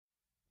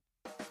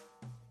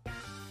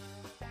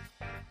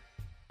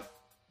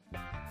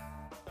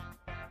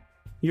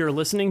You're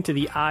listening to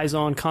the Eyes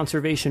on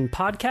Conservation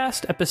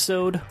podcast,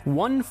 episode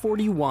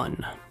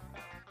 141.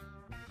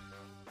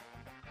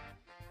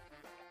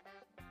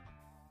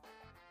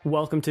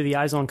 Welcome to the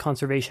Eyes on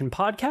Conservation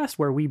podcast,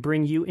 where we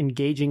bring you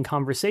engaging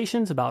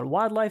conversations about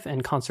wildlife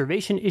and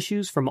conservation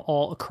issues from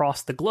all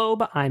across the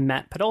globe. I'm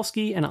Matt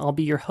Podolsky, and I'll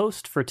be your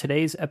host for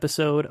today's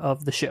episode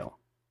of the show.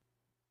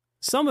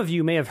 Some of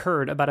you may have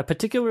heard about a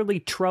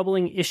particularly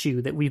troubling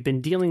issue that we've been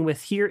dealing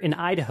with here in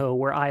Idaho,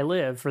 where I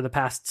live, for the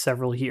past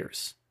several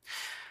years.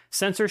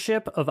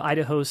 Censorship of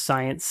Idaho's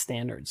science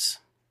standards.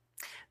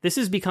 This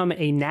has become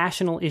a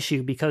national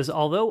issue because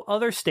although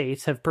other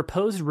states have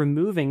proposed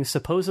removing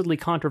supposedly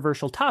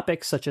controversial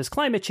topics such as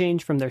climate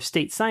change from their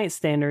state science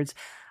standards,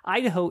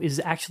 Idaho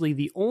is actually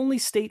the only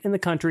state in the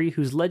country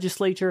whose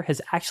legislature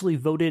has actually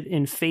voted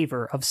in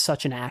favor of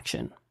such an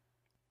action.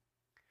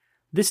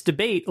 This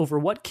debate over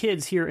what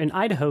kids here in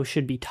Idaho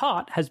should be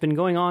taught has been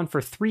going on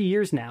for 3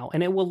 years now,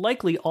 and it will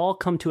likely all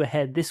come to a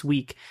head this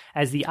week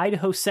as the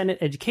Idaho Senate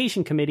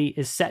Education Committee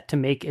is set to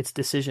make its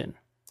decision.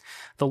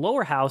 The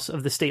lower house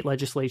of the state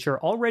legislature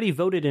already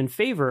voted in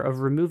favor of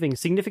removing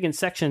significant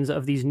sections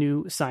of these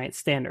new science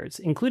standards,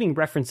 including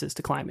references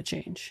to climate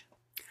change.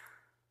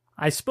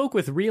 I spoke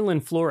with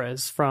Rielan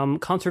Flores from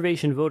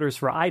Conservation Voters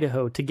for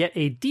Idaho to get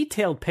a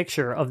detailed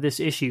picture of this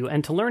issue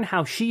and to learn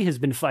how she has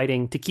been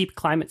fighting to keep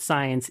climate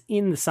science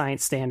in the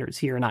science standards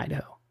here in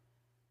Idaho.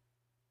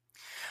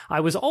 I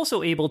was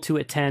also able to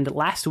attend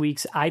last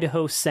week's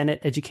Idaho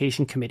Senate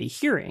Education Committee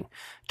hearing,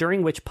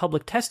 during which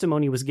public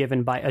testimony was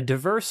given by a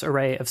diverse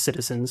array of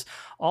citizens,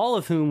 all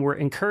of whom were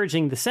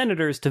encouraging the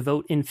senators to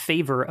vote in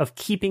favor of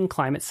keeping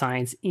climate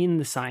science in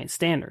the science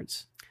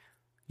standards.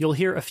 You'll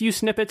hear a few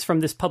snippets from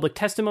this public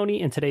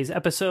testimony in today's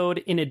episode,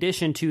 in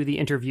addition to the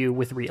interview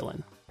with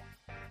Rielan.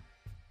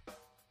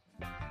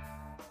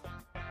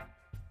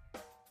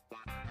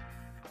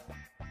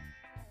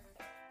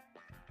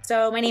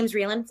 So my name is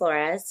Rielan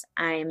Flores.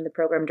 I'm the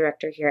program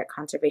director here at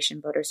Conservation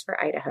Voters for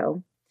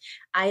Idaho.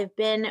 I've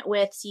been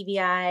with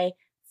CVI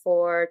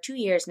for 2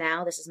 years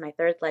now. This is my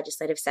third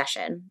legislative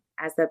session.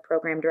 As the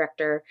program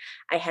director,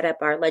 I head up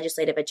our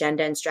legislative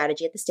agenda and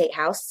strategy at the State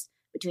House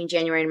between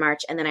January and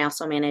March, and then I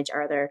also manage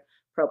our other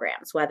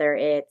programs, whether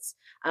it's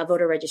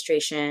voter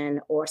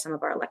registration or some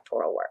of our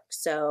electoral work.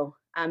 So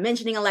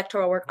mentioning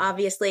electoral work,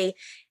 obviously,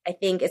 I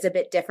think is a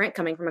bit different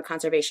coming from a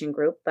conservation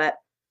group, but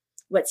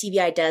what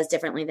CVI does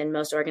differently than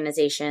most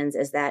organizations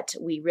is that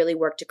we really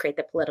work to create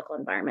the political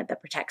environment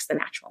that protects the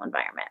natural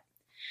environment.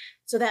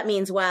 So that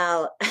means,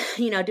 well,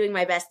 doing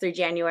my best through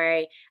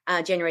January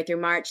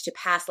through March to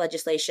pass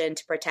legislation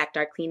to protect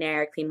our clean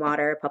air, clean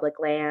water, public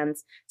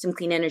lands, some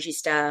clean energy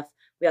stuff.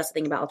 We also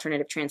think about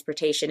alternative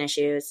transportation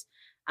issues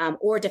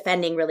or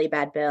defending really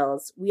bad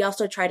bills. We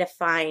also try to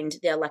find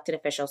the elected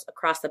officials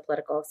across the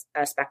political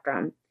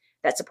spectrum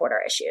that support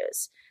our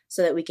issues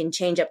so that we can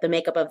change up the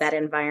makeup of that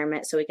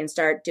environment so we can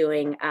start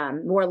doing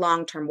more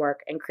long-term work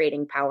and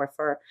creating power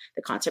for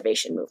the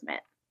conservation movement.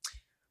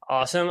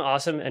 Awesome,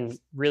 and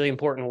really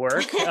important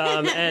work.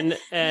 And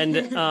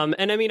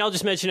I mean, I'll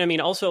just mention,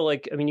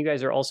 you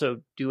guys are also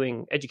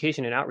doing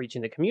education and outreach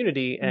in the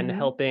community and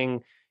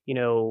helping,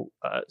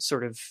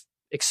 sort of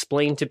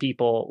explain to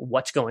people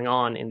what's going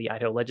on in the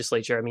Idaho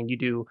legislature. I mean, you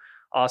do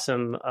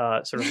awesome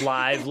sort of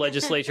live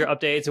legislature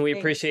updates, and we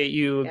appreciate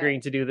you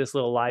agreeing to do this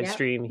little live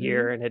stream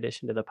here in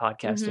addition to the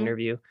podcast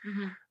interview.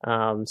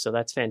 So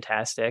that's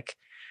fantastic.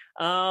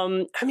 Tell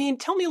me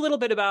a little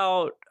bit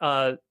about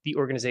the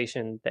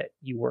organization that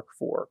you work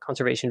for,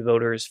 Conservation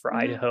Voters for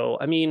Idaho.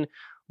 I mean,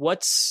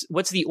 what's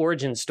the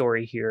origin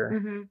story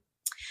here?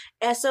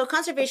 So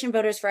Conservation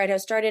Voters for Idaho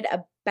started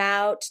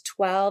about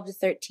 12 to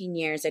 13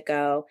 years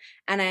ago.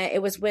 And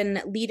it was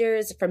when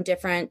leaders from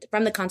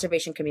the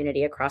conservation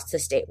community across the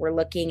state were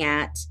looking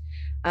at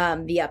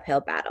the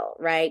uphill battle,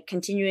 right?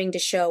 Continuing to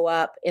show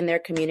up in their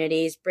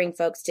communities, bring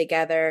folks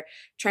together,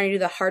 trying to do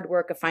the hard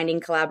work of finding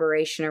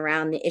collaboration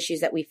around the issues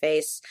that we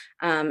face,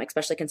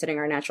 especially considering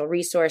our natural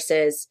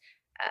resources.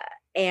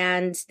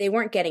 And they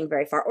weren't getting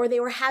very far, or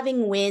they were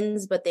having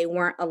wins, but they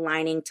weren't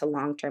aligning to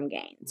long-term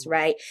gains,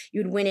 right?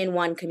 You'd win in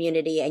one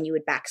community and you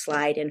would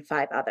backslide in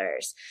 5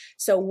 others.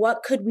 So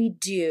what could we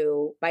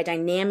do by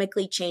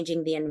dynamically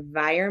changing the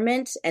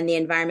environment? And the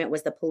environment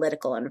was the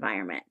political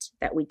environment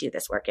that we do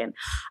this work in.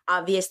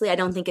 Obviously, I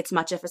don't think it's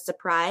much of a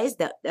surprise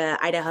that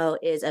Idaho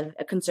is a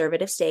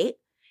conservative state.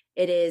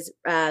 It is,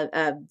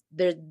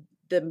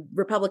 the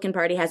Republican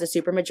Party has a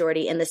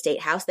supermajority in the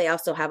state house. They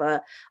also have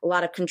a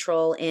lot of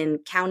control in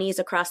counties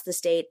across the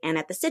state and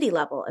at the city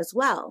level as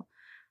well.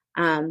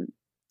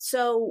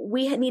 So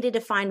we had needed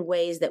to find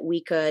ways that we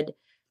could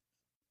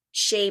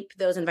shape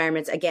those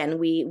environments. Again,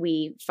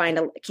 we find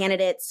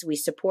candidates, we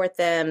support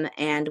them,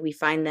 and we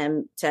find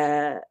them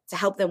to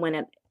help them win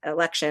an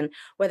election,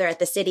 whether at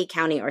the city,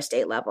 county, or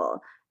state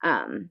level.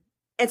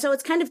 And so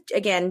it's kind of,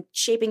 again,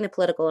 shaping the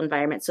political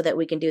environment so that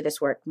we can do this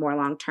work more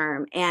long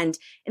term. And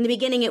in the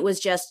beginning, it was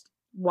just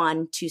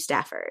 1-2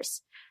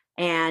 staffers.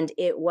 And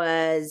it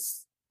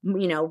was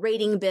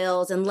rating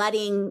bills and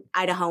letting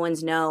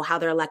Idahoans know how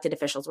their elected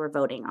officials were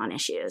voting on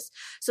issues.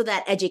 So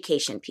that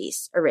education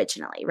piece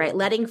originally, right?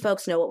 Letting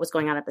folks know what was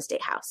going on at the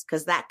state house,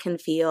 because that can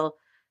feel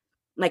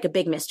like a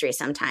big mystery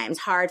sometimes,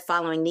 hard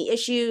following the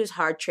issues,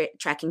 hard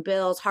tracking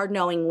bills, hard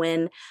knowing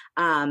when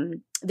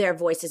their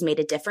voices made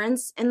a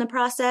difference in the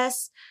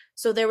process.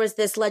 So there was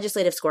this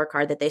legislative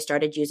scorecard that they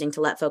started using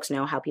to let folks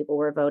know how people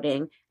were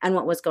voting and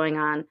what was going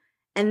on.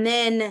 And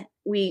then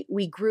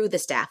we grew the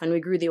staff and we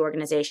grew the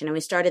organization, and we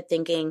started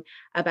thinking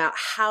about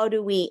how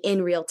do we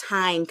in real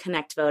time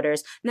connect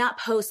voters, not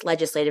post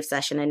legislative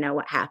session and know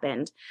what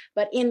happened,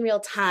 but in real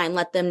time,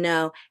 let them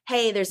know,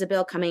 hey, there's a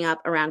bill coming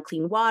up around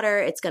clean water.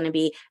 It's going to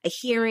be a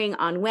hearing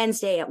on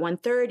Wednesday at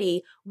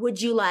 1:30.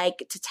 Would you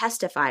like to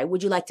testify?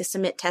 Would you like to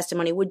submit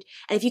testimony? And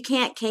if you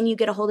can't, can you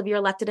get a hold of your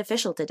elected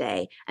official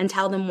today and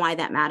tell them why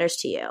that matters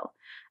to you?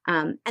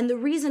 And the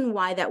reason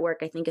why that work,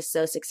 I think, is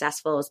so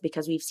successful is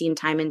because we've seen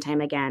time and time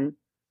again,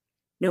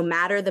 no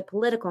matter the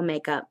political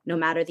makeup, no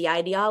matter the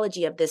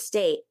ideology of this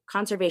state,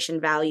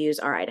 conservation values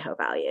are Idaho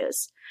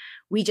values.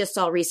 We just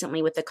saw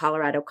recently with the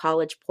Colorado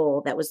College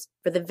poll that was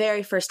for the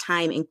very first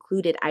time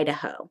included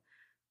Idaho.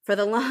 For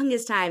the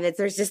longest time, that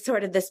there's just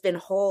sort of this been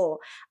hole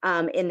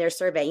in their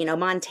survey,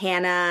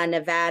 Montana,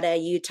 Nevada,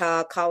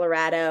 Utah,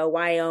 Colorado,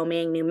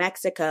 Wyoming, New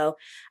Mexico,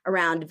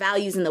 around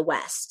values in the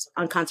West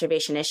on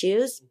conservation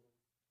issues.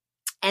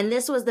 And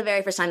this was the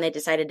very first time they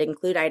decided to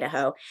include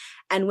Idaho.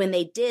 And when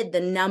they did,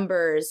 the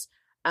numbers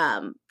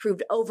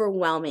proved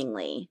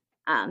overwhelmingly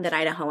that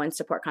Idahoans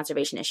support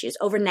conservation issues.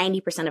 Over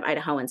 90% of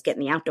Idahoans get in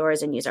the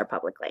outdoors and use our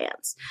public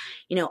lands.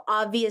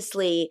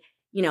 Obviously,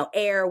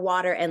 air,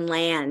 water, and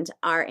land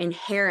are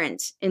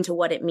inherent into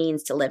what it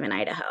means to live in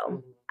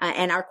Idaho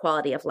and our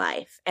quality of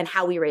life and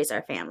how we raise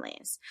our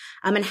families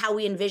and how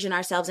we envision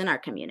ourselves in our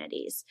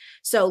communities.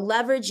 So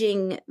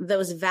leveraging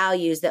those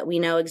values that we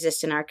know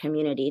exist in our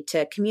community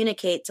to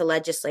communicate to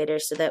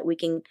legislators so that we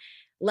can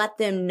let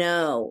them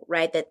know,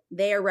 right, that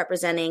they are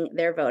representing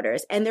their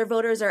voters and their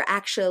voters are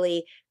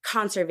actually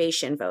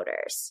conservation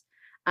voters.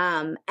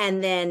 And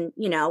then,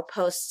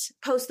 post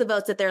the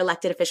votes that their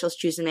elected officials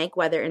choose to make,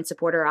 whether in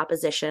support or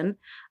opposition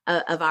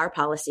of our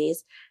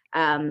policies,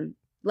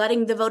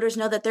 letting the voters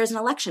know that there's an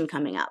election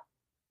coming up.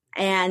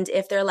 And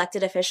if their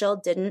elected official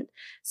didn't,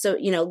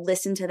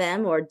 listen to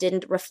them or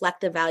didn't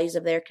reflect the values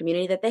of their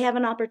community, that they have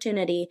an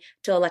opportunity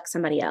to elect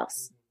somebody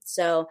else.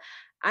 So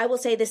I will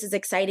say this is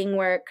exciting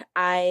work.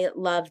 I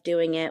love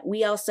doing it.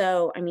 We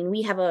also,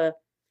 we have a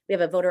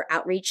voter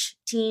outreach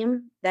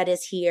team that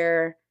is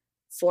here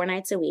 4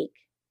 nights a week,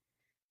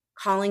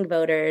 calling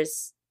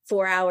voters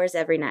 4 hours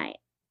every night,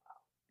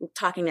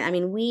 talking to,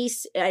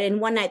 in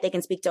one night they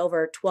can speak to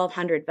over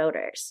 1,200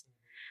 voters.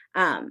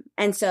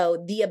 And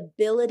so the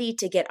ability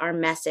to get our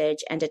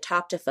message and to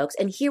talk to folks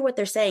and hear what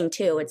they're saying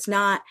too. It's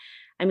not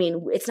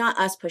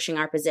us pushing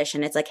our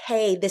position. It's like,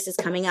 hey, this is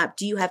coming up.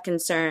 Do you have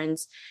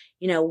concerns?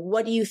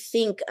 What do you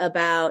think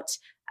about,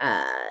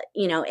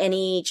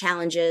 any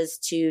challenges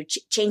to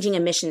changing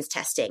emissions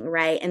testing,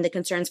 right? And the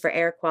concerns for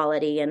air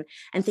quality and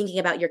thinking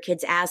about your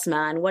kids'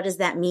 asthma and what does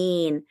that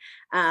mean?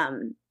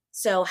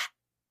 So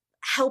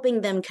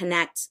helping them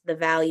connect the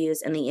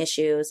values and the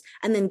issues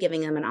and then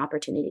giving them an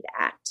opportunity to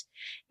act.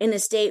 In a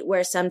state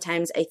where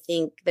sometimes I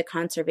think the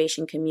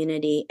conservation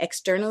community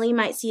externally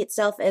might see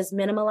itself as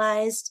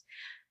minimalized,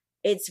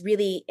 it's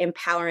really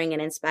empowering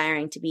and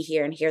inspiring to be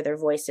here and hear their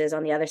voices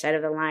on the other side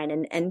of the line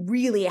and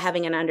really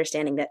having an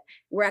understanding that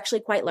we're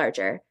actually quite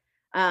larger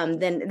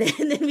than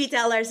we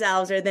tell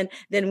ourselves or than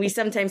we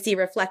sometimes see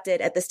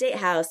reflected at the State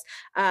House.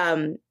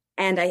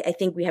 And I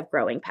think we have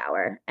growing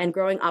power and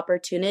growing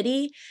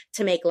opportunity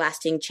to make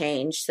lasting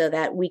change so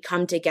that we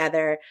come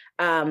together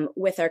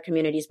with our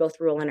communities, both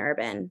rural and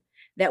urban,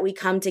 that we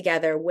come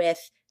together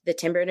with the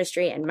timber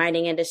industry and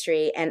mining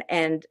industry and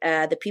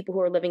the people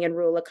who are living in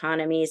rural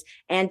economies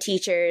and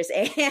teachers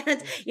and,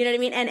 you know what I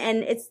mean?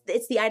 And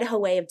it's the Idaho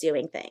way of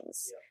doing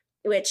things,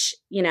 which,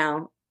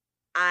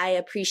 I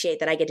appreciate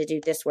that I get to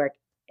do this work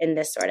in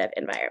this sort of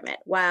environment.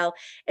 While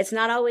it's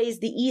not always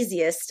the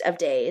easiest of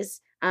days,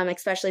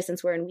 especially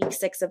since we're in week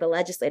 6 of the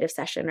legislative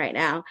session right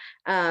now,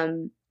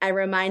 I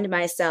remind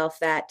myself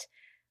that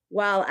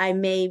while I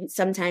may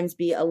sometimes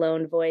be a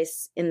lone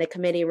voice in the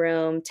committee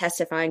room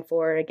testifying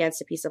for or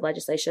against a piece of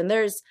legislation,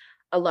 there's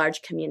a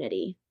large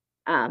community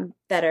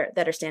that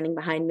are standing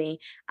behind me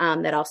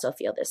that also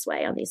feel this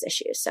way on these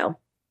issues. So,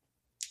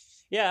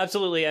 yeah,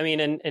 absolutely.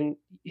 And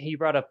he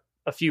brought up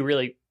a few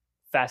really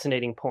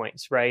fascinating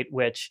points, right?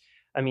 Which,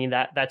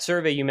 that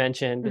survey you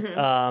mentioned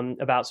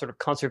about sort of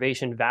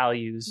conservation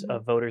values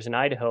of voters in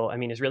Idaho,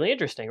 is really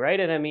interesting, right?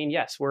 And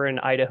yes, we're in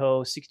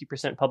Idaho,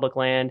 60% public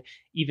land.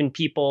 Even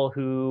people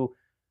who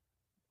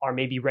are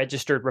maybe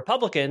registered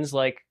Republicans,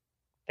 like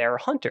they're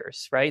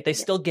hunters, right? They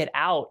still get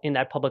out in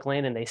that public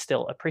land and they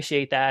still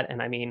appreciate that.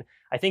 And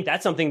I think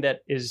that's something that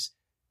is,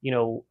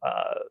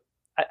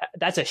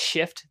 that's a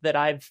shift that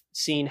I've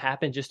seen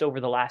happen just over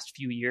the last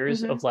few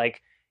years of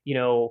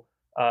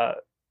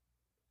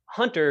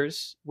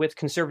hunters with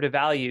conservative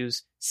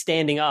values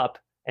standing up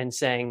and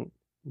saying,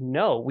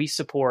 no, we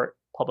support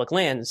public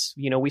lands.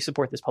 We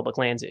support this public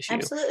lands issue.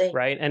 Absolutely.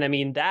 Right. And I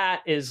mean,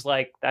 that's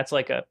like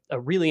a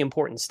really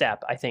important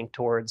step, I think,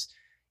 towards,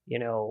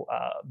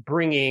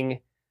 bringing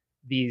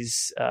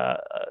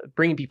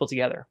people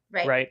together.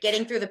 Right.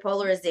 Getting through the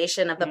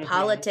polarization of the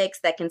politics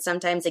that can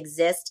sometimes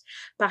exist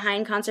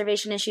behind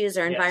conservation issues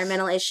or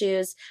environmental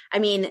issues. I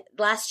mean,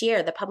 last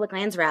year, the Public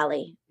Lands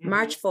Rally,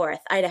 March 4th,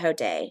 Idaho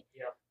Day.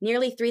 Yeah.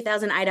 Nearly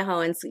 3,000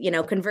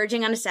 Idahoans,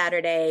 converging on a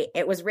Saturday.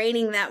 It was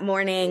raining that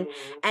morning,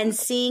 and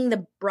seeing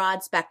the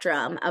broad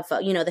spectrum of,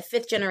 the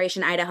fifth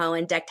generation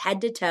Idahoan decked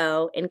head to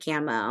toe in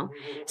camo,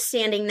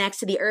 standing next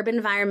to the urban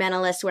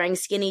environmentalists wearing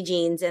skinny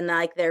jeans and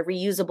like their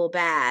reusable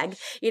bag,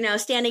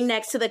 standing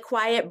next to the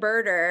quiet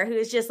birder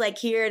who's just like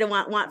here to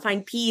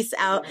find peace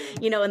out,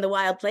 in the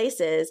wild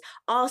places,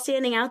 all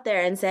standing out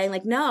there and saying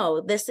like, no,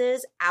 this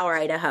is our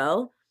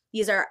Idaho.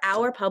 These are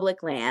our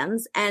public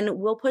lands, and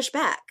we'll push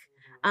back.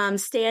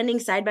 Standing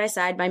side by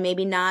side by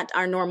maybe not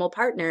our normal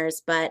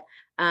partners, but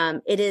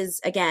it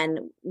is,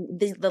 again,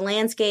 the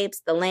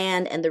landscapes, the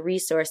land, and the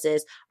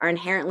resources are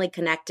inherently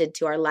connected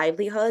to our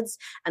livelihoods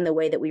and the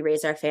way that we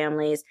raise our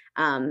families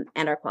and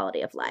our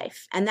quality of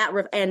life. And that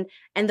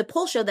and the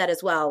poll showed that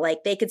as well.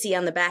 Like they could see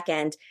on the back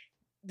end,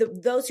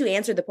 those who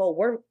answered the poll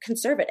were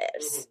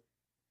conservatives.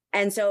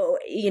 And so,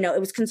 it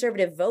was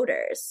conservative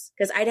voters,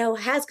 because Idaho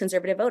has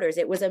conservative voters.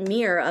 It was a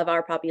mirror of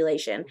our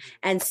population.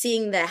 And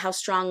seeing how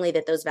strongly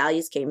that those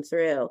values came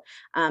through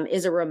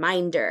is a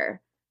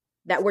reminder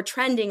that we're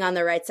trending on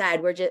the right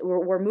side.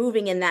 We're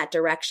moving in that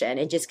direction.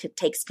 It just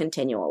takes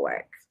continual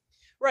work.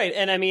 Right.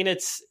 And I mean,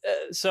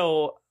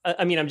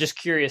 I'm just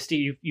curious,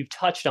 Steve, you've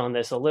touched on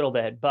this a little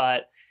bit,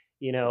 but,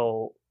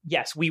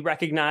 yes, we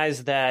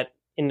recognize that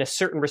in a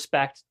certain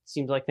respect, it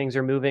seems like things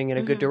are moving in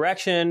a good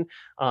direction.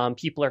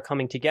 People are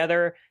coming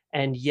together,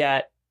 and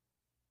yet,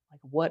 like,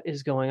 what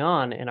is going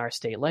on in our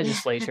state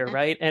legislature,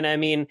 right? And I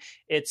mean,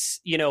 it's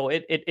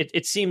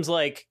it seems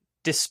like,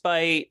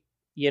 despite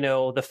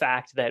the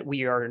fact that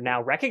we are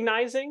now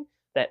recognizing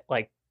that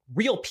like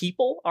real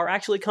people are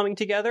actually coming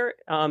together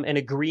and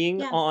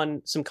agreeing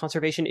on some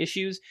conservation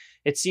issues,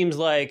 it seems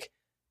like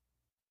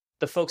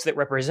the folks that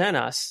represent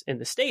us in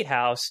the state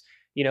house,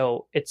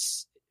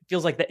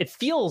 it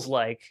feels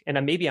like,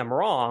 and maybe I'm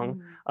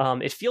wrong,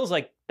 it feels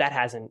like that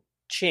hasn't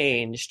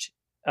changed,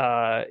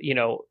 I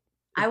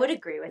would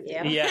agree with you.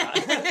 Yeah.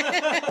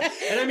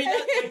 And I mean,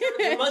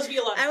 there must be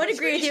a lot of I would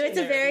agree with you. It's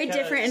a very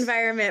different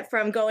environment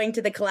from going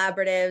to the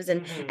collaboratives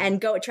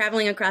and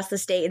traveling across the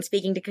state and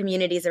speaking to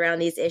communities around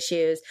these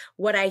issues.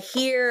 What I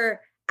hear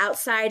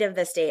outside of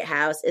the state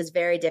house is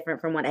very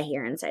different from what I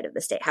hear inside of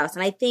the state house.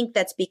 And I think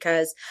that's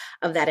because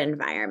of that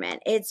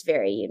environment. It's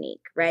very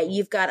unique, right?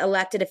 You've got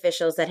elected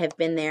officials that have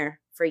been there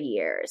for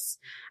years.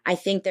 I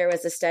think there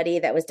was a study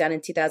that was done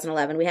in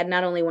 2011. We had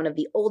not only one of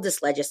the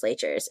oldest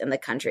legislatures in the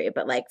country,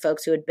 but like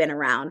folks who had been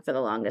around for the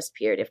longest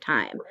period of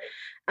time.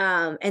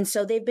 And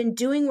so they've been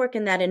doing work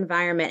in that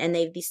environment, and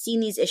they've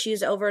seen these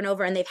issues over and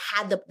over, and they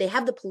have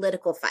the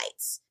political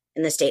fights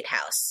in the state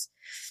house,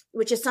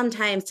 which is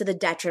sometimes to the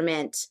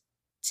detriment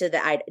to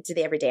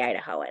the everyday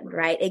Idahoan,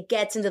 right? It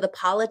gets into the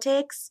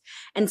politics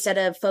instead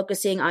of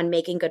focusing on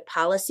making good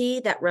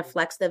policy that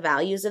reflects the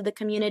values of the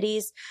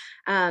communities.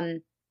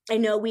 I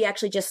know we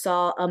actually just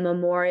saw a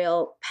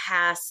memorial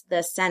pass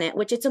the Senate,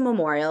 which it's a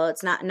memorial.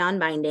 It's not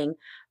non-binding,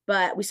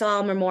 but we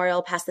saw a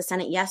memorial pass the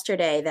Senate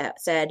yesterday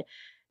that said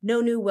no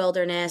new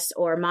wilderness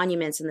or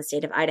monuments in the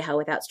state of Idaho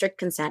without strict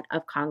consent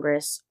of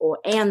Congress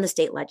and the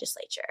state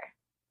legislature.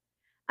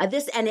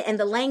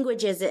 The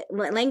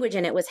language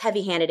in it was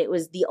heavy-handed. It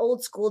was the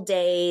old school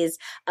days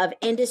of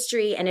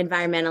industry and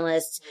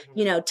environmentalists,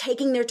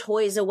 taking their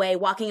toys away,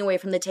 walking away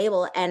from the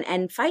table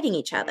and fighting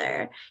each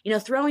other,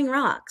 throwing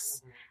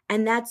rocks.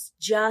 And that's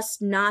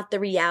just not the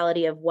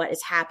reality of what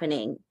is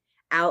happening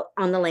out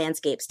on the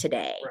landscapes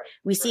today.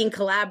 We see in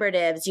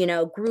collaboratives,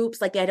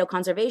 groups like the Idaho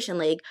Conservation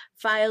League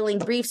filing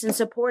briefs in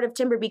support of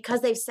timber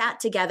because they've sat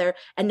together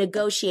and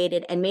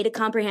negotiated and made a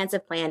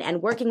comprehensive plan,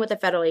 and working with the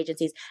federal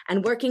agencies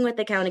and working with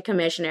the county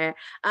commissioner.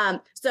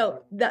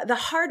 So the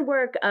hard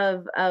work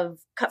of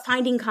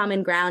finding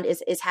common ground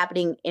is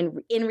happening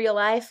in real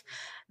life.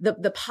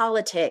 The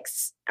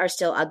politics are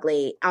still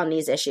ugly on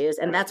these issues,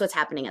 and that's what's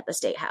happening at the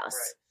State House.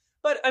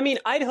 But I mean,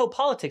 Idaho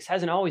politics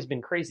hasn't always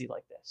been crazy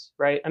like this,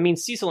 right? I mean,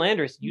 Cecil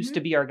Anders used to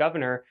be our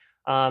governor.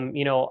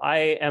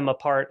 I am a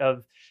part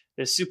of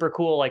this super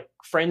cool like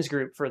friends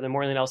group for the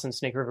Morley Nelson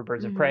Snake River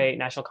Birds of Prey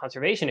National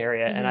Conservation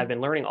Area. And I've been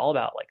learning all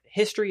about like the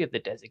history of the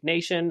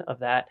designation of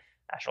that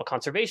National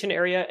Conservation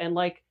Area. And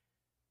like,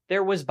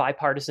 there was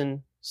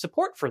bipartisan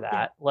support for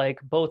that, like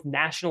both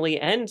nationally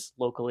and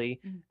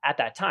locally at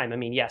that time. I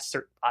mean, yes,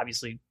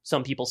 obviously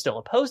some people still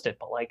opposed it,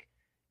 but like,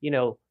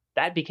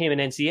 that became an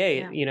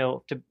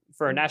NCA,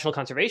 for a national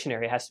conservation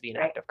area, it has to be an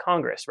act of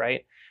Congress,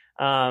 right?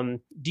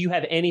 Do you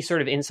have any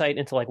sort of insight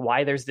into like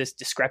why there's this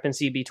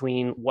discrepancy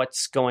between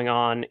what's going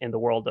on in the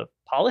world of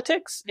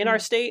politics in our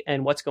state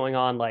and what's going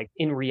on like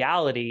in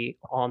reality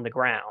on the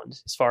ground,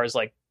 as far as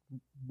like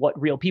what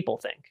real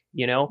people think,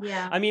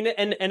 I mean,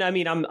 and I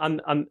mean,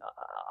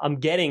 I'm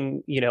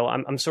getting,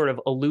 I'm sort of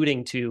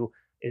alluding to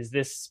Is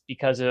this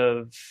because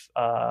of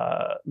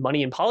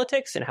money in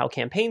politics and how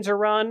campaigns are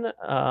run?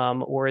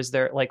 Or is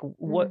there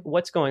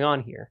what's going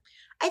on here?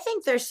 I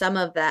think there's some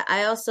of that.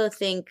 I also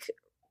think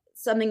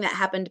something that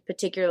happened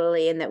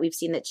particularly and that we've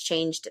seen that's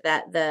changed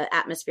that the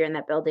atmosphere in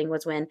that building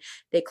was when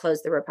they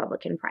closed the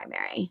Republican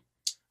primary.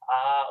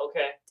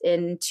 Okay.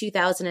 In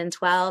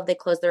 2012, they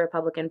closed the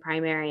Republican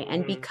primary.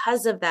 And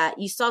because of that,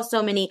 you saw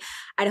so many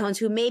Idahoans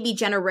who maybe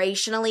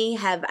generationally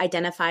have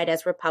identified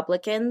as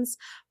Republicans,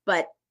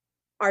 but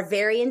are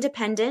very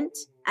independent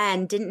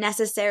and didn't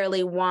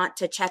necessarily want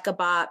to check a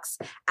box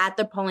at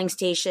the polling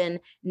station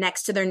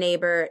next to their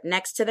neighbor,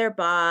 next to their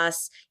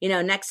boss,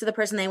 next to the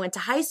person they went to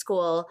high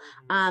school,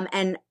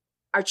 and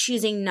are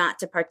choosing not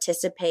to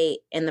participate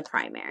in the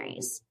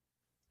primaries.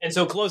 And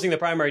so closing the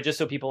primary, just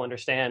so people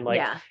understand,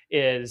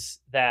 is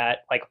that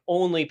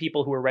only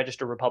people who are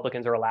registered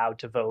Republicans are allowed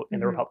to vote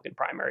in the Republican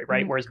primary,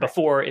 right? Whereas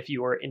before, if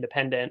you were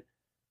independent,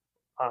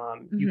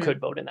 you could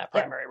vote in that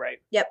primary, right?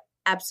 Yep.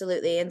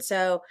 Absolutely. And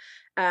so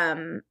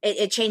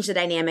it changed the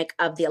dynamic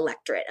of the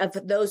electorate,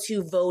 of those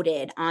who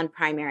voted on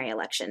primary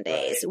election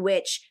days,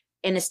 which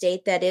in a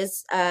state that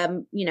is,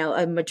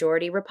 a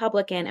majority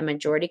Republican, a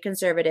majority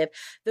conservative,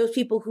 those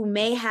people who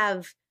may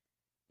have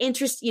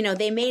interest,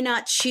 they may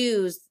not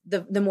choose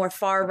the more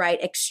far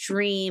right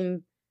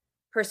extreme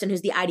person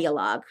who's the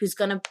ideologue, who's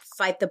going to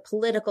fight the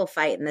political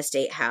fight in the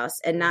state house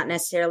and not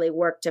necessarily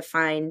work to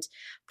find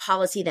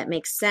policy that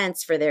makes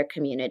sense for their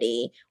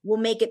community, will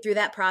make it through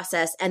that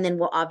process and then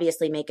will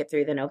obviously make it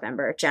through the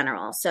November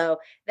general. So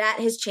that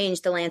has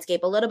changed the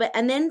landscape a little bit.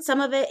 And then some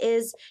of it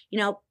is,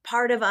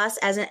 part of us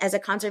as a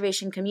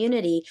conservation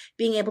community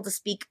being able to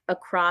speak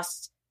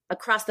across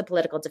the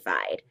political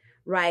divide.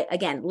 Right.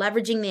 Again,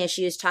 leveraging the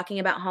issues, talking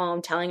about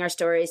home, telling our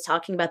stories,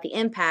 talking about the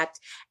impact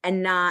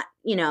and not,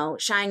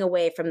 shying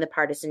away from the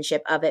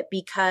partisanship of it,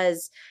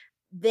 because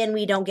then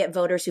we don't get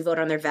voters who vote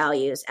on their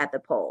values at the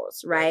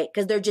polls. Right.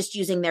 Because they're just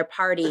using their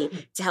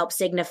party to help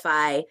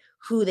signify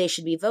who they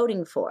should be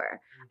voting for,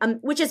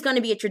 which is going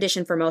to be a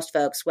tradition for most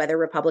folks, whether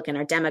Republican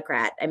or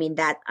Democrat. I mean,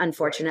 that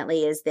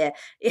unfortunately is the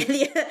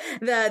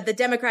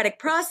democratic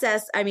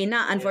process. I mean,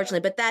 not unfortunately,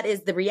 but that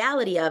is the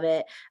reality of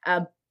it.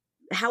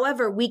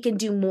 However, we can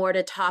do more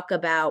to talk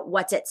about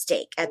what's at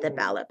stake at the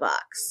ballot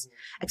box,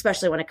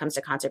 especially when it comes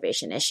to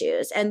conservation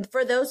issues. And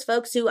for those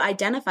folks who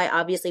identify,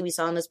 obviously we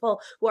saw in this poll,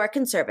 who are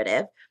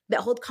conservative, that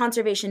hold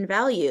conservation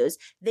values,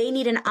 they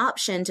need an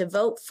option to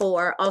vote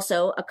for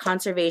also a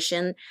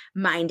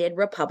conservation-minded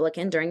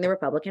Republican during the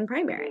Republican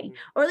primary.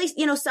 Or at least,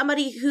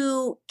 somebody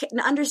who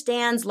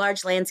understands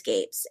large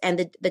landscapes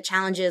and the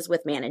challenges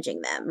with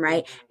managing them,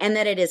 right? And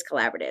that it is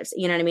collaborative.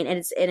 You know what I mean?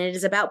 And it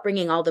is about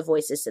bringing all the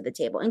voices to the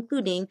table,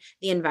 including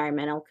the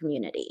environmental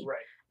community.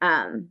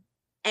 Right.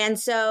 And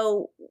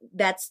so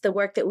that's the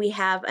work that we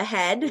have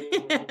ahead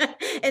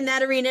in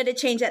that arena to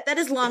change that. That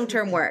is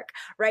long-term work.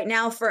 Right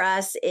now for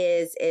us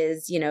is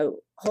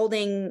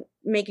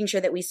making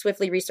sure that we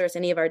swiftly resource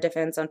any of our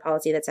defense on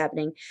policy that's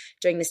happening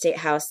during the state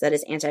house that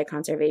is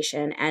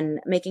anti-conservation, and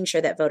making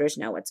sure that voters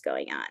know what's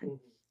going on.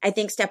 I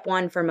think step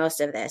one for most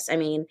of this,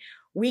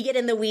 we get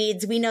in the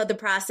weeds. We know the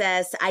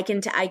process. I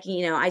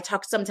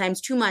talk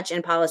sometimes too much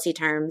in policy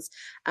terms.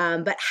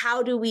 But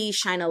how do we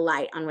shine a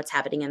light on what's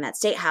happening in that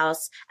state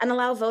house and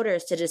allow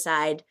voters to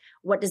decide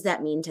what does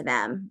that mean to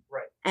them?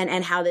 Right.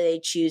 And how do they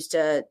choose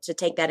to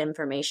take that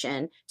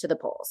information to the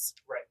polls?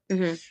 Right.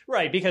 Mm-hmm.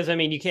 Right. Because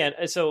you can't.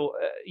 So,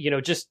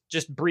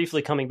 just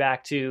briefly coming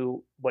back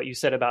to what you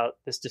said about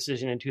this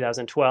decision in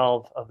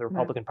 2012 of the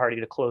Republican Party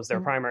to close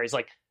their primaries,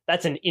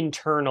 that's an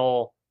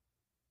internal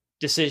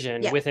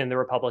decision within the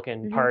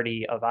Republican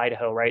Party of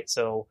Idaho, right?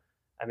 So,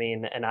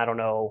 and I don't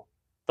know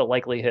the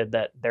likelihood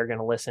that they're going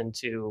to listen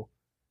to,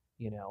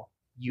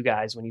 you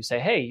guys when you say,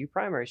 "Hey, your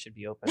primary should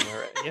be open."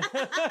 Or,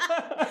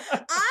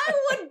 I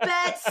would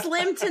bet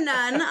slim to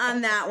none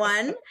on that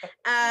one.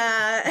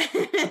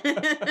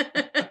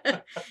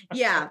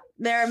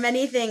 There are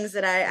many things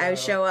that I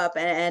show up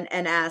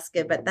and ask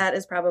it, but that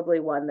is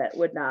probably one that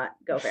would not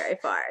go very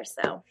far.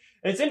 So.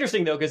 And it's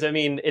interesting though, because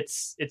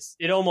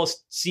it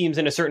almost seems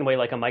in a certain way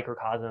like a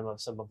microcosm of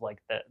some of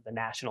the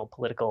national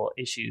political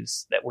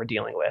issues that we're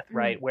dealing with,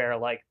 right? Where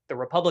the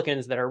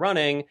Republicans that are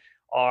running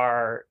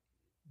are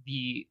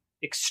the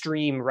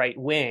extreme right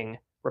wing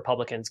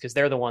Republicans, because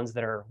they're the ones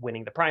that are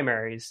winning the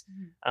primaries,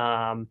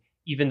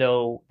 even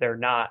though they're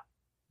not.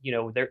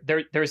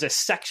 There's a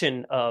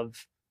section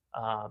of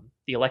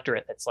the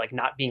electorate that's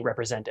not being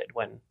represented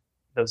when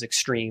those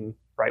extreme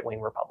right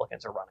wing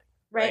Republicans are running.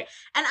 Right.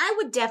 And I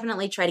would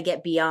definitely try to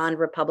get beyond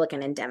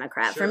Republican and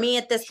Democrat. For me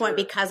at this point,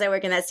 because I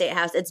work in that state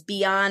house, it's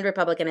beyond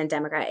Republican and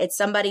Democrat. It's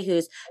somebody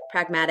who's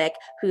pragmatic,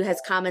 who has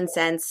common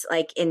sense,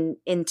 in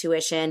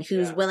intuition,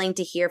 who's willing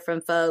to hear from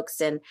folks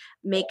and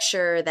make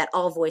sure that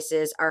all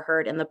voices are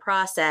heard in the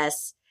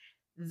process.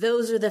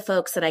 Those are the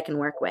folks that I can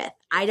work with.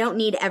 I don't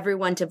need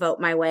everyone to vote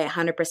my way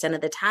 100%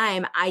 of the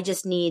time. I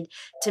just need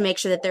to make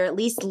sure that they're at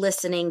least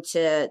listening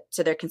to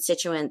their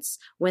constituents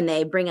when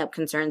they bring up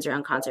concerns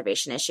around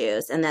conservation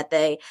issues, and that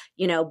they,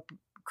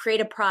 create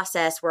a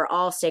process where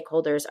all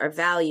stakeholders are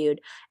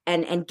valued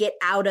and get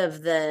out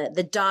of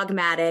the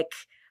dogmatic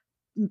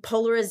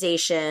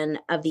polarization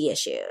of the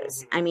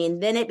issues. I mean,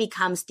 then it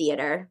becomes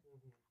theater,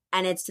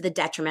 and it's to the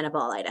detriment of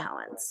all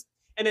Idahoans.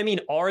 And I mean,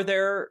 are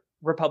there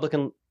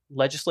Republican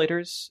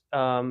legislators,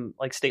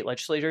 like state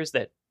legislators,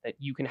 that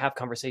you can have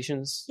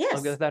conversations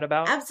like that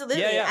about?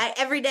 Absolutely.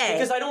 Every day.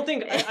 Because I don't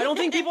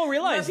think people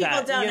realize people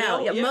that. Don't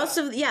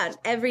know.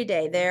 Every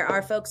day there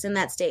are folks in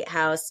that state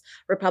house,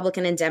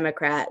 Republican and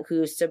Democrat,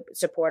 who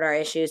support our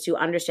issues, who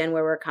understand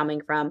where we're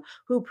coming from,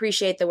 who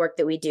appreciate the work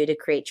that we do to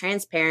create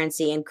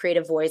transparency and create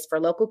a voice for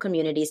local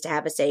communities to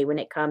have a say when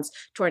it comes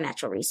to our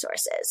natural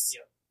resources.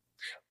 Yeah.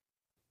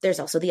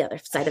 There's also the other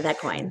side of that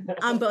coin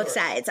on both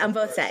sides. Of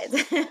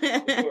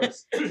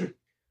course.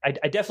 I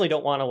definitely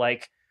don't want to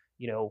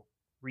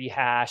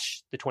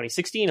rehash the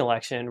 2016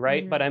 election,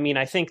 right? But I mean,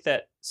 I think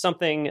that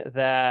something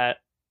that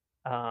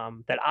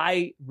that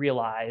I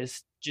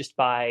realized just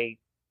by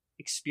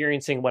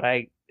experiencing what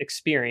I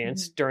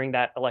experienced during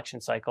that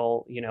election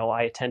cycle,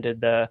 I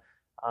attended the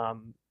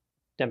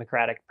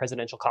Democratic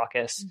Presidential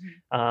Caucus,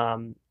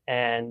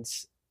 and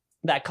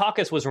that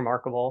caucus was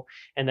remarkable.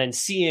 And then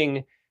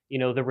seeing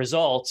the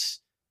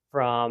results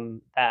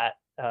from that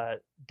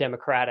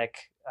Democratic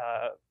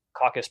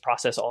caucus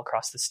process all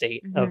across the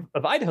state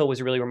of Idaho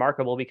was really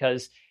remarkable,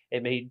 because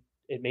it made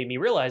me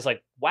realize,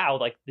 wow,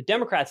 the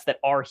Democrats that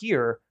are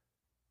here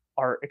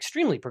are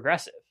extremely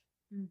progressive.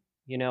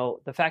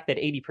 The fact that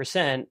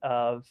 80%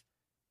 of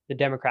the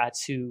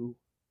Democrats who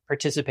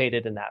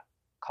participated in that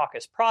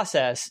caucus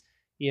process,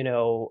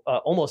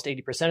 almost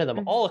 80% of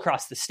them all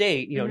across the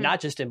state, not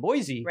just in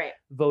Boise,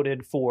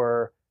 voted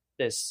for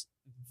this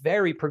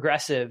very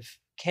progressive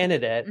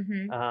candidate,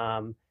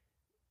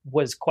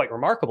 was quite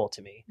remarkable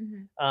to me.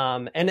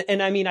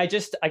 And I mean, I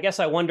guess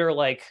I wonder,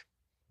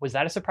 was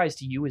that a surprise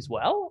to you as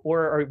well?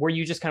 Or were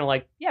you just kind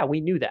of yeah, we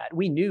knew that.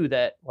 We knew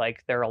that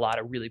there are a lot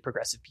of really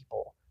progressive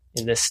people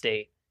in this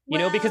state,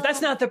 because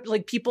that's not the,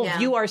 people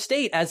view our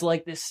state as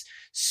this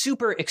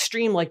super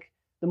extreme,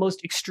 the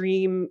most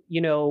extreme,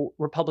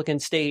 Republican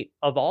state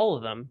of all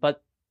of them.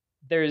 But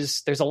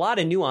there's a lot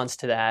of nuance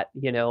to that,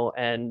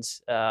 and,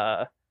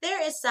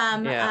 there is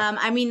some.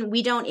 I mean,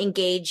 we don't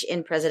engage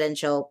in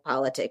presidential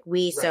politics.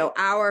 So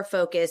our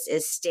focus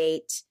is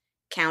state,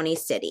 county,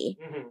 city,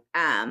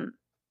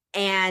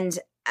 and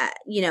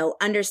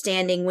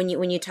understanding when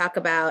you talk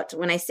about,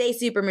 when I say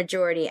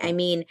supermajority, I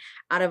mean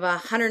out of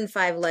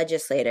 105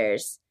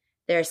 legislators,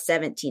 there are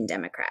 17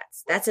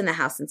 Democrats. That's in the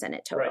House and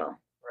Senate total.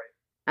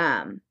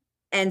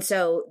 And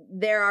so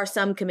there are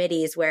some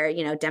committees where,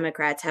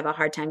 Democrats have a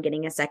hard time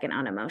getting a second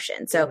on a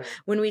motion. So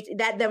when we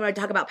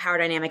talk about power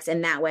dynamics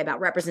in that way,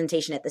 about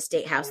representation at the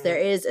state house, there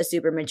is a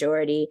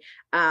supermajority.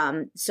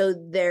 So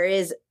there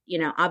is,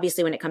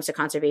 obviously when it comes to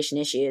conservation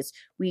issues,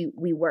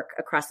 we work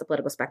across the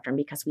political spectrum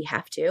because we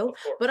have to,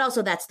 but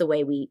also that's the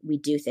way we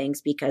do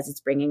things, because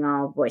it's bringing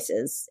all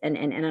voices and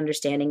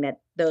understanding that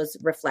those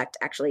reflect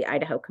actually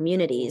Idaho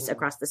communities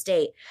across the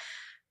state.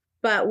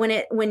 But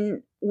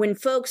when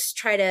folks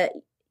try to,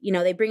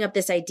 they bring up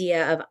this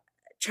idea of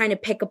trying to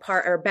pick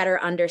apart or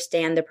better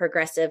understand the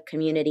progressive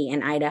community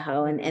in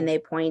Idaho. And they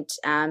point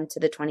to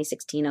the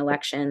 2016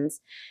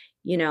 elections,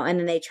 and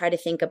then they try to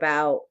think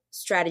about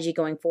strategy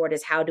going forward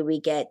is how do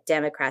we get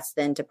Democrats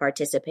then to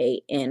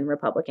participate in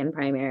Republican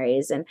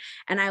primaries. And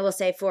I will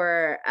say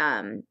for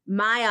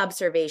my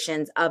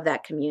observations of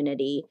that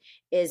community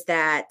is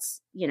that,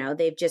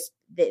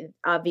 they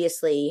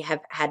obviously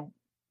have had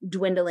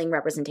dwindling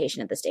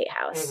representation at the state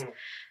house.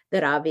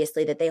 That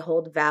obviously that they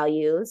hold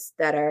values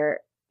that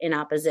are in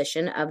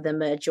opposition of the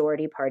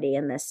majority party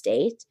in the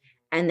state,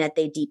 and that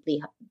they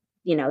deeply,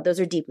 those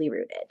are deeply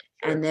rooted,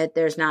 and that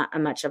there's not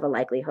much of a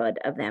likelihood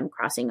of them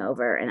crossing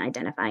over and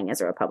identifying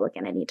as a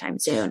Republican anytime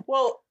soon.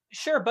 Well,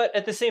 sure. But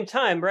at the same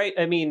time, right,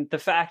 I mean, the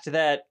fact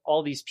that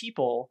all these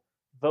people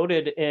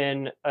voted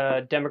in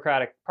a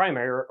Democratic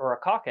primary or a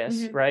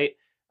caucus, right,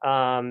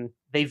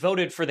 they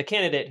voted for the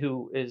candidate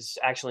who is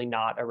actually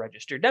not a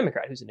registered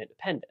Democrat, who's an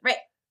independent.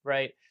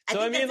 Right. So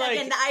I think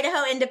that's in the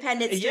Idaho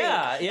independent streak.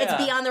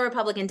 It's beyond the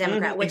Republican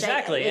Democrat, which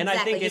exactly. And I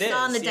think it is.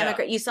 On the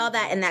Democrat, you saw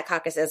that in that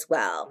caucus as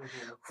well.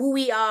 Who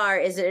we are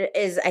is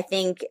I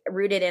think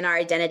rooted in our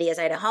identity as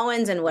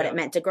Idahoans and what it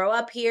meant to grow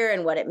up here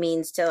and what it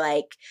means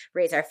to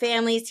raise our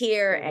families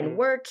here and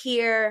work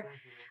here.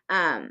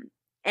 And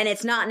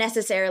it's not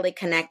necessarily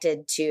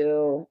connected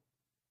to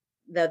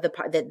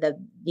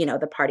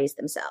the parties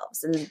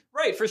themselves. And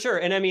right, for sure.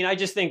 And I mean, I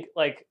just think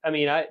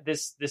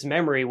this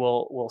memory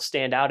will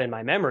stand out in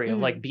my memory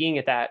of being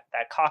at that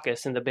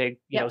caucus in the big,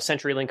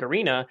 CenturyLink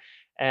Arena,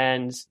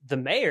 and the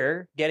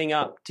mayor getting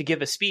up to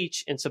give a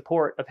speech in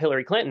support of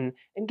Hillary Clinton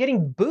and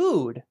getting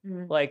booed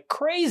like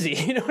crazy.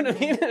 You know what I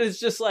mean? It's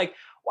just wow,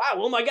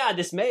 oh my God,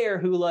 this mayor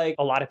who a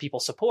lot of people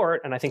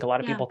support, and I think a lot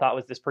of people thought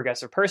was this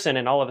progressive person,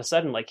 and all of a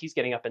sudden he's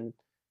getting up and,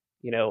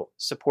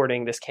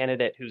 supporting this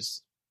candidate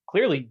who's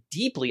clearly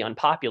deeply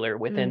unpopular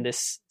within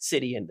this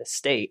city and this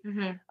state,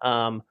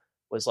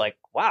 was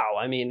wow.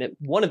 I mean,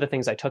 one of the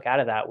things I took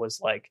out of that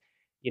was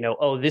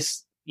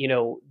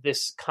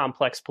this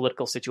complex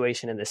political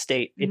situation in the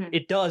state,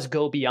 it does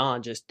go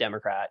beyond just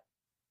Democrat,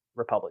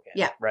 Republican.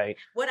 Yeah. Right.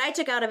 What I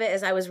took out of it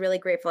is I was really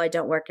grateful I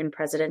don't work in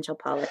presidential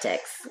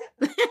politics.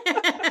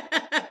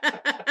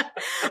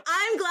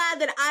 I'm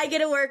glad that I get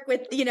to work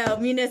with,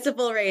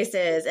 municipal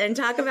races and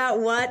talk about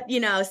what,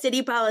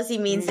 city policy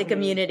means to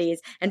communities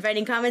and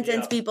finding common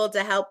sense people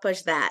to help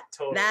push that.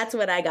 Totally. That's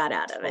what I got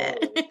out of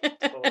it.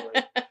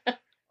 Totally.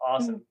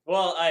 Awesome.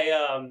 Well,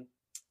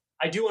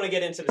 I do want to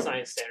get into the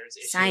science standards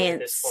issue at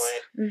this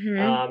point.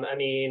 I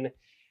mean,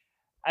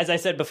 as I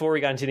said before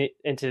we got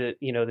into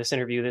this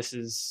interview, this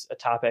is a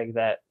topic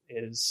that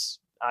is,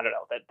 I don't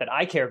know, that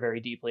I care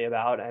very deeply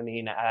about. I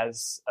mean,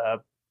 as a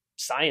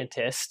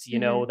scientist,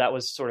 that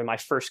was sort of my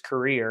first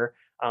career,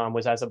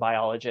 was as a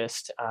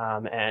biologist.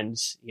 And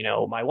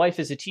my wife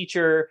is a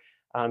teacher.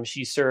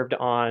 She served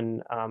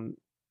on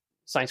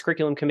science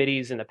curriculum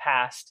committees in the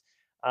past.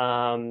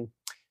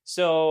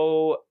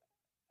 So,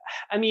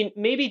 I mean,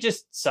 maybe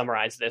just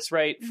summarize this,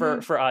 right?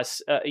 For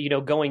us,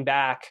 going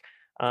back,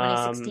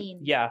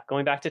 2016.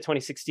 Going back to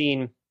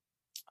 2016,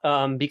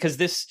 because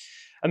this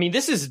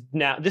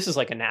is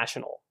like a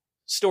national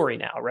story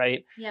now,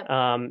 right?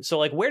 Yep. So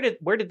like, where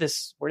did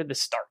this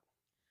start?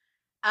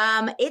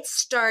 It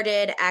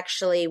started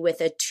actually with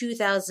a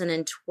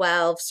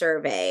 2012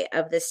 survey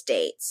of the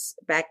states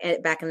back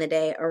in the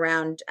day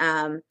around,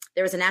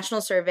 there was a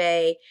national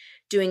survey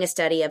doing a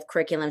study of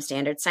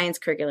science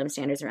curriculum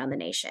standards around the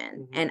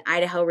nation. And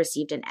Idaho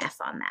received an F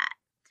on that.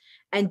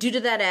 And due to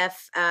that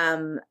F,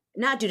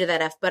 not due to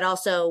that F, but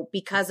also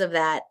because of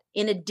that,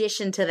 in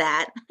addition to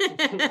that,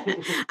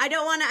 I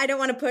don't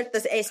want to put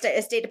the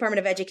State Department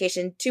of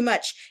Education too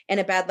much in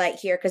a bad light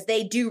here, because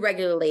they do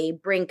regularly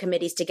bring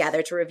committees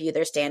together to review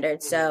their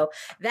standards. So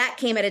that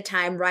came at a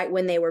time right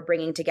when they were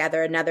bringing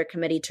together another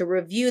committee to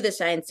review the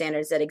science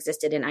standards that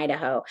existed in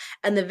Idaho.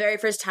 And the very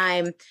first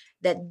time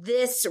that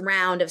this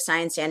round of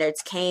science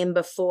standards came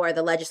before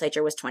the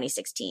legislature was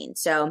 2016.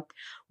 So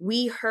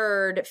we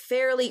heard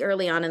fairly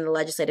early on in the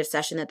legislative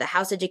session that the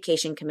House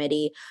Education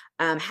Committee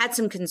had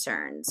some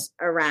concerns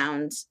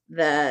around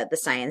the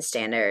science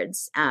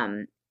standards.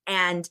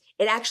 And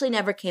it actually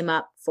never came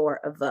up for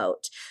a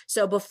vote.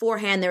 So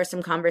beforehand, there were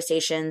some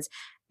conversations,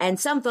 and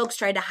some folks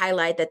tried to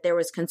highlight that there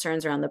was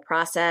concerns around the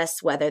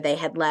process, whether they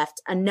had left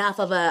enough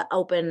of an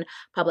open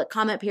public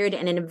comment period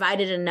and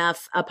invited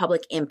enough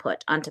public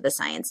input onto the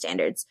science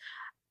standards.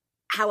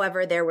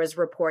 However, there was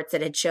reports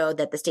that had showed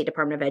that the State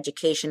Department of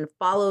Education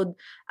followed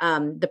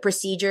the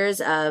procedures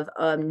of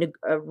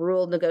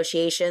rule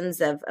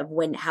negotiations of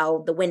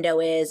how the window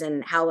is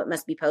and how it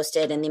must be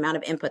posted and the amount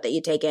of input that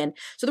you take in.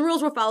 So the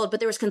rules were followed, but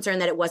there was concern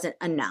that it wasn't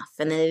enough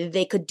and that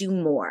they could do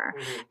more.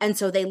 And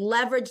so they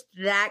leveraged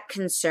that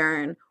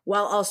concern,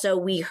 while also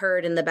we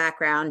heard in the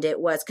background it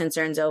was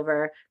concerns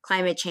over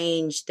climate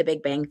change, the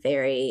Big Bang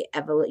Theory,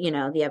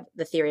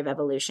 the theory of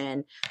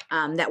evolution,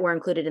 that were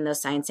included in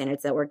those science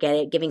standards that were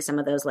giving some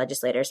of those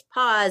legislators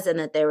pause, and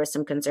that there were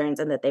some concerns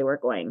and that they were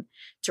going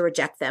to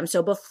reject them.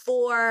 So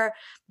before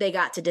they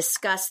got to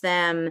discuss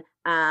them,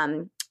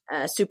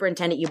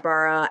 Superintendent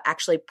Ybarra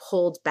actually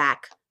pulled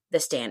back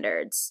the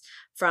standards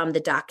from the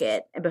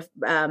docket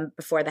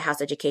before the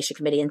House Education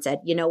Committee and said,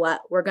 you know what,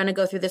 we're going to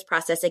go through this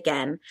process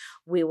again.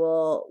 We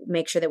will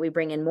make sure that we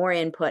bring in more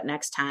input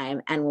next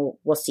time, and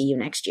we'll see you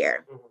next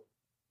year.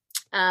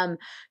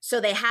 So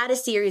they had a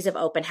series of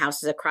open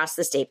houses across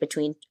the state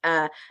between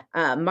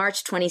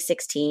March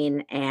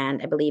 2016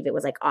 and I believe it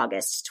was like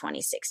August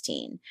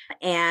 2016.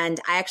 And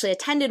I actually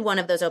attended one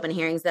of those open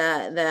hearings,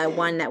 the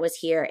one that was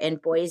here in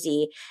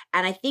Boise.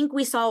 And I think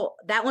we saw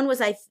that one was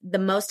the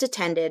most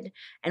attended,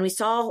 and we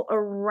saw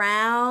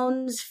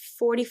around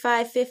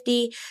 45,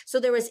 50. So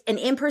there was an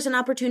in-person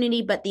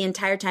opportunity, but the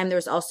entire time there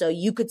was also,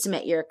 you could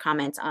submit your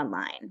comments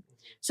online.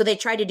 So they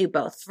tried to do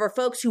both. For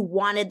folks who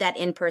wanted that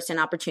in-person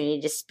opportunity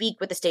to speak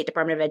with the State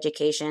Department of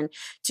Education,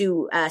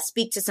 to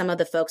speak to some of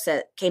the folks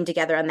that came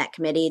together on that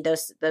committee,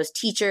 those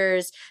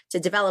teachers, to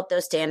develop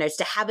those standards,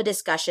 to have a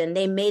discussion,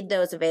 they made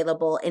those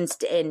available in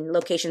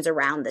locations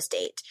around the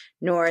state,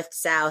 north,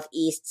 south,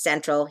 east,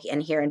 central,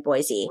 and here in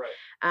Boise. Right.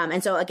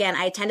 And so again,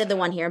 I attended the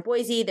one here in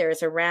Boise.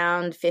 There's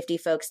around 50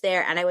 folks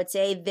there. And I would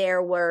say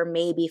there were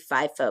maybe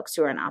 5 folks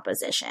who were in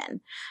opposition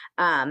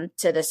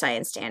to the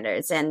science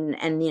standards. And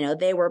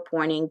they were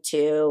pointing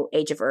to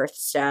Age of Earth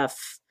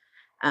stuff.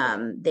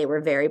 They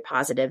were very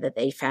positive that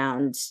they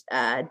found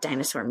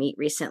dinosaur meat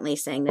recently,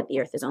 saying that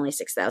the Earth is only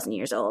 6,000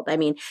 years old. I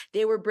mean,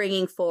 they were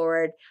bringing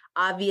forward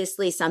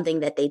obviously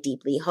something that they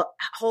deeply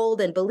hold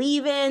and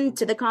believe in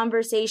to the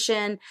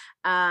conversation.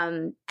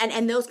 And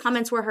those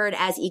comments were heard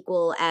as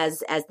equal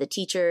as the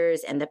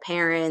teachers and the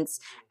parents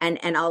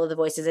and all of the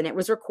voices. And it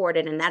was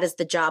recorded. And that is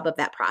the job of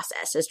that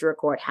process, is to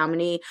record how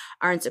many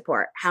are in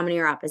support, how many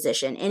are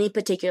opposition, any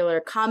particular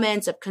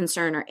comments of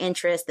concern or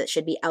interest that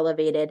should be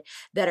elevated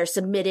that are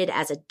submitted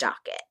as a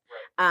docket.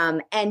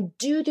 And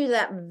due to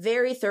that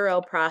very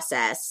thorough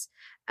process,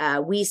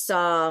 we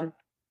saw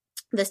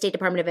the State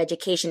Department of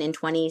Education in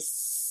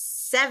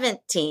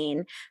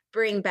 2017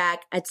 bring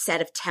back a set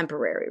of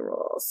temporary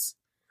rules.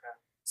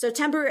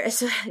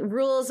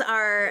 Rules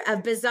are a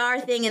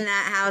bizarre thing in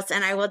that house.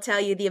 And I will tell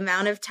you the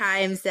amount of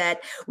times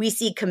that we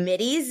see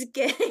committees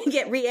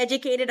get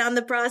re-educated on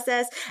the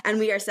process, and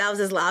we ourselves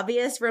as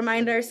lobbyists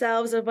remind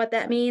ourselves of what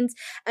that means.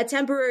 A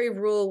temporary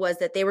rule was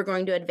that they were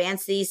going to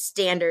advance these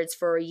standards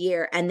for a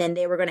year, and then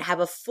they were going to have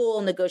a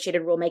full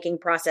negotiated rulemaking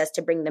process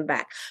to bring them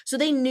back. So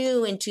they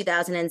knew in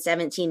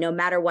 2017, no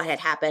matter what had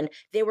happened,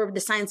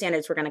 the science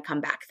standards were going to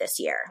come back this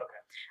year.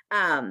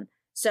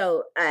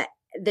 Okay.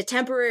 The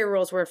temporary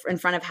rules were in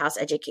front of House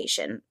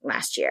Education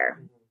last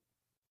year.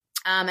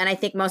 And I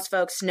think most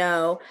folks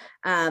know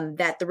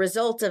that the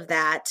result of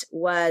that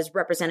was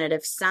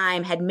Representative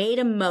Syme had made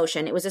a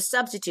motion. It was a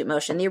substitute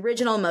motion. The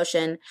original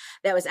motion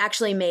that was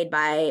actually made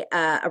by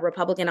a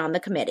Republican on the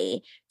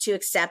committee to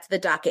accept the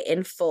docket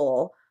in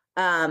full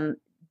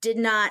did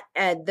not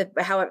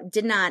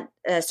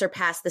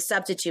surpass the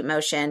substitute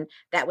motion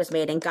that was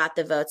made and got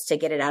the votes to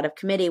get it out of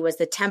committee. Was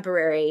the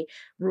temporary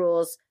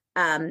rules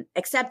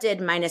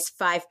accepted minus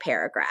 5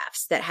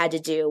 paragraphs that had to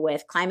do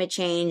with climate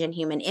change and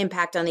human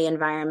impact on the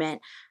environment.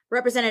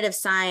 Representative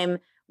Syme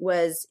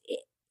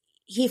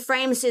he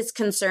frames his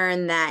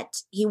concern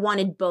that he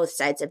wanted both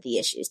sides of the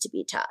issues to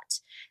be taught.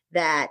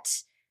 That,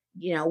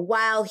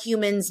 while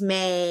humans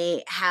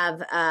may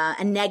have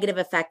a negative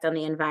effect on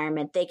the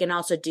environment, they can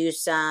also do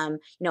some,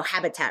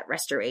 habitat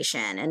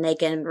restoration, and they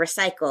can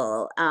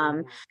recycle.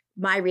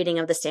 My reading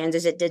of the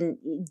standards, it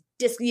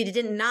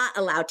did not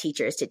allow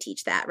teachers to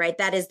teach that, right?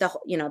 That is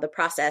the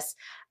process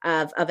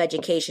of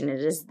education. It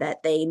is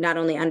that they not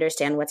only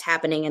understand what's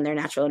happening in their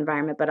natural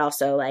environment, but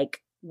also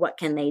what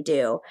can they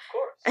do?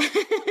 Of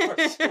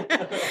course.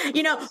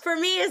 For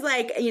me is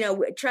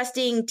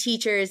trusting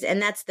teachers.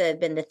 And that's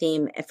been the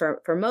theme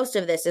for most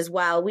of this, as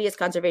well. We as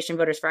Conservation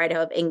Voters for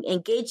Idaho have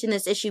engaged in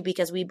this issue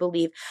because we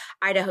believe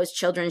Idaho's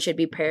children should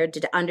be prepared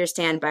to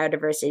understand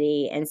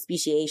biodiversity and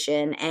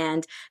speciation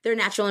and their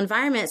natural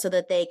environment so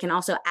that they can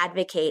also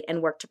advocate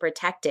and work to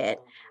protect it.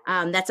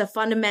 That's a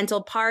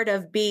fundamental part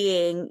of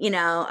being,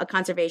 a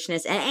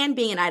conservationist and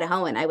being an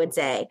Idahoan, I would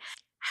say.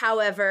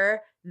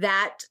 However,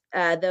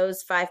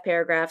 those 5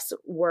 paragraphs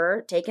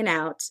were taken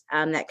out.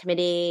 That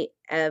committee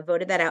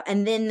voted that out.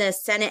 And then the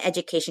Senate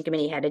Education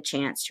Committee had a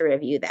chance to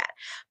review that.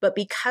 But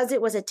because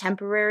it was a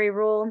temporary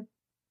rule,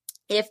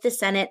 if the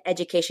Senate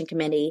Education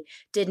Committee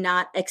did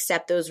not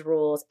accept those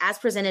rules as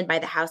presented by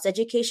the House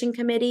Education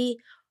Committee,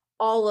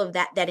 all of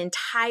that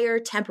entire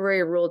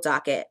temporary rule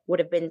docket would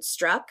have been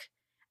struck.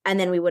 And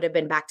then we would have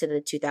been back to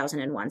the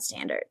 2001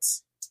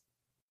 standards.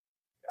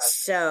 Gotcha.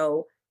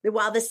 So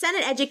while the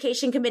Senate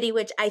Education Committee,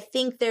 which I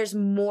think there's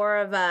more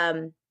of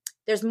a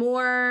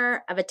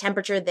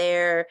temperature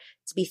there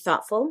to be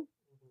thoughtful,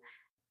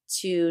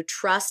 to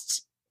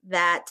trust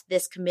that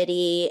this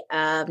committee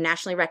of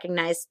nationally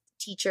recognized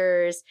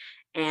teachers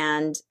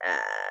and,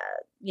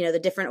 the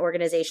different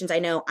organizations. I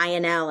know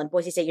INL and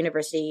Boise State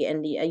University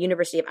and the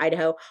University of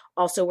Idaho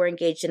also were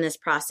engaged in this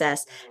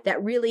process,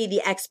 that really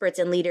the experts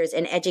and leaders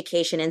in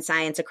education and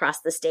science across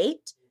the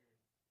state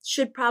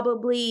should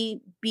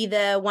probably be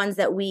the ones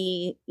that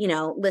we,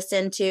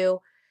 listen to.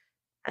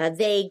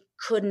 They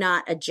could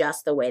not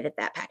adjust the way that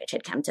package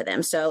had come to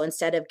them. So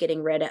instead of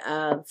getting rid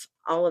of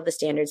all of the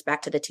standards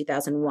back to the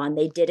 2001,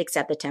 they did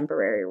accept the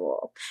temporary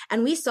rule.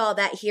 And we saw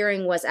that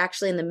hearing was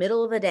actually in the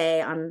middle of the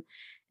day in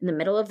the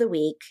middle of the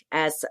week,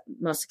 as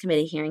most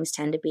committee hearings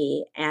tend to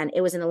be. And it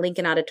was in the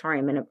Lincoln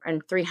Auditorium,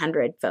 and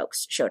 300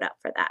 folks showed up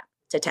for that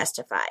to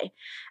testify.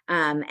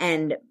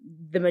 And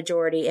the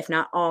majority, if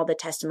not all the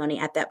testimony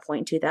at that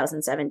point in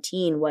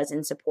 2017 was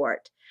in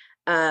support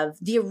of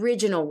the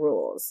original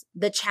rules.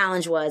 The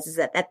challenge is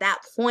that at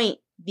that point,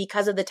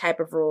 because of the type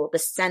of rule, the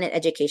Senate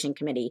Education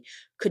Committee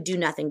could do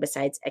nothing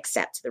besides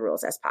accept the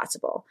rules as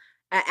possible,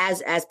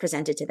 as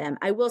presented to them.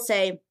 I will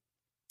say,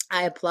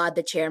 I applaud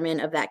the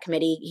chairman of that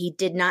committee. He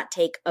did not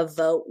take a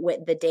vote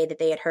with the day that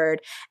they had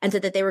heard, and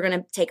said that they were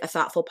going to take a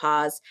thoughtful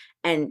pause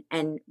and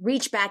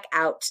reach back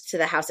out to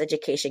the House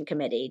Education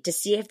Committee to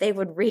see if they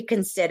would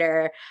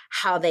reconsider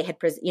how they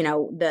had,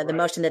 the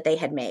motion that they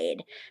had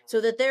made,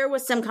 so that there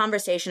was some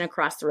conversation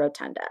across the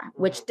rotunda,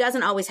 which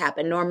doesn't always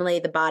happen. Normally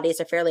the bodies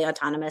are fairly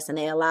autonomous and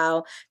they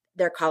allow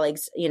their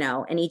colleagues,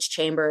 in each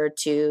chamber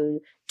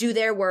to do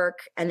their work,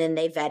 and then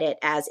they vet it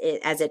as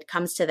it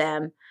comes to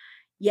them.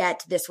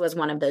 Yet this was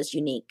one of those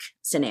unique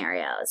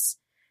scenarios.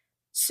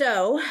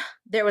 So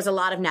there was a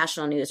lot of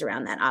national news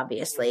around that.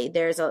 Obviously,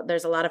 there's a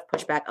lot of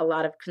pushback, a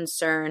lot of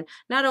concern,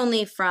 not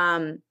only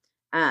from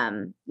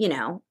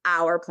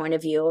our point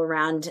of view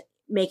around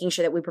making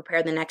sure that we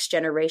prepare the next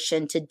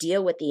generation to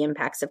deal with the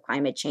impacts of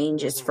climate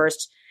change. Is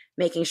first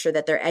making sure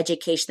that their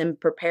education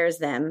prepares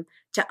them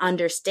to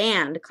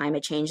understand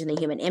climate change and the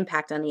human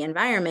impact on the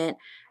environment.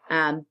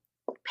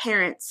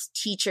 Parents,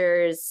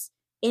 teachers,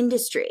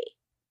 industry,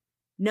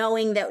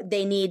 knowing that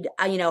they need,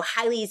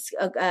 highly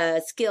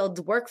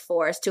skilled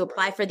workforce to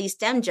apply for these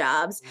STEM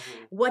jobs.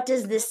 What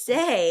does this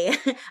say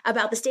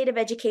about the state of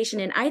education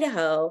in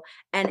Idaho?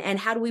 And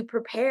how do we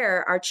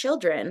prepare our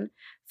children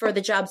for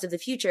the jobs of the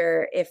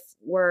future if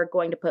we're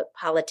going to put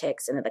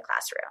politics into the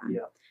classroom?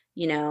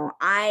 Yeah.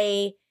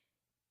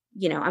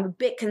 I'm a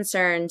bit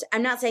concerned.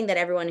 I'm not saying that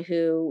everyone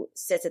who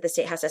sits at the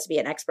State House has to be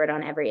an expert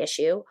on every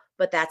issue,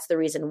 but that's the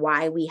reason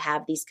why we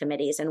have these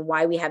committees and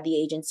why we have the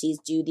agencies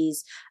do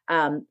these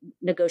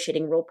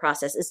negotiating rule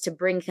process, is to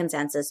bring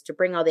consensus, to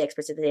bring all the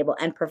experts to the table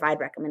and provide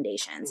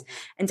recommendations. Mm-hmm.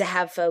 And to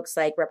have folks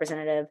like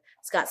Representative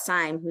Scott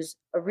Syme, who's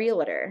a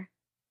realtor,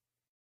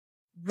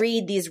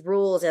 read these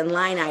rules and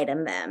line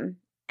item them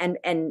and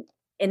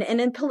in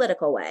a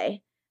political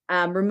way,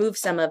 remove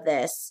some of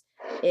this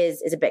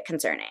is a bit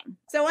concerning.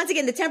 So once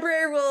again, the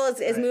temporary rule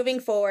is moving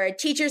forward.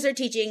 Teachers are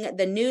teaching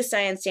the new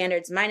science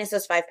standards minus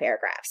those 5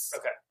 paragraphs.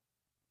 Okay.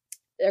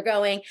 They're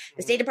going.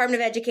 The State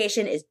Department of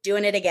Education is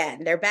doing it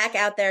again. They're back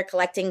out there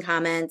collecting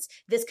comments.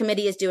 This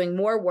committee is doing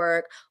more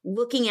work,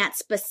 looking at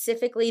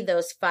specifically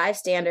those 5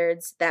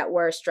 standards that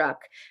were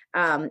struck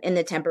in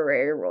the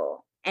temporary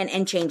rule.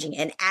 And changing it,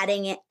 and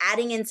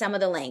adding in some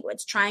of the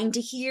language, trying to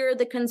hear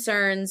the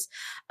concerns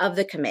of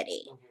the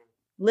committee,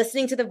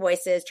 listening to the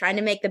voices, trying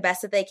to make the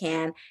best that they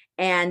can.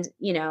 And,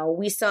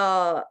 we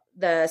saw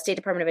the State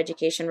Department of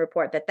Education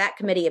report that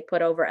committee had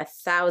put over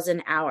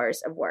 1,000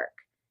 hours of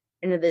work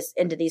into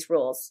these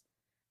rules.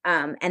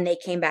 And they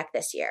came back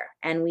this year,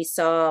 and we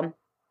saw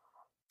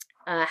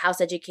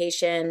House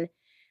Education,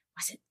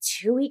 was it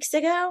 2 weeks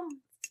ago?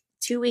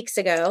 2 weeks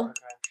ago.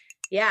 Okay.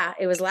 Yeah,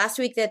 it was last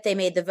week that they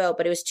made the vote,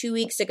 but it was 2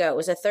 weeks ago. It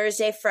was a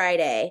Thursday,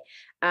 Friday,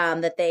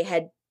 that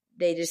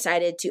they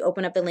decided to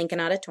open up the Lincoln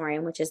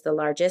Auditorium, which is the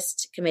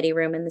largest committee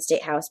room in the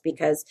State House,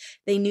 because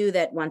they knew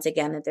that once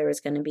again that there was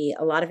going to be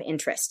a lot of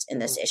interest in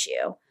this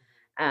issue.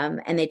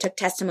 And they took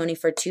testimony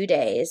for 2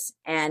 days.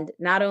 And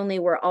not only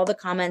were all the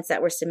comments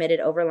that were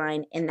submitted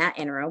overline in that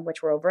interim,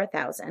 which were over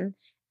 1,000,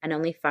 and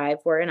only 5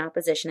 were in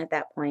opposition at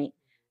that point.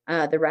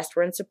 The rest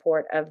were in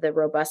support of the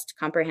robust,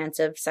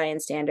 comprehensive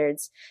science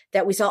standards,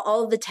 that we saw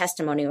all of the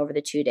testimony over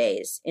the 2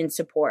 days in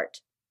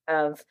support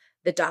of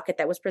the docket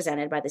that was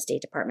presented by the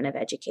State Department of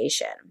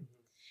Education.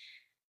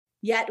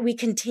 Yet we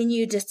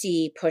continue to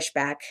see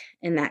pushback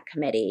in that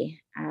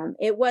committee.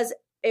 It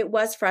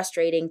was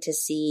frustrating to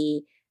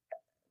see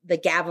the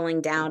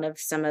gaveling down of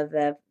some of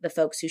the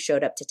folks who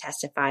showed up to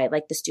testify,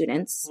 like the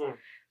students.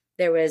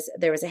 There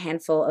was a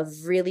handful of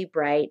really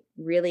bright,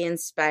 really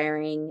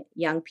inspiring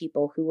young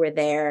people who were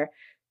there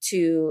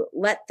to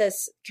let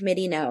this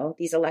committee know,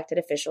 these elected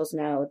officials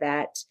know,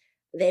 that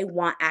they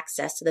want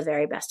access to the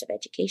very best of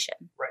education.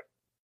 Right.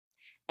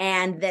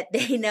 And that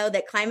they know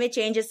that climate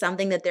change is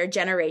something that their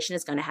generation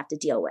is going to have to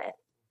deal with.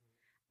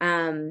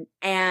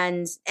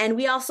 And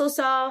we also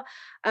saw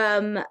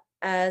a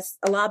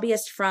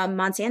lobbyist from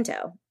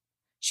Monsanto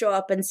show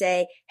up and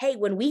say, hey,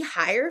 when we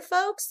hire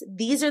folks,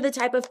 these are the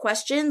type of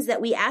questions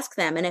that we ask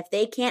them. And if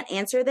they can't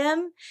answer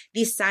them,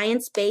 these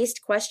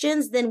science-based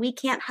questions, then we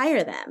can't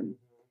hire them.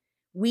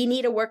 We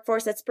need a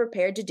workforce that's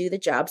prepared to do the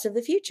jobs of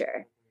the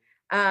future.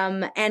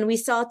 And we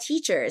saw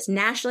teachers,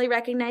 nationally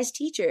recognized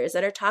teachers,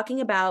 that are talking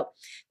about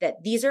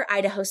that these are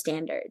Idaho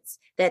standards,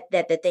 that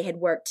they had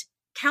worked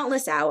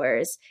countless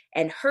hours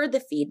and heard the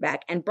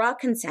feedback and brought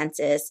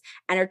consensus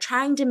and are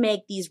trying to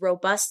make these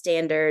robust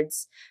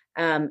standards,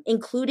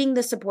 including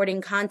the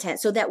supporting content,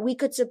 so that we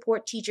could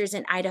support teachers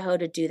in Idaho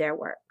to do their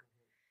work.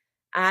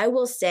 I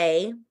will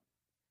say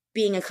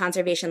being a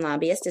conservation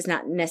lobbyist is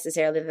not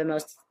necessarily the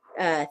most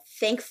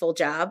thankful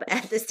job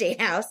at the State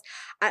House.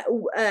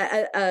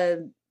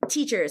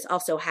 Teachers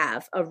also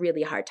have a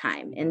really hard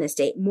time in the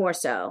state, more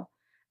so.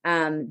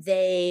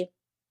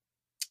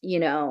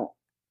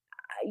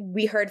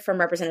 We heard from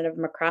Representative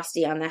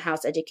McCrosty on the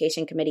House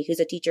Education Committee, who's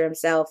a teacher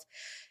himself,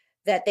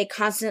 that they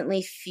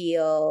constantly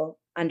feel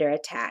under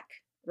attack,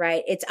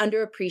 right? It's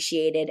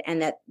underappreciated,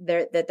 and that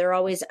they're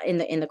always in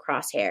the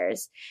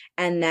crosshairs,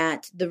 and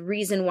that the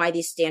reason why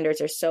these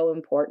standards are so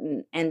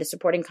important and the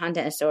supporting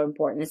content is so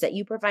important is that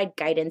you provide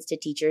guidance to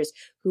teachers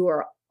who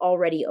are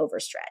already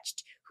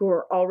overstretched, who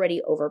are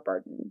already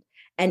overburdened,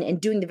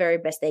 and doing the very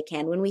best they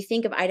can. When we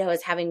think of Idaho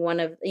as having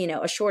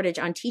a shortage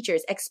on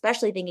teachers,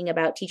 especially thinking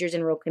about teachers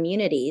in rural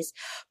communities,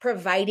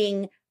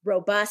 providing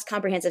robust,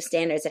 comprehensive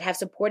standards that have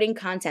supporting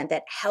content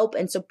that help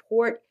and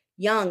support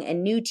young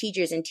and new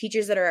teachers and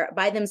teachers that are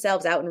by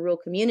themselves out in rural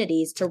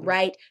communities to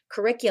write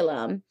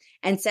curriculum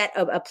and set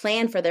a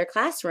plan for their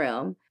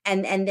classroom,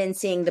 and then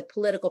seeing the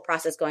political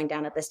process going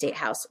down at the State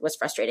House was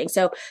frustrating.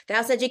 So the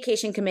House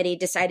Education Committee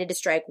decided to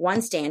strike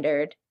one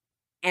standard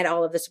and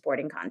all of the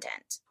supporting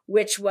content,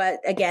 which was,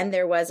 again,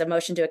 there was a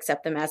motion to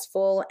accept them as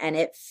full, and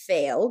it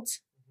failed.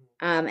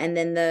 And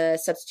then the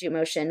substitute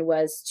motion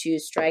was to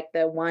strike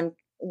the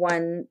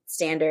one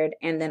standard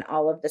and then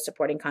all of the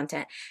supporting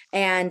content.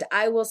 And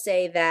I will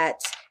say that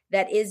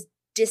is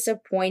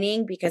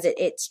disappointing, because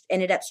it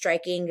ended up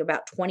striking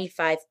about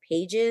 25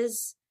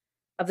 pages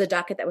of the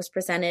docket that was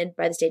presented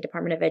by the State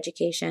Department of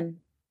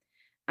Education.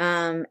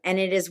 And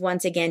it is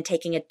once again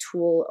taking a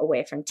tool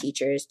away from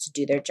teachers to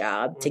do their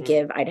job, to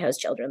give Idaho's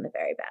children the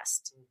very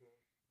best.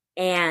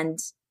 And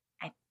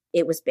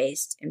it was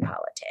based in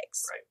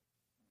politics. Right.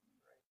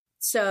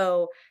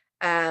 So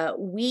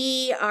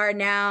we are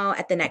now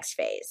at the next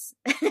phase.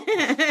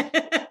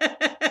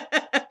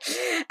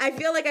 I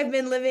feel like I've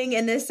been living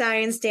in this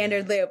science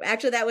standard loop.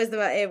 Actually, that was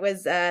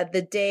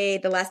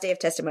the last day of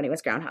testimony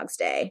was Groundhog's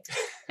Day.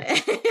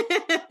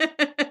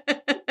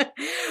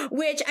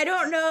 Which I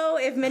don't know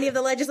if many of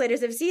the legislators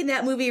have seen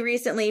that movie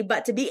recently,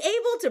 but to be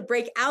able to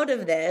break out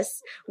of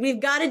this, we've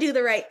got to do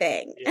the right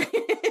thing. Yeah.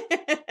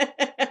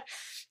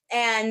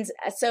 And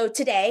so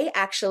today,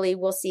 actually,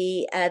 we'll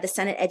see the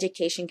Senate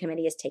Education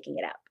Committee is taking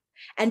it up.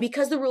 And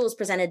because the rule is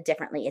presented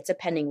differently, it's a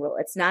pending rule.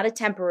 It's not a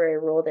temporary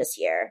rule this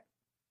year.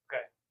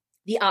 Okay.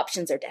 The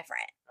options are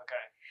different. Okay.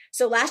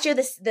 So last year,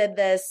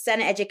 the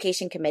Senate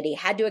Education Committee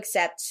had to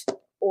accept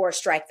or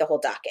strike the whole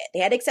docket. They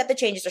had to accept the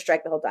changes or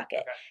strike the whole docket.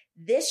 Okay.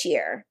 This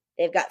year,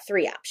 they've got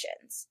three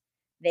options.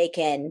 They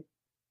can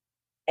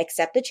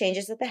accept the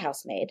changes that the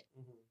House made,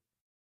 mm-hmm.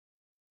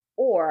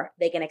 or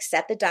they can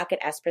accept the docket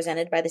as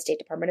presented by the State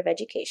Department of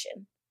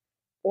Education,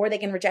 or they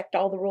can reject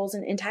all the rules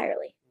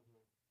entirely.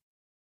 Mm-hmm.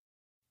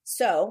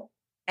 So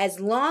as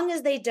long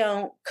as they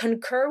don't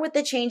concur with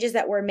the changes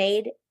that were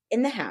made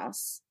in the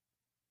House,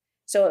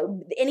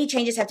 so any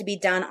changes have to be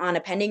done on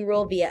a pending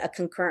rule via a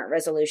concurrent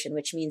resolution,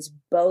 which means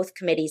both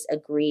committees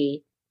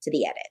agree to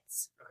the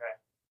edits.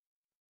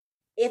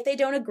 Okay. If they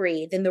don't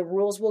agree, then the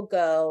rules will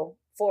go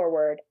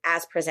forward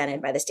as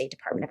presented by the State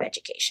Department of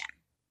Education.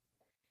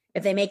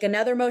 If they make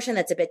another motion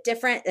that's a bit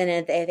different, and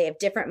if they have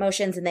different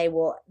motions, and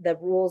the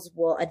rules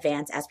will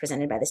advance as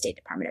presented by the State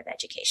Department of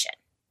Education.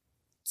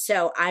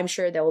 So I'm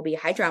sure there will be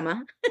high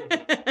drama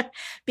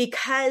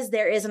because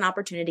there is an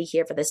opportunity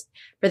here for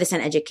the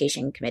Senate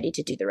Education Committee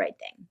to do the right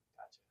thing.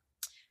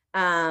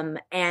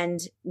 Gotcha. And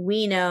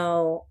we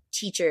know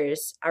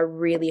teachers are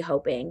really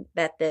hoping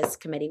that this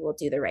committee will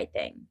do the right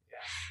thing. Yeah.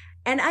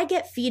 And I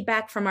get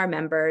feedback from our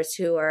members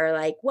who are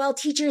like, well,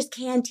 teachers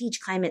can teach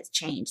climate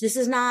change. This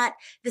is not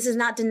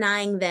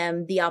denying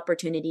them the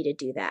opportunity to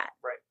do that.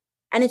 Right.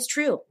 And it's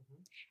true.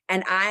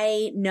 And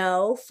I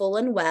know full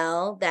and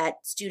well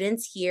that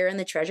students here in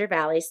the Treasure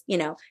Valley,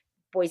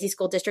 Boise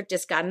School District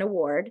just got an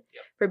award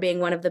for being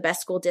one of the best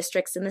school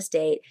districts in the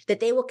state, that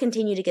they will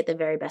continue to get the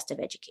very best of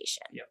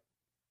education. Yep.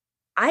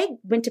 I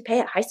went to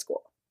Payette High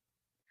School.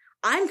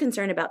 I'm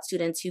concerned about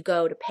students who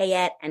go to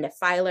Payette and to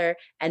Filer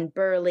and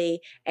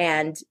Burley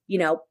and,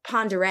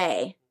 Pend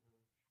Oreille,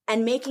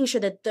 and making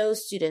sure that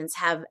those students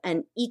have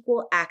an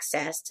equal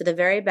access to the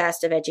very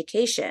best of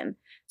education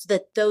so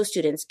that those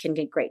students can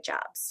get great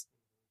jobs.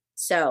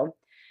 So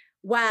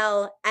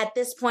while at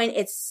this point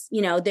it's,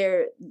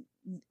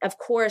 of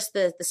course,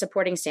 the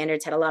supporting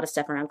standards had a lot of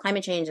stuff around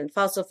climate change and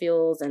fossil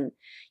fuels and,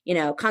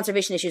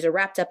 conservation issues are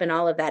wrapped up in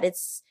all of that.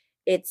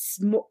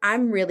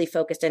 I'm really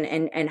focused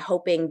and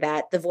hoping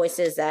that the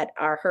voices that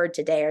are heard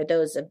today are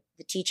those of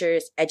the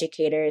teachers,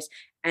 educators,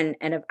 and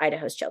of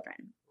Idaho's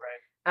children.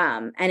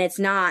 Right. And it's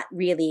not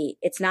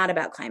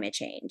about climate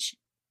change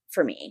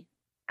for me.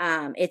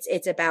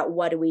 It's about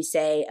what do we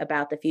say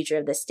about the future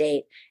of the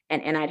state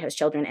and Idaho's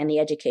children and the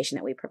education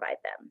that we provide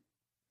them.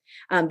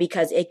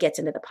 Because it gets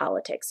into the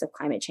politics of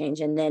climate change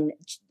and then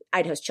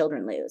Idaho's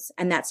children lose,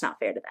 and that's not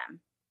fair to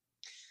them.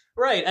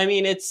 Right. I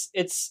mean, it's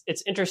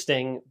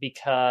interesting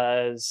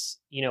because,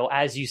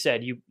 as you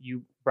said,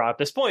 you brought up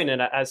this point,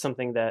 and as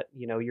something that,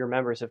 your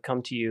members have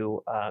come to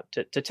you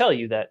to tell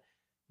you that,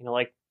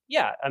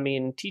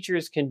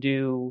 teachers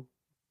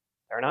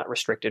they're not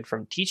restricted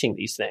from teaching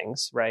these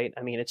things, right?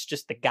 I mean, it's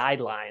just the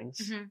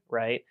guidelines, mm-hmm.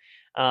 right?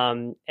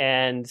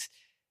 And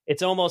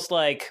it's almost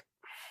like,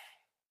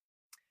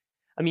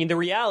 the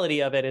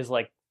reality of it is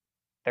like,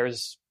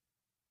 there's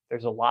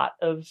a lot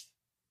of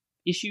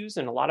issues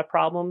and a lot of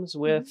problems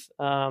with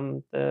mm-hmm.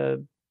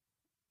 The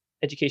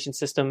education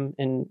system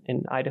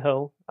in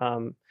Idaho.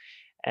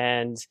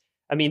 And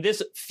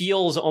this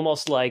feels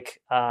almost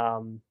like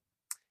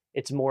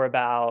it's more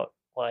about,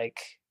 like,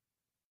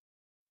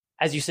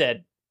 as you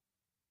said,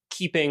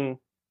 keeping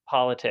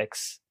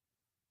politics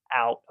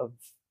out of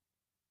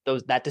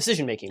that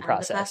decision-making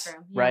process,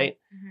 right?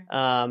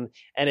 Mm-hmm.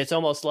 And it's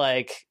almost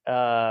like,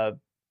 what's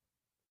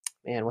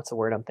the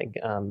word I'm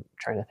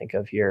trying to think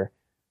of here?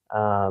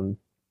 I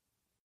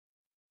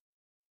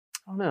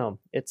don't know.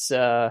 It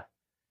sets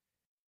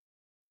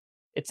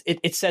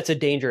a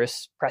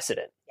dangerous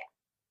precedent,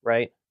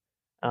 right?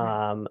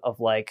 Mm-hmm.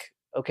 Of like,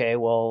 okay,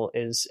 well,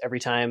 is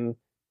every time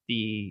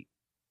the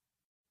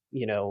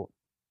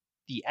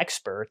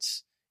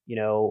experts,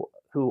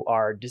 who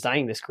are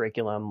designing this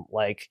curriculum,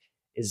 like,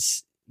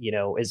 does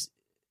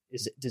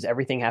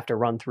everything have to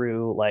run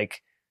through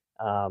like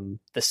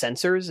the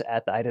censors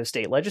at the Idaho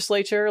State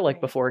Legislature, like,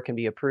 right, before it can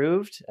be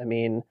approved?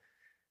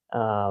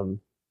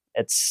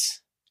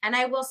 It's. And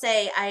I will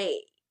say,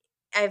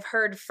 I've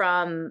heard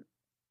from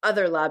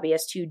other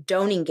lobbyists who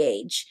don't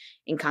engage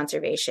in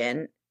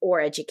conservation or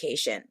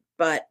education,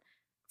 but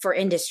for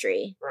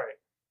industry, right,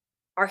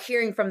 are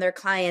hearing from their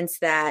clients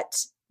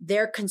that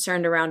they're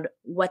concerned around,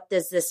 what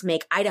does this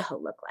make Idaho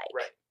look like?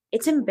 Right.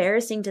 It's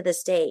embarrassing to the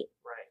state.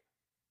 Right.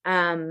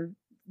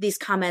 These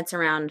comments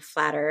around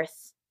flat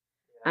Earth,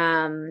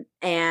 and,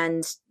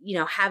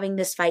 having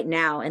this fight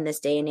now in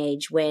this day and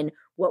age when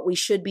what we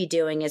should be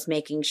doing is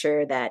making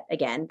sure that,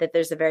 again, that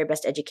there's the very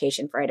best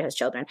education for Idaho's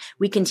children.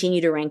 We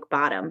continue to rank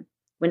bottom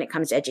when it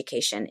comes to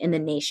education in the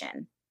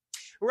nation.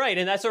 Right.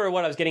 And that's sort of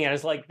what I was getting at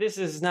is like, this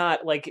is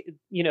not like,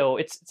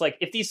 it's like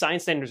if these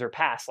science standards are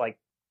passed, like,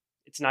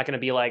 it's not going to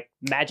be like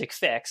magic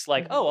fix,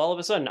 like, oh, all of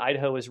a sudden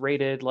Idaho is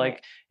rated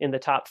like in the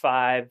top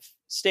 5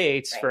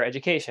 states for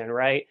education.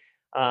 Right.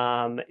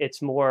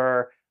 It's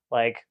more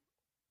like,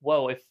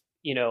 whoa, if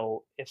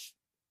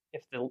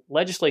the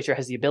legislature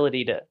has the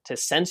ability to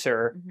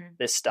censor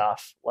this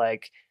stuff,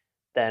 like,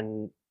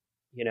 then,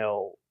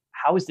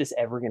 how is this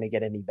ever going to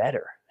get any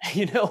better?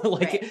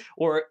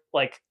 Or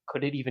like,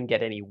 could it even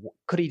get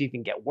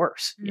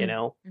worse?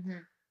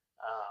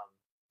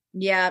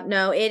 Yeah,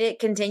 no, it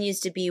continues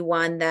to be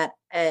one that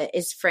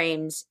is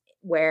framed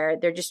where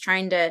they're just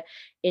trying to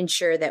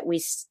ensure that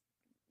we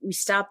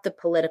stop the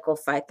political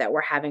fight that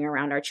we're having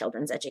around our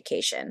children's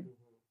education.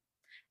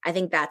 I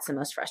think that's the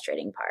most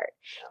frustrating part.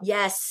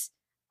 Yes,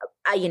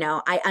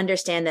 I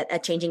understand that a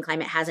changing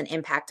climate has an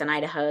impact on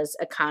Idaho's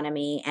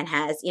economy and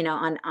has,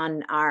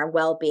 on our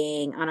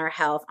well-being, on our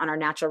health, on our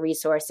natural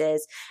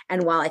resources.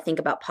 And while I think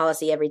about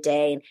policy every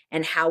day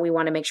and how we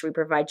want to make sure we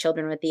provide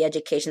children with the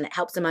education that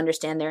helps them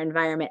understand their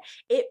environment,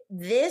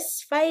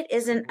 this fight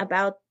isn't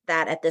about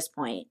that at this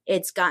point.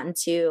 It's gotten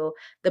to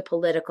the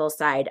political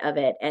side of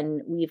it,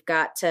 and we've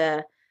got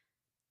to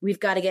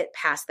get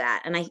past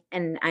that.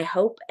 And I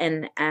hope,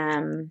 and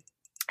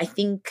I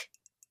think,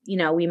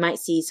 we might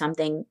see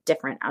something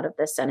different out of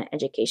the Senate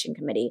Education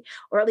Committee,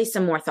 or at least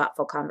some more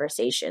thoughtful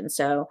conversation.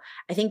 So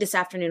I think this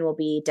afternoon will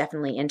be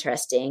definitely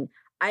interesting.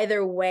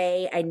 Either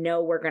way, I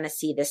know we're going to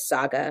see this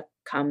saga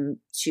come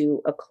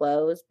to a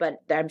close, but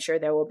I'm sure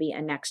there will be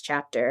a next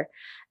chapter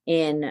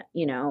in,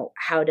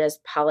 how does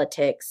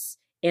politics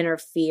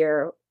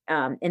interfere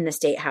in the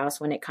State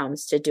House when it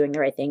comes to doing the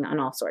right thing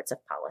on all sorts of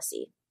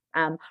policy.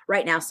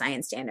 Right now,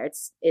 science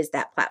standards is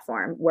that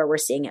platform where we're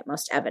seeing it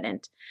most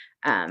evident.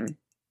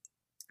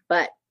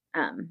 But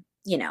and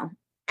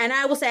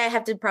I will say I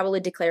have to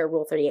probably declare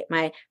Rule 38.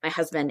 My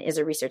husband is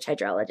a research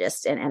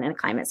hydrologist and a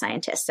climate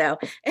scientist. So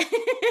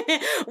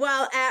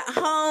while at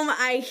home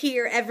I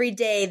hear every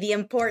day the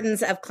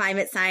importance of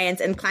climate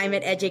science and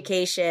climate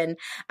education,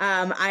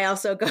 I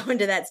also go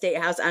into that State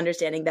House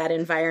understanding that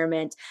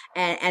environment.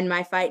 And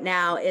my fight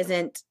now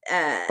isn't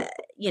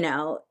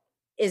beating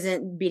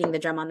the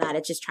drum on that.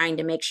 It's just trying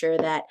to make sure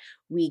that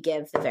we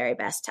give the very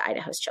best to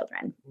Idaho's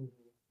children.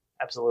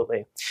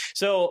 Absolutely.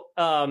 So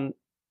I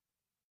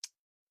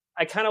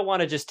kind of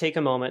want to just take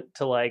a moment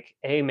to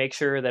make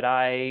sure that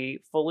I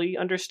fully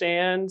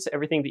understand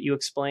everything that you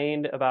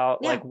explained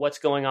about like what's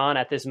going on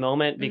at this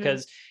moment,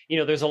 because,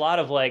 there's a lot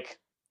of I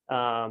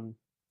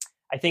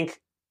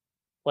think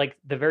like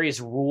the various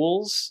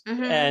rules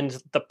and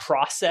the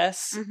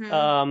process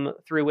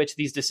through which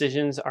these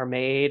decisions are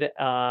made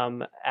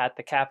at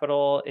the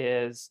Capitol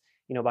is,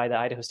 by the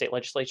Idaho State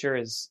Legislature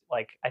is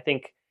like, I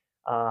think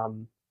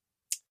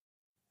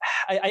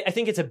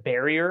it's a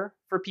barrier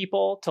for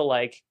people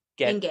to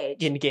get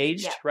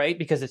engaged, right?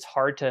 Because it's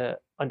hard to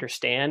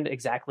understand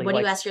exactly what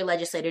do you ask your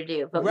legislator to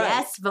do? Vote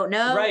yes, vote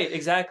no. Right,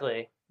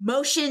 exactly.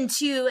 Motion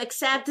to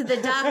accept the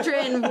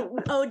doctrine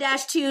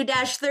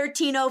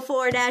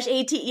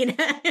O-2-1304-18,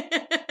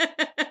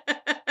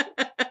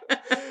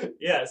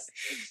 Yes.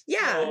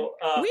 Yeah. So,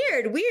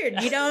 weird.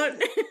 You don't.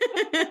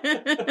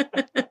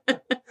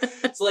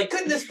 It's like,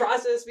 couldn't this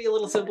process be a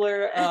little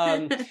simpler?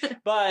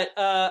 But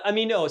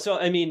no. So,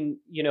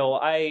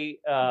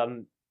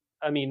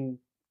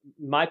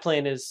 my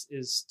plan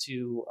is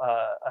to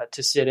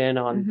sit in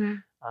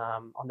on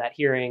that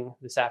hearing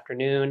this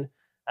afternoon,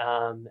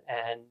 and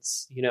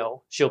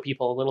show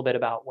people a little bit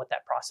about what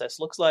that process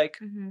looks like.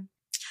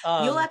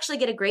 You'll actually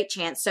get a great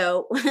chance.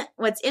 So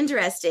what's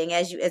interesting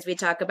as we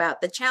talk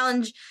about the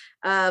challenge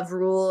of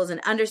rules and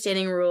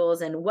understanding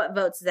rules and what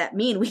votes does that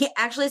mean, we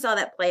actually saw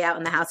that play out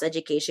in the House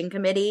Education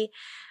Committee.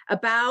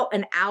 About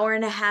an hour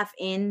and a half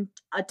in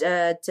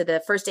to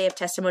the first day of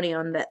testimony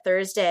on that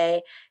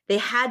Thursday, they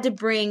had to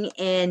bring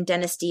in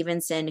Dennis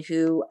Stevenson,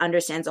 who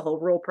understands the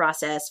whole rule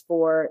process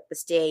for the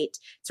state,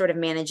 sort of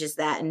manages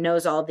that and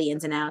knows all the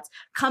ins and outs,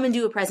 come and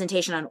do a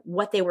presentation on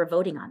what they were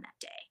voting on that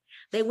day.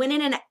 They went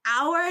in an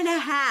hour and a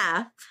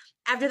half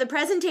after the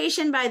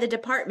presentation by the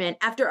department,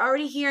 after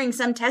already hearing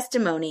some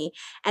testimony,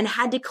 and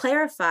had to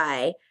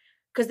clarify,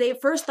 because they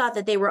first thought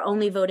that they were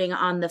only voting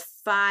on the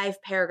 5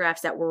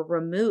 paragraphs that were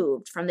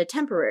removed from the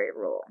temporary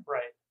rule.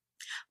 Right.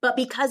 But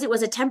because it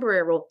was a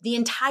temporary rule, the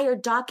entire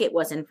docket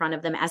was in front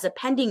of them as a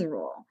pending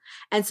rule.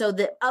 And so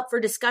the up for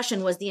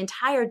discussion was the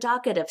entire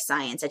docket of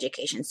science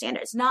education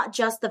standards, not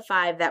just the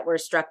 5 that were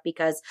struck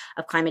because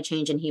of climate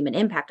change and human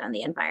impact on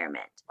the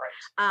environment. Right.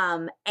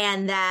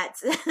 And that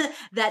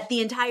the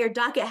entire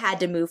docket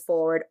had to move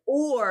forward,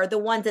 or the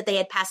ones that they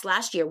had passed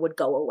last year would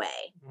go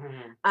away.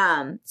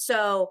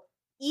 So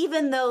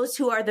even those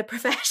who are the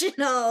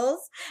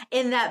professionals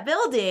in that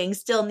building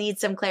still need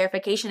some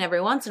clarification every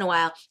once in a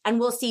while. And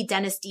we'll see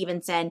Dennis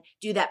Stevenson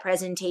do that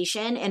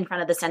presentation in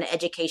front of the Senate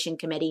Education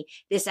Committee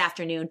this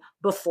afternoon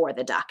before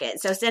the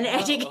docket. So Senate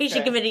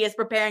Education Committee is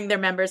preparing their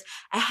members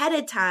ahead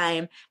of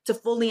time to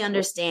fully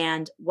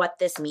understand what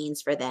this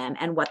means for them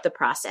and what the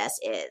process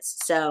is.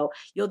 So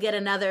you'll get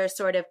another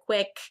sort of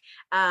quick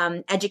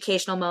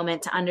educational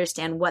moment to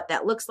understand what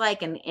that looks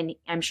like. And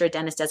I'm sure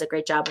Dennis does a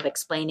great job of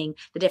explaining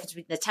the difference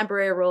between the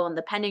temporary rule and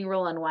the pending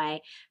rule, and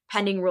why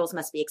pending rules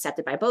must be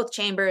accepted by both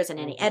chambers, and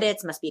any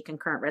edits must be a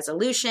concurrent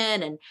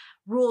resolution, and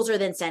rules are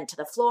then sent to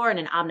the floor in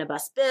an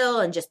omnibus bill,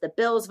 and just the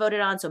bills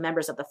voted on. So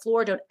members of the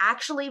floor don't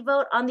actually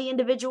vote on the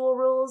individual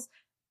rules,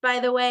 by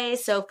the way.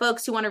 So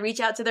folks who want to reach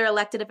out to their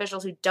elected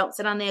officials who don't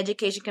sit on the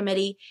education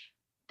committee,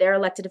 their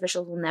elected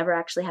officials will never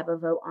actually have a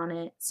vote on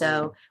it.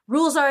 So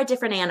rules are a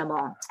different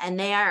animal, and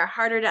they are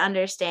harder to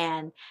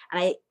understand.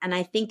 And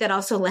I think that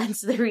also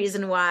lends to the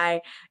reason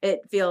why it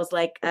feels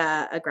like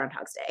a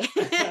Groundhog's Day.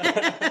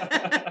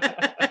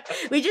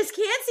 We just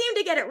can't seem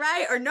to get it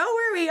right or know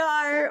where we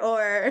are,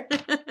 or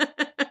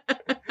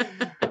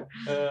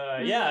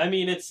yeah, I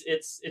mean,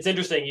 it's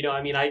interesting. You know,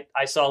 I mean,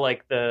 I saw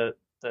like the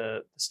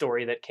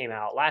story that came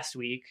out last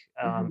week,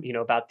 you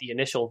know, about the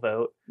initial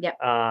vote. Yep.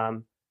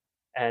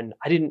 And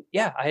I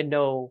had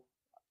no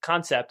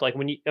concept. Like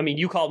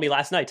you called me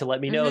last night to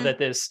let me know that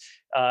this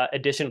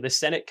edition of the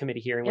Senate committee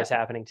hearing was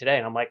happening today.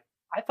 And I'm like,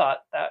 I thought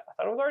it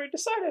was already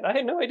decided. I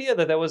had no idea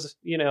that was,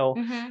 you know,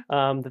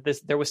 that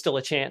there was still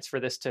a chance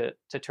for this to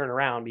turn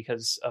around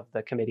because of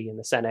the committee and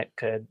the Senate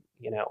could,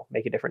 you know,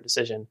 make a different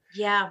decision.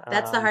 Yeah,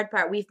 that's the hard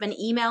part. We've been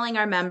emailing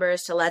our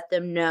members to let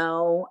them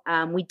know.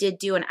 We did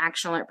do an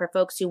action alert for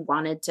folks who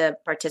wanted to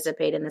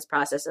participate in this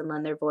process and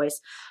lend their voice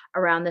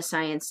around the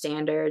science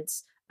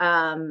standards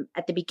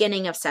at the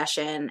beginning of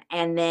session.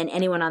 And then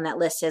anyone on that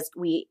list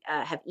we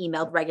have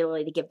emailed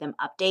regularly to give them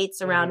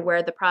updates around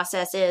where the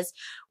process is.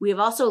 We have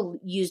also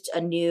used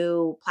a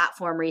new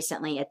platform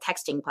recently, a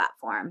texting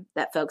platform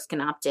that folks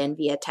can opt in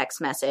via text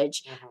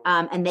message,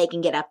 and they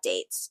can get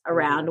updates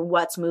around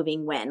what's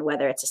moving when,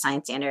 whether it's a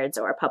science standards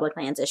or a public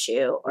lands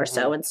issue or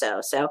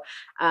so-and-so. So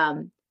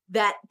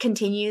that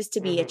continues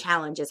to be a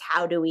challenge, is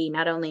how do we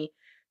not only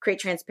create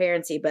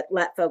transparency, but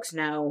let folks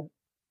know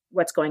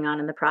what's going on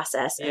in the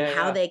process and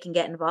how they can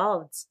get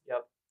involved.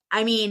 Yep.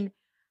 I mean,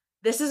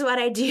 this is what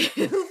I do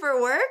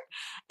for work,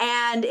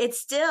 and it's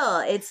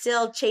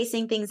still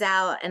chasing things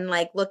out and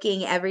like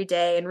looking every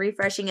day and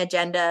refreshing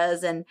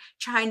agendas and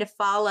trying to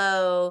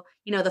follow,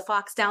 you know, the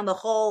fox down the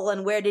hole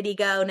and where did he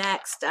go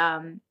next.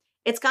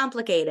 It's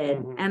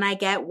complicated, and I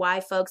get why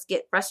folks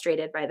get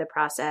frustrated by the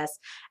process,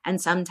 and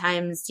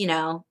sometimes, you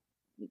know,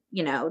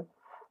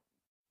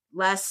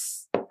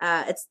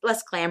 it's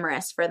less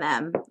glamorous for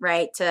them,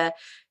 right? To,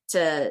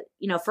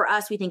 you know, for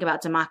us, we think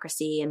about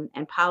democracy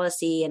and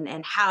policy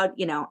and how,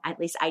 you know, at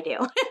least I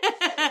do,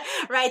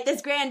 right?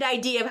 This grand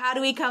idea of how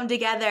do we come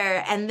together?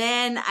 And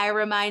then I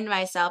remind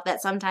myself that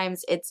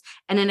sometimes it's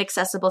an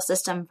inaccessible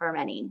system for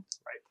many.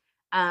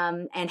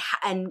 Right.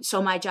 And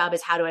so my job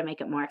is, how do I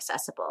make it more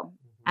accessible?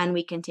 And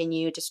we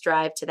continue to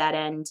strive to that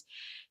end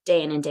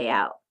day in and day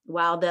out,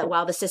 while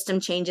the system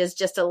changes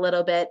just a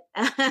little bit,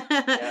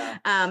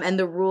 and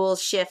the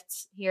rules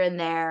shift here and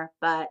there.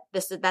 But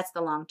that's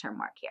the long-term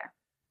work here.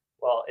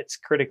 Well, it's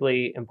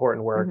critically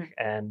important work,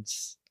 and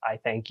I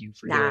thank you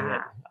for doing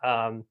it.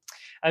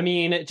 I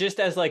mean, just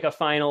as like a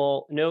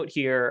final note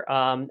here,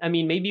 I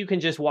mean, maybe you can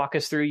just walk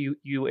us through.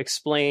 You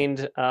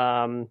explained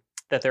that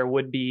there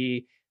would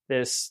be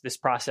this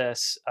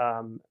process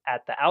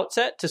at the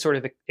outset to sort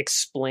of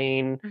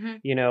explain,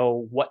 you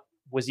know, what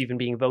was even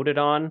being voted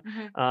on.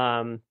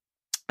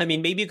 I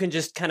mean, maybe you can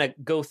just kind of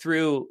go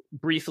through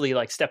briefly,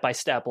 like step by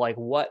step, like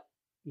what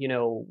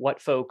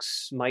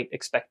folks might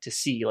expect to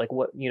see, like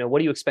what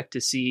do you expect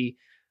to see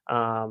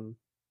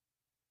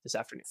this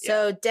afternoon?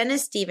 So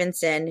Dennis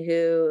Stevenson,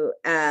 who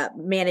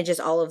manages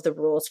all of the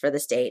rules for the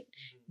state,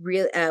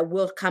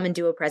 will come and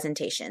do a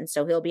presentation.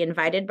 So he'll be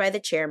invited by the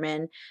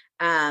chairman,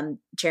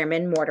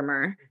 Chairman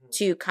Mortimer,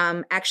 to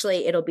come.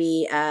 Actually, it'll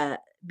be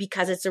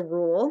because it's a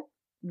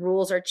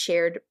rules are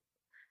chaired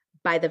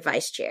by the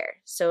vice chair.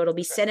 So it'll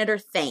be Senator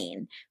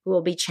Thane who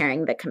will be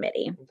chairing the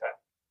committee.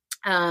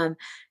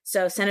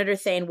 So Senator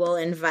Thane will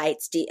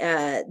invite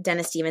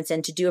Dennis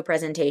Stevenson to do a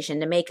presentation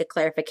to make a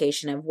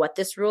clarification of what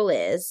this rule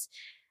is,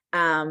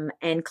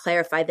 and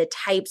clarify the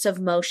types of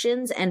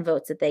motions and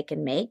votes that they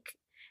can make,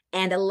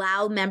 and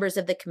allow members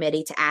of the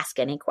committee to ask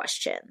any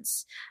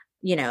questions.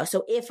 You know,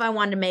 so if I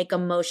wanted to make a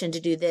motion to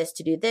do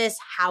this,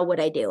 how would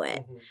I do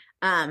it?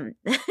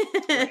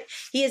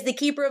 He is the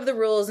keeper of the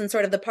rules and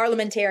sort of the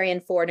parliamentarian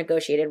for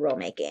negotiated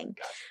rulemaking.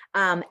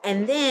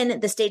 And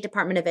then the State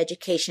Department of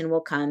Education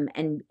will come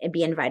and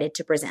be invited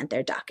to present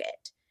their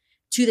docket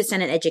to the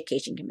Senate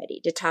Education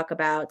Committee to talk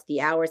about the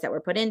hours that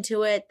were put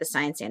into it, the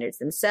science standards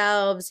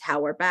themselves,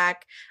 how we're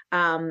back,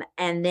 and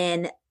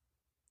then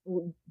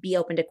be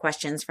open to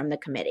questions from the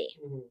committee.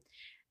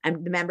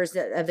 the members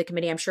of the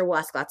committee, I'm sure, will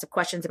ask lots of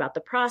questions about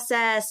the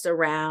process,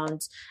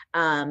 around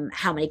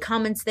how many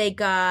comments they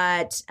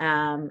got.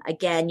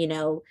 Again,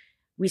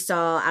 we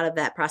saw out of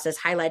that process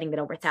highlighting that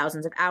over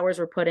thousands of hours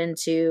were put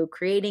into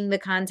creating the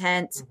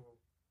content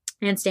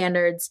and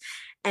standards.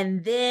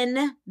 And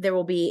then there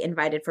will be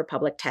invited for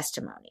public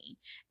testimony.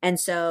 And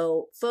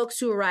so folks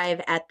who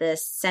arrive at the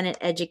Senate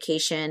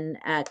Education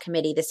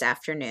Committee this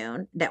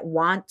afternoon that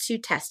want to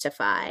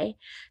testify,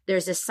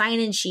 there's a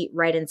sign-in sheet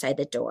right inside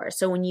the door.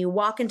 So when you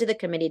walk into the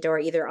committee door,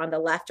 either on the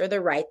left or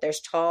the right,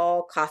 there's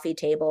tall coffee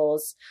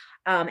tables,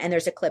 and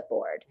there's a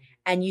clipboard.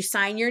 And you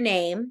sign your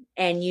name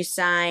and you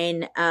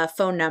sign a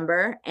phone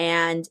number.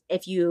 And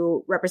if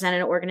you represent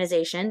an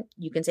organization,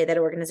 you can say that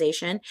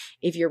organization.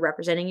 If you're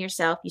representing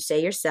yourself, you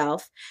say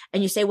yourself,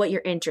 and you say what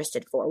you're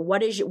interested for.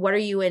 What are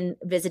you in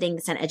visiting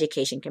the Senate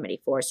Education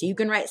Committee for? So you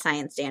can write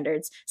science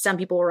standards. Some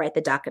people will write the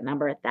docket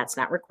number. That's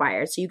not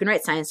required. So you can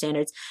write science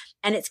standards,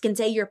 and it can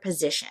say your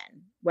position,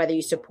 whether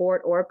you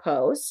support or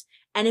oppose,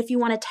 and if you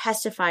want to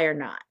testify or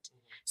not.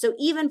 So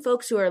even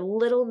folks who are a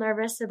little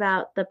nervous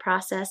about the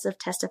process of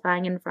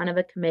testifying in front of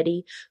a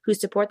committee, who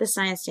support the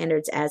science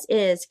standards as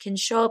is, can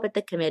show up at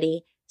the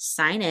committee,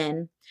 sign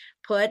in,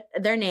 put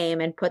their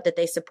name, and put that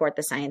they support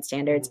the science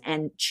standards,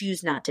 and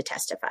choose not to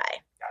testify.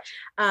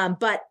 Gotcha.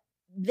 But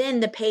then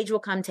the page will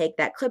come take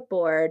that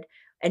clipboard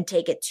and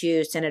take it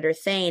to Senator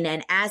Thane.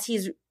 And as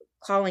he's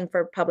calling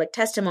for public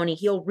testimony,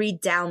 he'll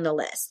read down the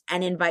list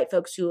and invite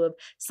folks who have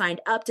signed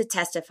up to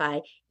testify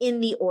in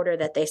the order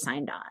that they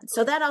signed on.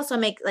 So that also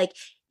makes,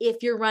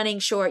 if you're running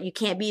short, you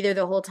can't be there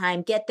the whole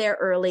time, get there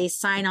early,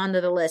 sign onto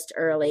the list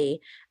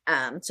early,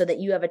 so that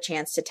you have a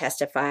chance to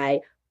testify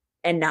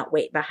and not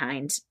wait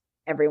behind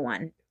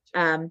everyone.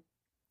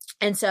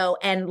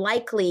 And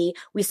likely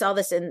we saw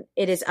this it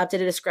is up to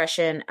the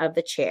discretion of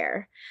the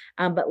chair,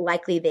 but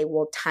likely they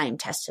will time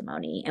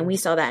testimony. And we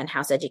saw that in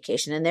House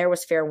Education, and there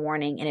was fair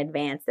warning in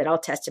advance that all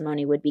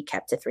testimony would be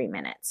kept to 3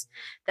 minutes.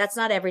 That's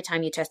not every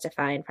time you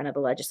testify in front of the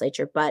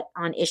legislature, but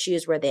on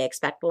issues where they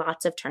expect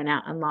lots of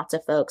turnout and lots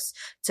of folks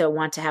to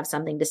want to have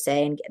something to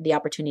say and get the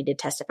opportunity to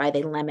testify,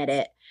 they limit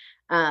it.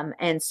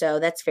 And so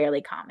that's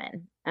fairly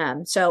common.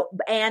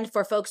 And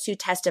for folks who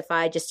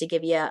testify, just to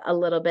give you a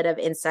little bit of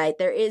insight,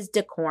 there is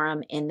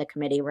decorum in the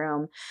committee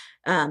room.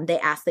 They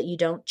ask that you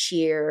don't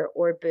cheer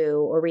or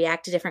boo or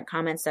react to different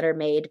comments that are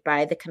made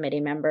by the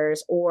committee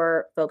members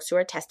or folks who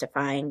are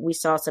testifying. We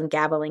saw some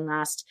gaveling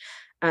last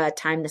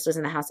time. This was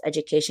in the House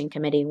Education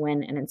Committee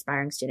when an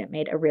inspiring student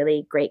made a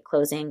really great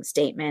closing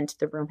statement.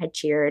 The room had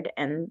cheered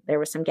and there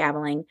was some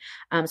gaveling.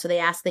 So they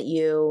ask that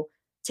you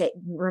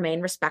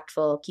remain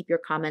respectful, keep your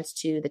comments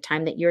to the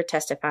time that you're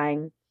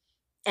testifying,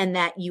 and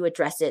that you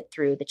address it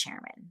through the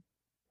chairman.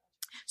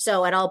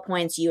 So at all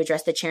points, you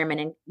address the chairman,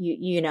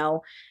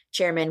 and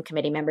chairman,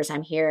 committee members,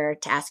 I'm here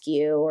to ask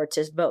you or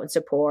to vote in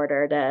support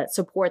or to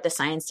support the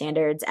science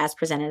standards as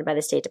presented by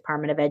the State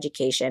Department of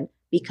Education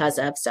because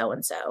of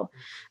so-and-so.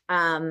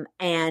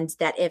 And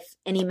that if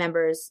any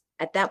members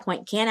at that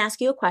point can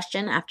ask you a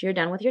question after you're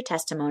done with your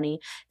testimony,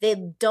 they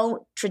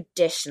don't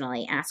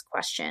traditionally ask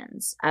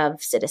questions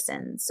of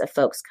citizens, of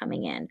folks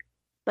coming in,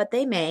 but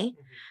they may.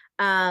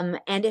 And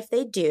if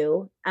they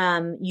do,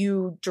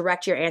 you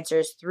direct your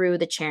answers through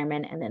the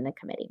chairman and then the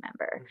committee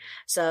member.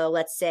 So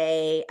let's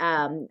say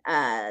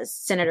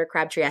Senator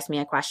Crabtree asked me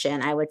a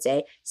question. I would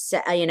say,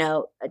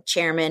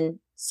 Chairman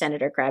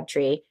Senator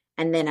Crabtree,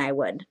 and then I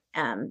would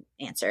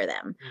answer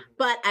them.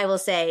 But I will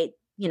say,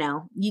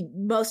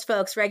 most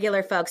folks,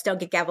 regular folks, don't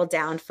get gavelled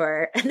down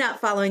for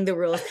not following the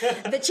rules.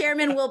 The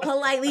chairman will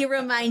politely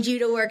remind you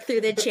to work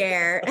through the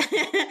chair.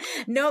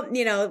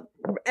 No,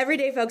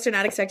 everyday folks are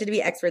not expected to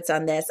be experts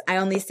on this. I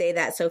only say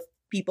that so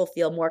people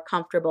feel more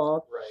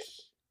comfortable. Right.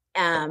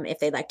 If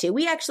they'd like to.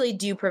 We actually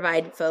do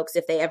provide folks,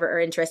 if they ever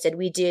are interested,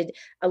 we did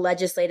a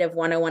legislative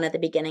 101 at the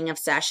beginning of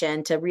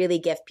session to really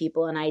give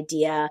people an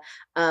idea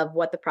of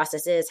what the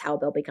process is, how a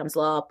bill becomes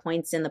law,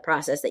 points in the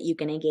process that you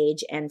can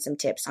engage, and some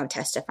tips on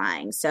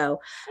testifying. So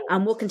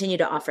we'll continue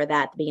to offer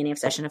that at the beginning of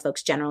session if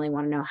folks generally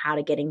want to know how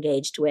to get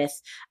engaged with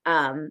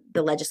the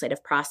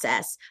legislative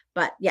process.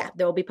 But yeah,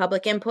 there will be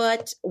public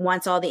input.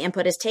 Once all the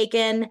input is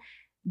taken,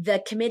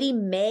 the committee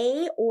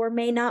may or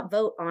may not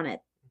vote on it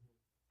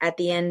at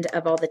the end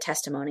of all the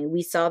testimony.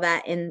 We saw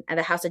that at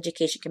the House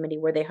Education Committee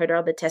where they heard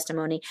all the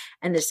testimony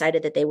and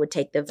decided that they would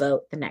take the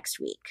vote the next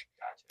week,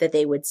 that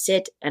they would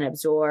sit and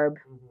absorb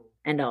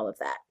and all of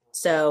that.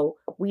 So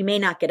we may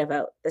not get a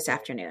vote this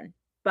afternoon.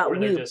 But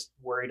they're just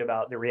worried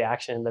about the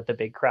reaction that the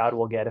big crowd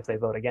will get if they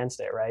vote against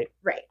it, right?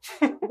 Right.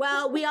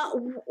 Well, we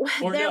all.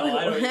 Or no,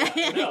 I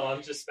don't know.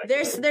 I'm just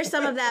speculating. There's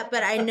some of that,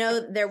 but I know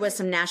there was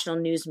some national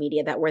news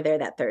media that were there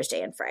that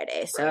Thursday and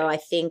Friday. So I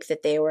think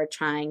that they were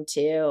trying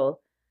to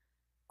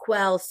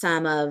quell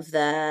some of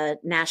the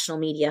national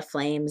media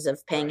flames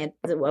of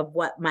of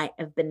what might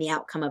have been the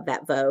outcome of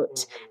that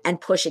vote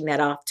and pushing that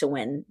off to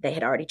when they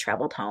had already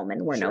traveled home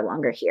and were no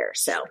longer here.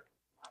 So,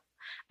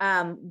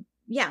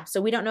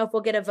 so we don't know if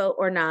we'll get a vote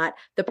or not.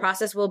 The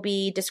process will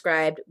be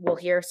described. We'll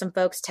hear some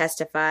folks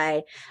testify.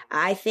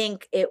 I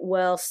think it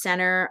will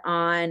center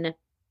on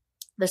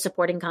the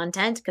supporting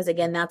content, because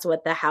again, that's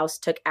what the House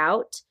took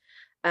out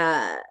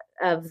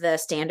of the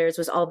standards,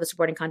 was all of the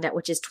supporting content,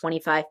 which is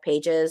 25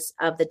 pages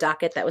of the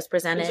docket that was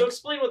presented. And so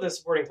explain what the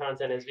supporting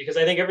content is, because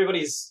I think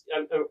everybody's, I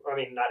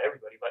mean, not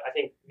everybody, but I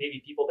think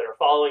maybe people that are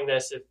following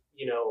this have,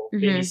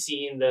 maybe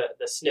seen the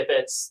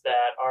snippets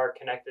that are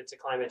connected to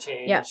climate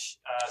change,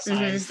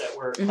 signs that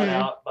were cut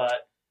out,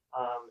 but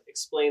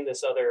explain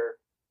this other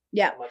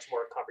much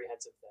more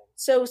comprehensive thing.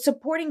 So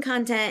supporting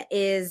content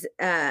is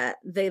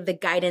the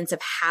guidance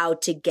of how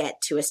to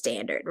get to a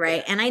standard,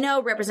 right? And I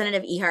know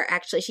Representative Ehart,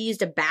 actually, she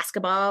used a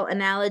basketball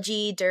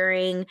analogy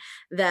during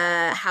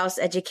the House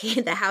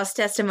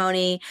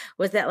testimony,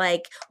 was that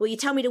like, well, you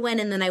tell me to win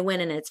and then I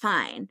win and it's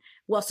fine.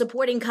 Well,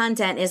 supporting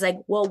content is like,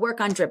 well,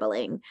 work on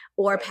dribbling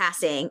or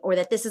passing, or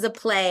that this is a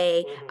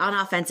play, an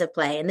offensive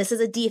play, and this is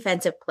a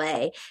defensive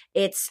play.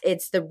 It's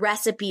the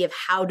recipe of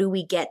how do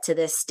we get to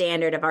this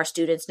standard of our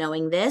students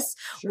knowing this,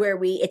 where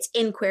it's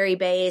inquiry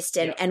based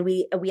and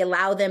we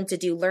allow them to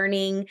do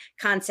learning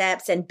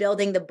concepts and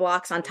building the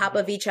blocks on top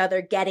of each other,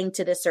 getting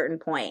to this certain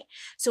point.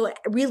 So it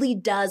really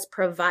does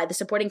provide, the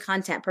supporting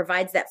content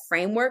provides that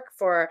framework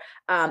for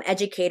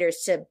educators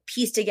to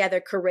piece together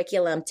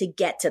curriculum to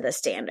get to the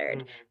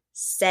standard.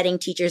 Setting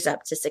teachers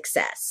up to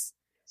success.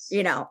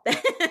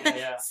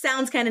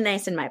 Sounds kind of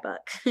nice in my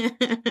book.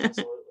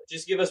 Absolutely.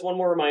 Just give us one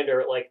more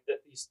reminder, like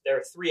there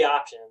are 3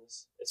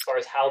 options as far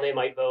as how they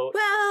might vote.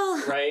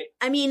 Well, right?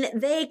 I mean,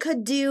 they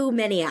could do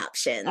many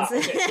options.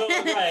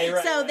 Okay.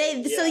 So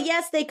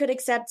yes, they could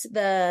accept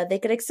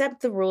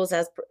the rules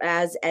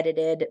as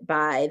edited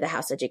by the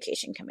House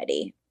Education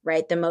Committee,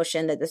 right? The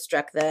motion that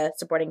struck the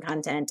supporting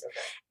content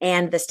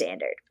and the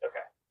standard. Okay.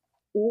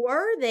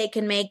 Or they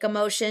can make a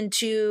motion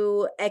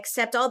to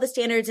accept all the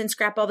standards and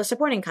scrap all the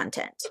supporting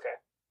content. Okay.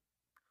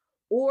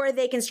 Or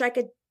they can strike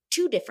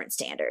 2 different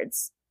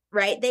standards,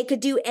 right? They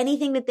could do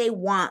anything that they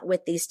want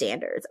with these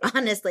standards.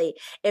 Honestly,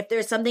 if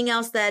there's something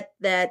else that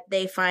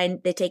they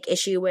find they take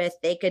issue with,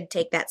 they could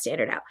take that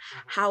standard out.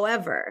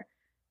 However,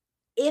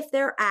 if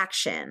their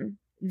action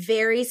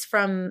varies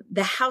from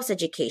the House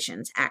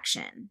Education's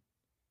action,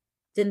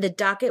 then the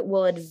docket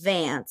will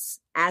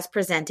advance as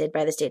presented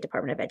by the State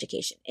Department of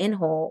Education in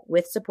whole,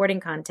 with supporting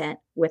content,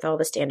 with all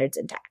the standards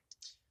intact.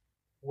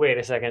 Wait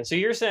a second. So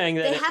you're saying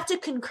that they have to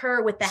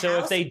concur with the House. So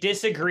if they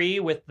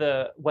disagree with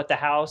what the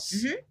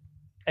House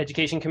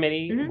Education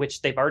Committee,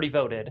 which they've already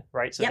voted,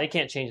 right? So they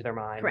can't change their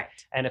mind.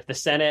 Correct. And if the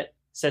Senate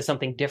says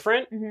something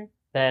different,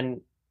 then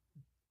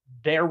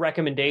their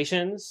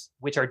recommendations,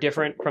 which are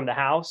different from the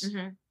House,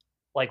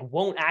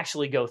 won't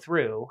actually go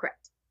through.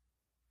 Correct.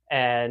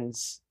 And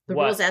the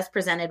rules as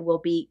presented will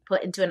be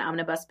put into an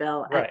omnibus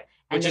bill. Right.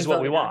 Which is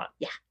what we want.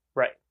 Yeah.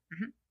 Right.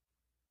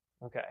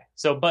 Okay.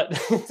 So as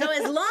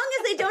long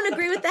as they don't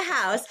agree with the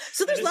House,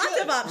 so there's lots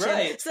of options.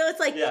 Right. So it's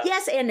like,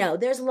 yes and no.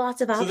 There's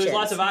lots of options. So there's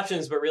lots of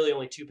options, but really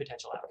only 2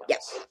 potential outcomes. Yep.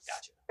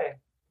 Gotcha. Okay.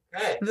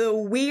 Right. The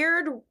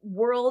weird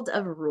world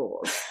of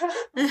rules.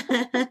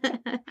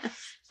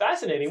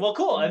 Fascinating. Well,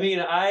 cool. I mean,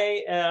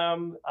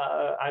 I'm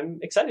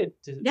excited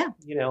to,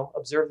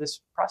 observe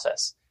this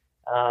process.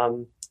 I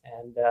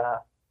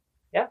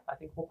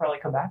think we'll probably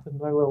come back with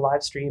another little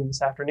live stream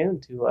this afternoon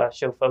to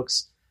show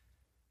folks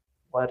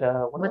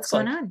what's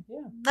going on. Yeah.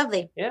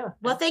 Lovely. Yeah.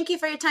 Well, thank you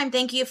for your time.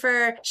 Thank you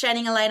for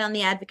shining a light on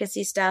the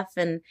advocacy stuff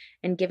and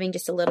giving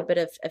just a little bit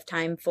of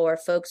time for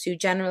folks who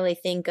generally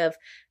think of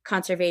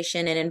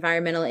conservation and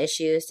environmental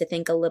issues to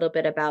think a little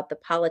bit about the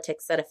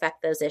politics that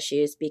affect those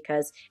issues,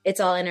 because it's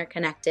all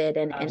interconnected.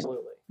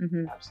 Absolutely.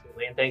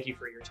 Absolutely. And thank you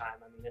for your time.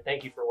 I mean, and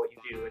thank you for what you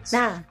do. It's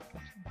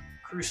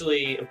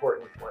crucially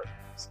important work.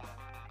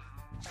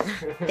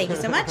 Thank you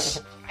so much.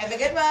 Have a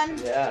good one.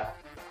 Yeah.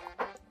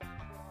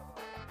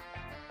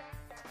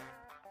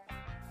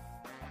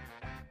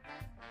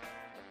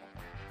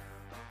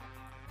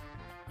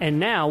 And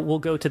now we'll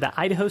go to the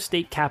Idaho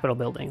State Capitol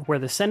building, where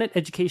the Senate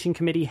Education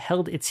Committee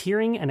held its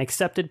hearing and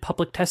accepted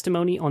public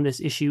testimony on this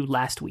issue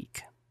last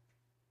week.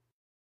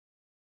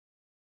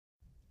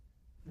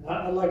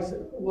 I'd like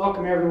to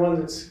welcome everyone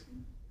that's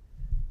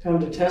come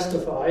to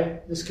testify.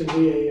 This can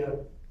be a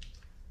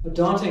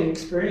daunting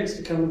experience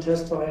to come and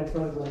testify in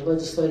front of a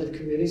legislative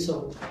committee,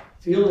 so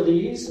feel at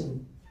ease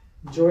and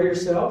enjoy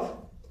yourself.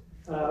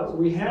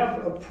 We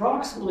have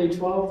approximately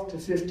 12 to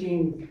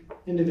 15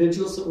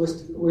 individuals that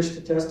wish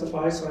to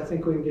testify, so I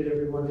think we can get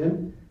everyone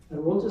in.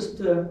 And we'll just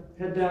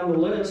head down the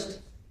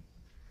list.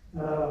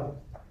 And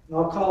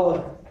I'll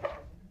call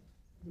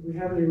do we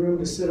have any room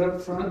to sit up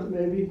front,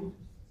 maybe?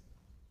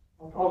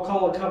 I'll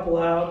call a couple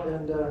out,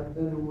 and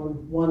then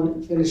when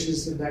one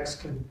finishes, the next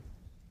can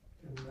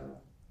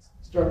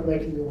start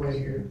making their way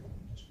here.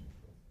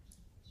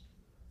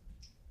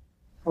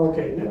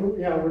 Okay,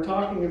 we're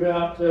talking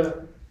about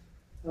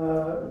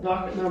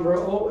docket number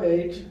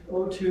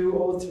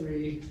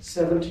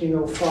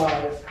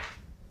 08-02-03-1705,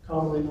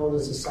 commonly known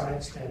as the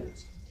science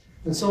standards.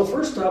 And so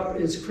first up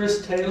is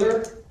Chris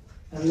Taylor,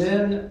 and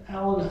then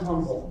Alan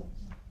Humble.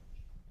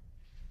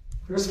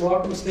 Chris,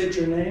 welcome. State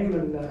your name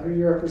and who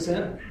you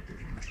represent.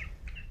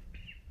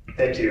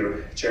 Thank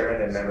you,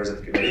 Chairman and members of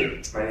the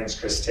committee. My name is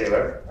Chris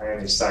Taylor. I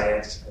am the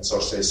Science and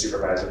Social Studies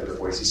Supervisor for the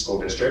Boise School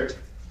District.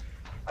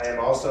 I am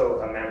also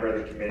a member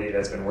of the committee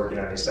that's been working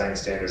on these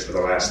science standards for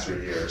the last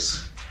 3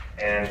 years.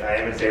 And I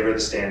am in favor of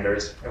the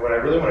standards. And what I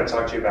really want to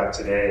talk to you about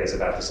today is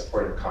about the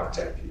supporting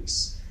content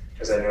piece,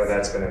 because I know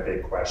that's been a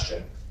big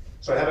question.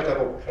 So I have a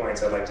couple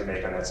points I'd like to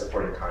make on that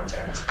supporting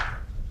content.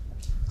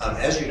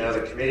 As you know,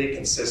 the committee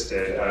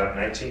consisted of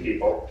 19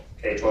 people,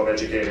 K-12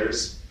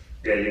 educators.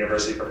 We had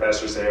university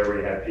professors there,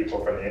 we had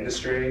people from the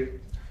industry,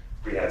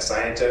 we had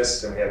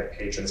scientists, and we had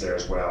patrons there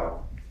as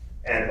well.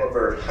 And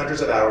over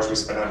hundreds of hours we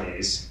spent on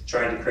these,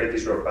 trying to create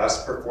these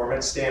robust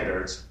performance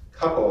standards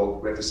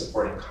coupled with the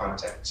supporting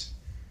content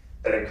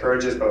that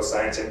encourages both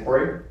science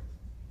inquiry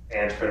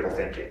and critical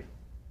thinking.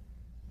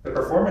 The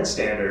performance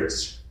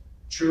standards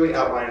truly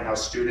outline how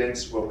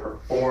students will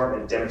perform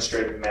and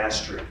demonstrate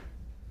mastery,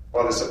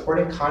 while the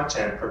supporting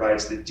content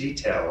provides the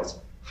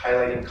details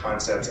highlighting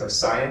concepts of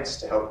science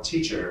to help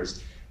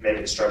teachers make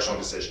instructional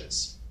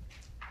decisions.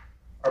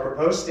 Our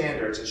proposed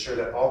standards ensure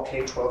that all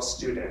K-12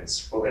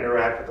 students will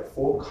interact with a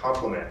full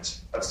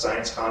complement of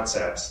science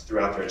concepts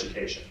throughout their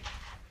education.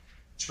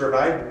 To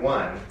provide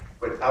one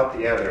without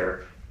the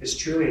other is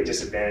truly a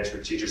disadvantage for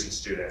teachers and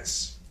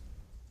students.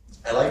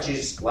 I like to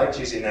use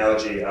the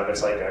analogy of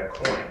it's like a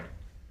coin.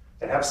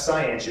 To have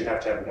science, you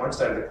have to have one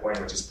side of the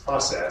coin, which is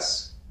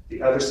process.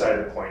 The other side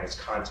of the coin is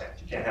content.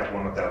 You can't have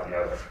one without the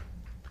other.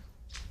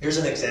 Here's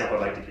an example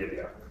I'd like to give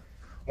you.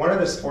 One of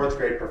the 4th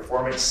grade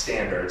performance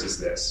standards is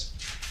this: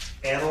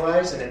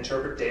 analyze and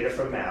interpret data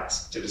from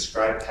maps to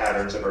describe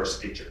patterns of Earth's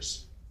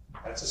features.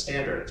 That's a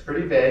standard. It's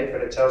pretty vague,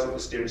 but it tells what the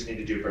students need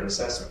to do for an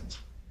assessment.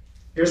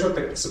 Here's what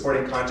the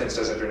supporting content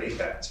says underneath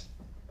that.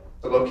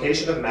 The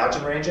location of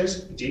mountain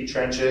ranges, deep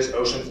trenches,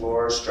 ocean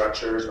floors,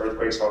 structures,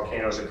 earthquakes,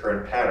 volcanoes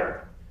occur in pattern.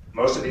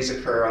 Most of these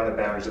occur on the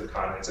boundaries of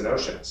continents and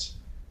oceans.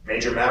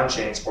 Major mountain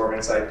chains form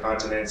inside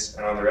continents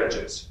and on their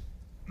edges.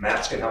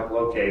 Maps can help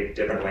locate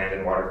different land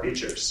and water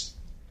features.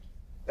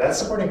 That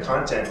supporting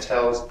content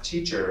tells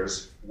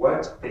teachers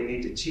what they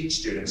need to teach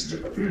students to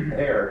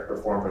prepare to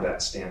perform for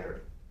that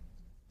standard.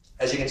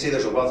 As you can see,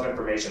 there's a wealth of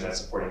information that's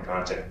supporting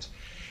content.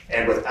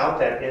 And without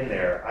that in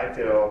there, I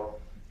feel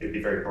it'd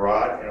be very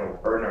broad and it will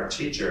burden our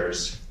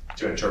teachers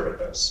to interpret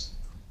those.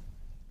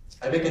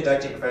 I've been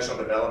conducting professional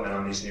development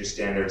on these new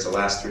standards the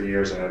last 3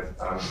 years and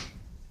have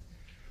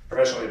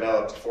professionally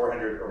developed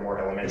 400 or more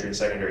elementary and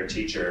secondary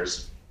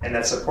teachers. And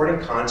that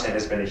supporting content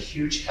has been a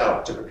huge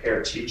help to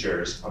prepare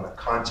teachers on the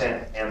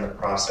content and the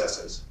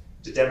processes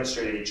to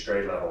demonstrate at each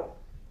grade level.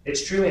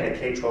 It's truly in a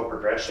K-12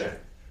 progression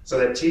so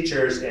that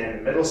teachers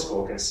in middle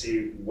school can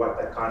see what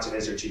that content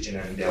is they're teaching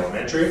in the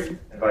elementary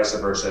and vice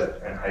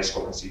versa, and high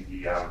school can see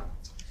the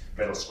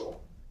middle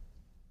school.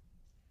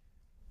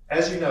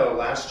 As you know,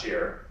 last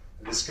year,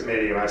 this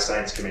committee, my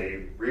science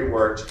committee,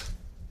 reworked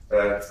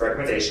the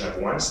recommendation of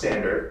 1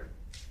 standard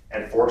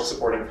and 4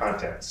 supporting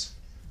contents.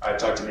 I've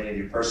talked to many of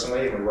you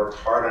personally, and we worked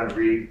hard on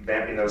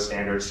revamping those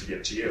standards to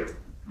get to you.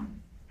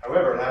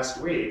 However, last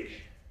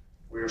week,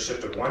 we were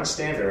stripped of 1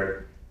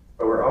 standard,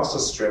 but we're also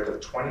stripped of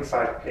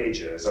 25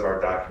 pages of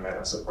our document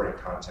of supporting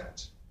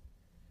content.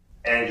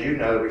 And you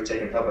know that we've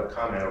taken public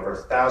comment, over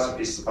 1,000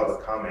 pieces of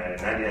public comment, and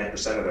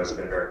 99% of those have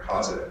been very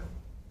positive.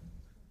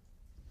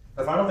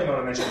 The final thing I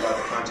want to mention about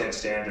the content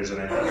standards,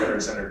 and I think you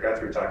heard Senator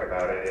Guthrie talk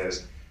about it,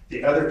 is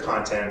the other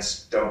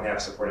contents don't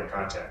have supporting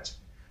content.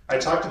 I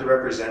talked to the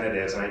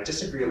representatives, and I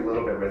disagree a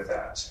little bit with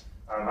that.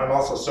 I'm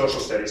also social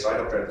studies, so I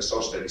helped write the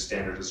social studies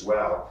standard as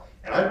well.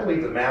 And I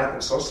believe the math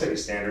and social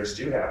studies standards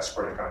do have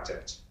supporting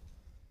content.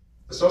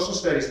 The social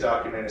studies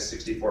document is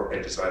 64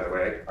 pages, by the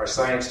way. Our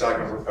science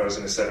document we're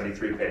proposing is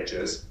 73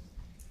 pages.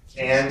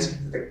 And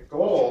the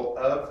goal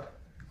of,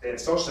 in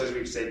social studies,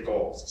 we say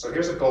goals. So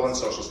here's a goal in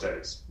social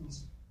studies.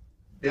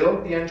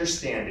 Build the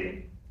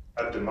understanding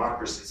of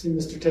democracy. See,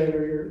 Mr.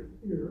 Taylor,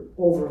 you're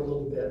over a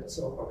little bit,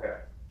 so. Okay.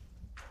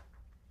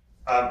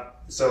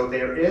 So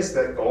there is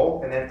that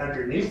goal, and then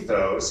underneath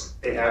those,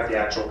 they have the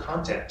actual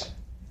content.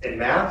 In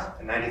math,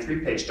 a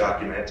 93-page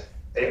document,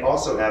 they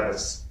also have a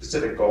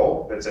specific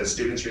goal that says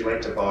students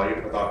relate to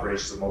volume with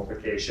operations of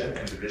multiplication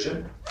and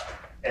division.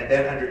 And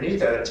then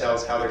underneath that, it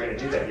tells how they're going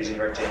to do that using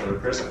rectangular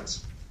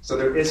prisms. So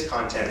there is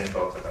content in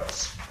both of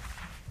those.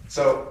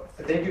 So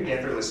thank you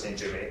again for listening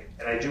to me.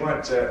 And I do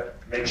want to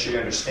make sure you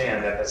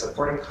understand that the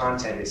supporting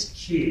content is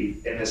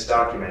key in this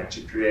document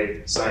to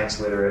create science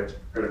literate,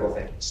 critical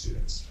thinking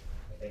students.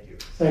 Thank you.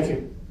 Thank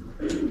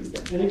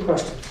you. Any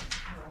questions?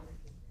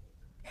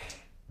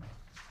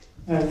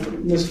 And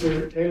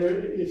Mr. Taylor,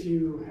 if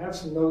you have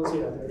some notes,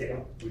 there you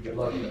go. We could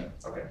love that.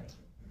 Okay.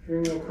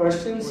 Hearing no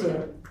questions,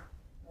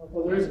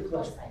 well, there is a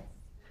question.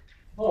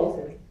 Oh,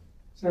 okay.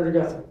 Senator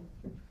Guthrie.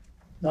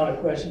 Not a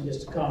question,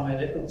 just a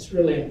comment. It's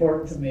really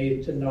important to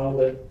me to know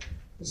that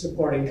the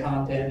supporting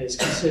content is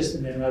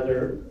consistent in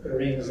other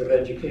arenas of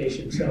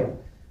education, so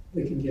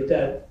we can get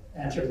that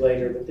answered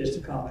later, but just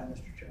a comment,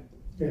 Mr. Chairman.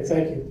 Okay,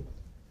 thank you.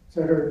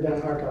 Senator Dan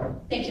Hartog.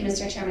 Thank you,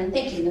 Mr. Chairman.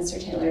 Thank you, Mr.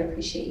 Taylor.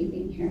 Appreciate you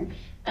being here.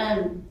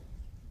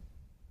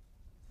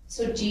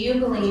 So do you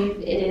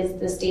believe it is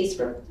the state's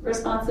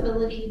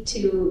responsibility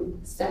to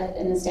set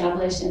and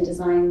establish and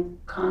design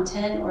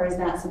content, or is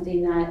that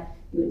something that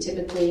you would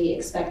typically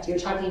expect? You're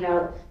talking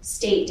about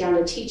state down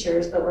to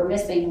teachers, but we're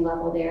missing a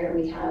level there.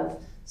 We have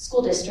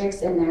school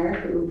districts in there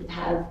who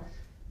have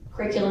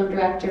curriculum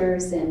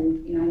directors,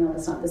 and I know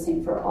it's not the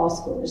same for all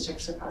school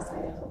districts across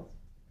Idaho.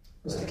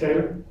 Mr.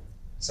 Taylor?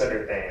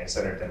 Senator Thane and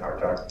Senator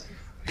Hartog.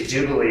 I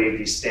do believe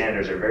these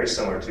standards are very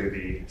similar to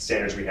the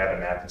standards we have in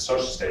math and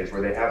social studies,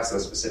 where they have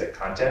those specific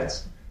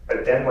contents.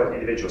 But then what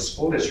individual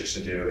school districts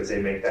should do is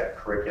they make that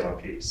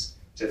curriculum piece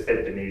to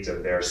fit the needs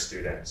of their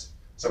students.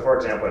 So for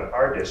example, in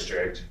our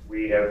district,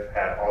 we have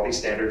had all these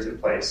standards in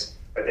place,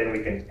 but then we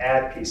can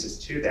add pieces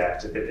to that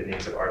to fit the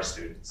needs of our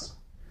students.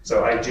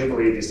 So I do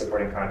believe these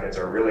supporting contents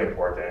are really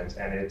important,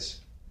 and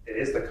it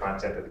is the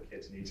content that the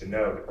kids need to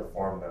know to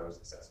perform those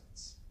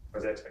assessments,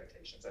 those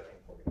expectations, I think,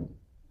 will be.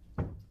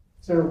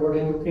 Senator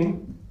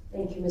Warding-King.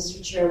 Thank you,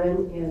 Mr.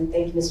 Chairman, and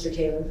thank you, Mr.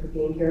 Taylor, for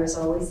being here as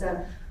always.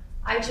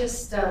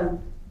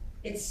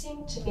 It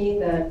seemed to me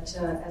that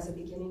as a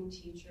beginning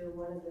teacher,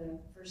 one of the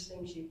first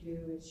things you do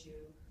is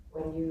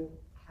when you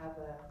have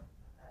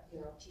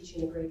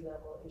teaching a grade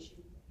level, is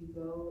you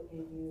go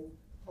and you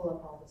pull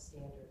up all the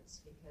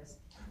standards, because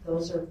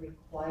those are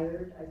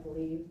required, I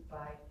believe,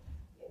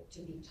 to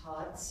be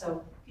taught.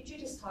 So could you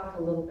just talk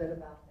a little bit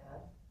about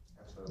that?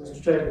 Absolutely.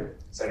 Mr. Taylor.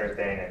 Senator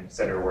Thane and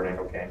Senator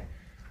Warding-King.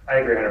 I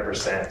agree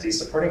 100%. These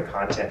supporting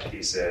content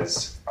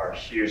pieces are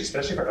huge,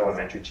 especially for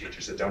elementary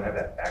teachers that don't have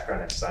that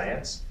background in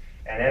science.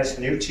 And as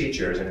new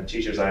teachers, and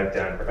teachers I've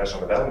done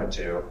professional development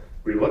to,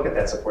 we look at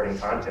that supporting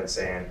content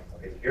saying,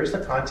 okay, here's the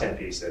content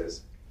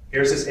pieces.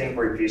 Here's this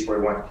inquiry piece where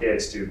we want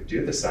kids to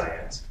do the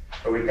science,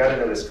 but we've got to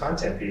know this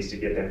content piece to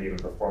get them to even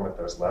perform at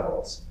those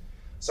levels.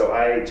 So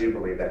I do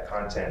believe that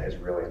content is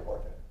really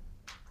important.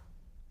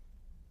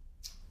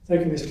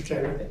 Thank you, Mr.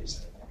 Taylor. Thank you,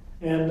 Senator.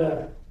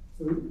 And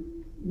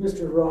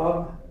Mr.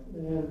 Robb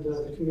and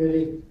the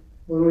committee,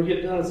 when we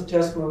get done with the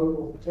testimony,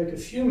 we'll take a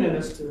few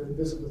minutes to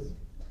visit with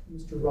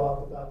Mr.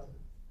 Robb about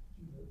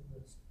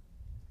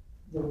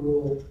the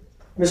rule.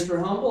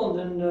 Mr. Humble,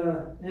 and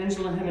then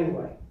Angela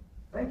Hemingway.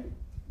 Thank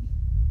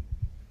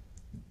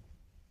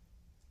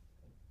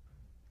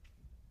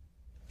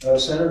you.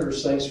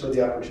 Senators, thanks for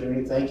the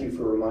opportunity. Thank you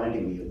for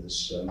reminding me of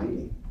this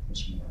meeting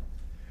this morning.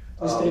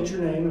 Please state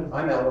your name.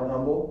 I'm Alan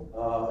Humble.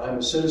 I'm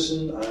a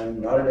citizen. I'm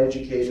not an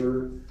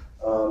educator.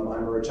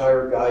 I'm a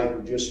retired guy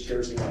who just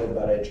cares a little bit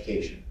about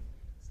education.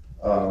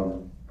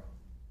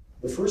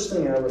 The first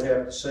thing I would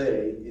have to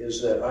say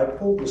is that I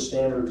pulled the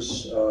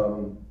standards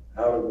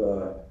out of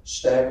a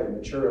stack of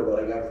material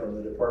that I got from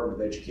the Department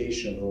of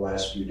Education over the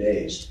last few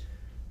days.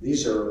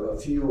 These are a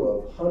few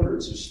of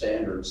hundreds of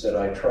standards that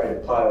I tried to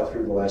pile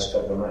through the last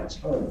couple of nights.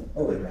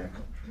 Holy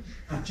mackerel.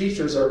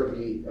 Teachers are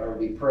to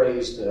be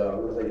praised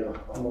really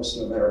almost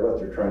no matter what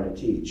they're trying to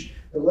teach.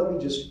 But let me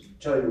just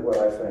tell you what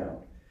I found.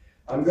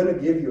 I'm going to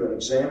give you an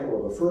example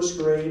of a first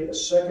grade, a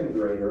second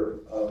grader,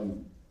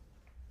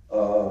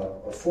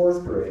 a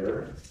fourth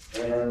grader,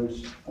 and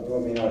I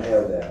may not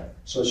have that.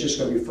 So it's just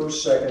going to be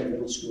first, second,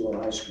 middle school,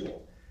 and high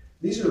school.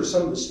 These are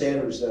some of the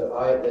standards that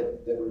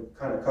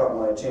kind of caught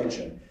my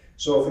attention.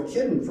 So if a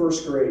kid in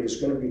first grade is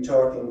going to be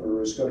talking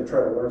or is going to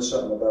try to learn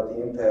something about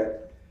the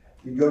impact,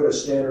 you go to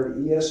standard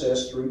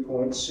ESS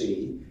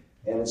 3.C,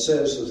 and it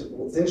says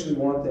the things we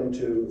want them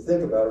to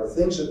think about are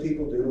things that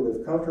people do to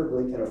live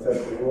comfortably can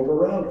affect the world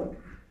around them.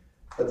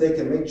 But they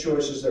can make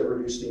choices that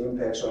reduce the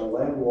impacts on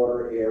land,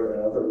 water, air,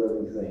 and other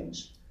living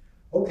things.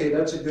 Okay,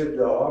 that's a good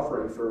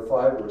offering for a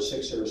 5 or a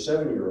 6 or a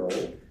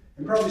 7-year-old,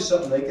 and probably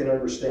something they can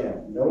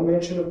understand. No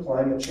mention of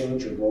climate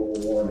change or global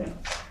warming.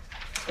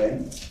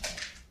 Okay?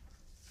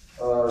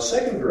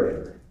 Second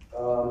grader,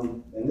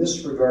 and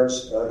this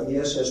regards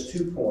ESS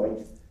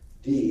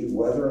 2.D,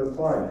 weather and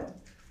climate.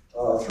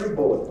 3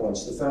 bullet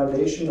points. The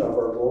foundation of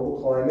our global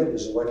climate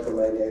is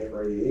electromagnetic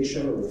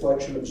radiation,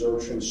 reflection,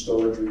 absorption,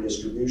 storage,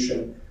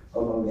 redistribution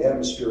among the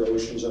atmosphere,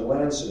 oceans, and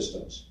land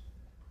systems.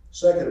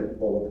 Second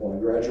bullet point,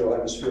 gradual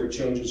atmospheric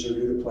changes are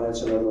due to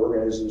plants and other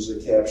organisms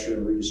that capture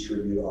and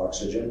redistribute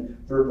oxygen.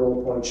 Third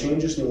bullet point,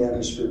 changes in the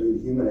atmosphere due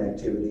to human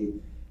activity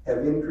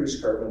have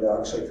increased carbon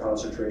dioxide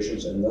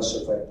concentrations and thus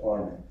affect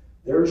climate.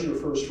 There's your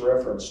first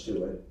reference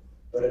to it,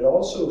 but it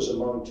also is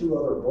among 2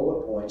 other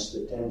bullet points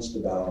that tends to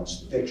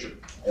balance the picture,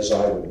 as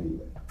I would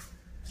view it.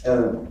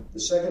 And the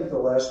second to the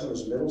last one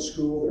is middle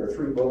school. There are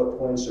 3 bullet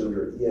points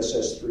under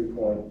ESS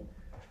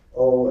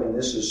 3.0, and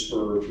this is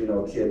for a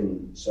kid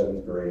in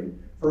 7th grade.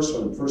 First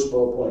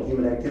bullet point,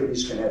 human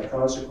activities can have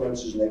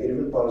consequences, negative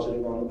and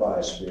positive, on the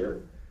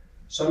biosphere,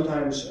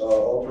 sometimes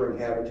altering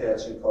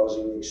habitats and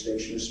causing the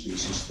extinction of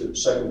species. The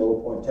second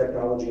bullet point,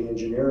 technology and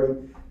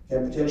engineering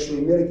can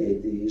potentially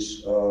mitigate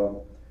these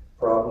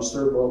problems.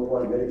 Third bullet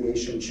point,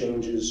 mitigation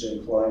changes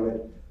in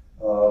climate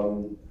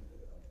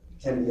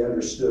can be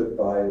understood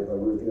by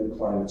reviewing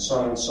climate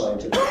science,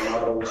 scientific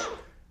models,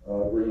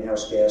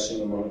 greenhouse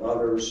gassing, among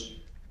others.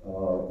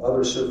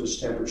 Other surface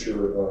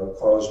temperature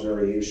cause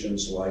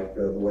variations like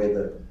the way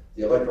the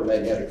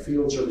electromagnetic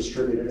fields are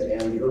distributed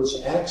and the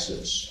Earth's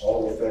axis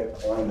all affect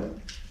climate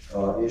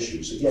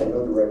issues. Again,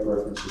 no direct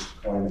references to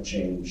climate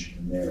change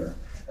in there.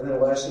 And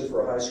then lastly,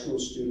 for a high school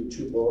student,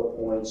 2 bullet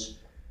points,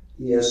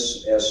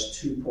 ESS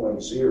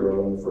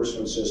 2.0, and the first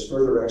one says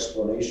further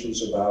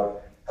explanations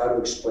about how to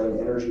explain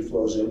energy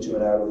flows into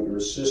and out of the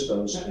Earth's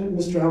systems. And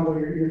Mr. Humble,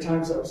 your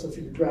time's up, so if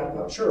you could wrap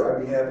up. Sure,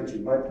 I'd be happy to.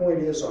 My point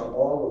is on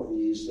all of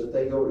these that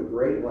they go to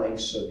great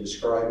lengths of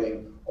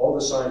describing all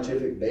the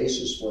scientific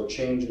basis for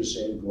changes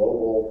in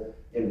global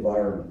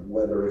environment,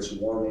 whether it's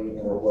warming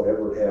or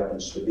whatever it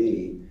happens to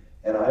be.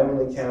 And I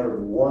only counted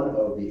one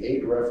of the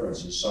 8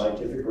 references,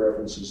 scientific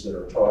references that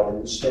are taught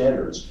in the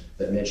standards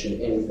that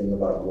mention anything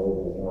about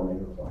global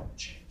warming or climate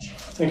change.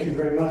 Thank you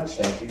very much.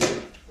 Thank you.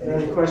 Are there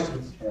any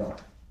questions? Yeah.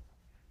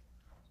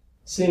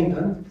 Seeing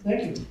none,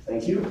 thank you.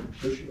 Thank you.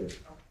 Appreciate it.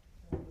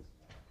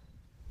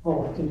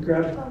 Oh, can you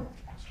grab it?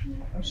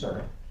 I'm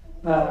sorry.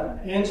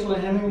 Angela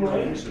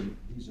Hemingway.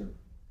 These are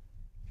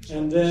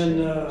And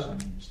then,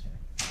 let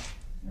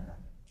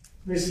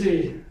me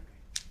see.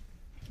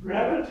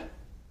 Grab it.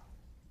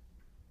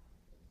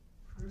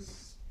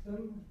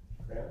 Kristen.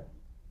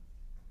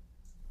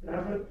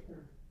 Grab it.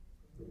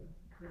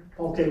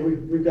 Okay,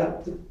 we've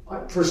got the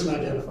person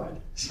identified.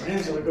 So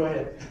Angela, go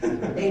ahead.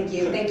 Thank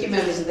you. Thank you,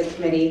 members of the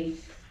committee.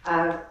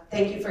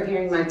 Thank you for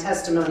hearing my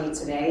testimony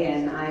today.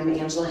 And I'm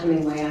Angela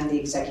Hemingway. I'm the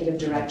Executive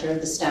Director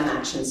of the STEM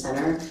Action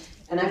Center.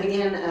 And I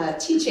began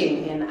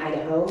teaching in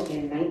Idaho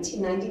in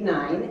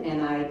 1999,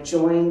 and I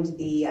joined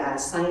the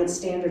Science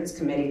Standards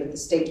Committee with the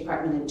State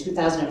Department in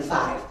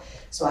 2005.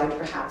 So I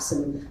perhaps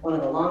am one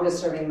of the longest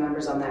serving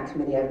members on that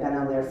committee. I've been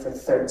on there for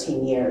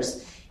 13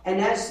 years.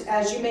 And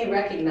as you may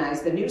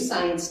recognize, the new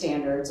science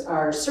standards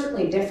are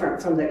certainly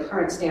different from the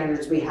current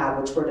standards we have,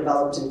 which were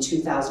developed in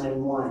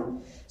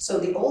 2001. So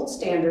the old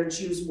standards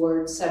use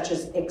words such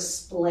as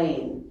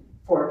explain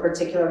for a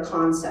particular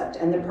concept,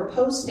 and the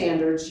proposed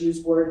standards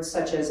use words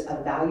such as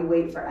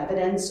evaluate for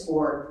evidence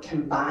or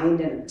combine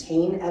and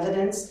obtain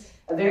evidence,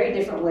 a very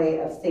different way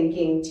of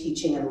thinking,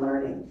 teaching, and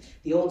learning.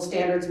 The old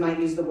standards might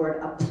use the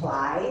word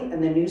apply,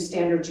 and the new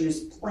standards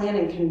use plan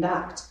and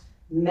conduct.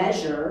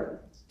 Measure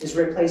is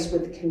replaced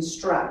with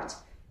construct,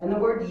 and the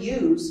word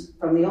use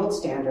from the old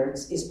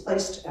standards is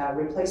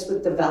replaced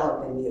with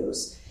develop and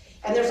use.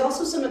 And there's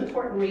also some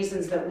important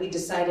reasons that we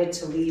decided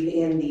to leave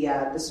in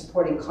the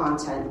supporting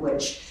content,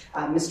 which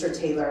Mr.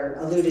 Taylor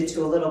alluded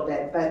to a little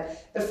bit.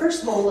 But the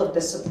first goal of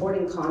the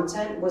supporting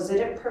content was that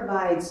it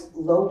provides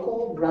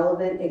local,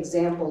 relevant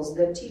examples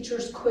that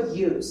teachers could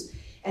use.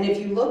 And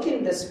if you look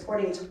in the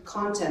supporting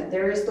content,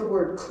 there is the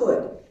word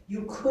could.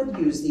 You could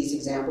use these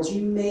examples.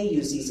 You may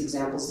use these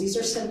examples. These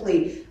are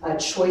simply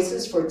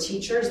choices for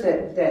teachers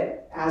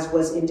that, as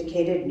was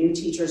indicated, new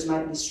teachers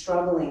might be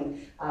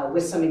struggling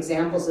with some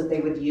examples that they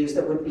would use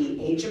that would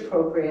be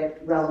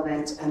age-appropriate,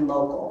 relevant, and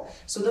local.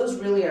 So those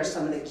really are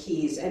some of the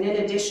keys. And in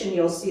addition,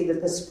 you'll see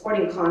that the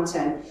supporting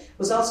content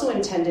was also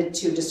intended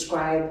to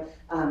describe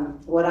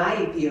what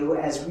I view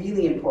as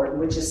really important,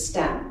 which is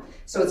STEM.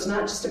 So it's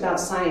not just about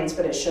science,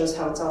 but it shows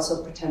how it's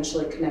also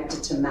potentially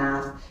connected to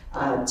math,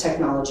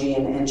 technology,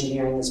 and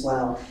engineering as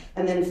well.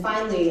 And then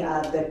finally,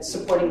 the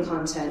supporting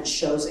content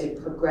shows a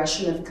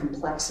progression of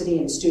complexity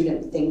in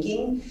student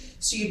thinking.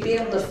 So you'd be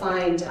able to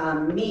find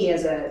me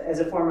as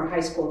a former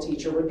high school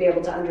teacher would be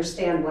able to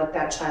understand what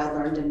that child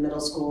learned in middle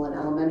school and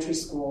elementary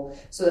school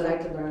so that I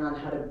could learn on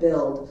how to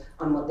build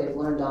on what they've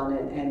learned on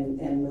it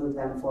and move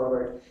them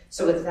forward.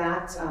 So with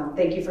that,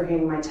 thank you for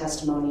hearing my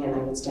testimony, and I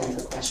would stand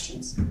for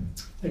questions.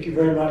 Thank you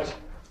very much.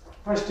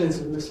 Questions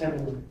of Ms.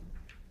 Hemingway?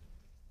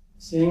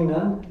 Seeing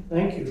none,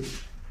 thank you.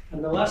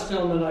 And the last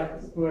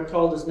gentleman who I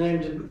called his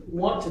name didn't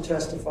want to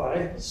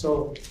testify,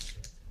 so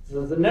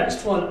the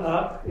next one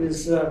up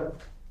is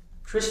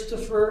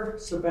Christopher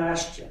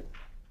Sebastian.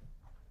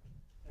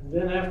 And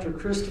then after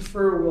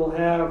Christopher, we'll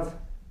have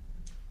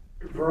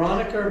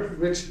Veronica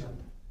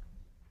Richmond.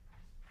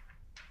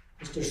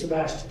 Mr.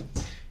 Sebastian.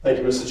 Thank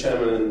you, Mr.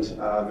 Chairman and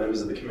members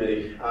of the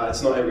committee.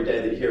 It's not every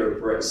day that you hear a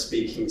Brit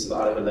speaking to the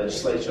Idaho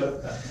legislature.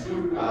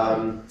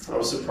 I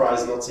was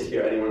surprised not to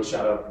hear anyone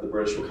shout out that the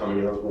British were coming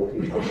in. I was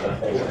walking from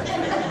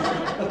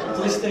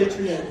Please state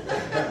your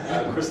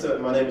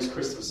name. My name is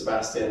Christopher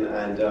Sebastian,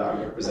 and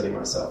I'm representing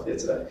myself here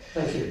today.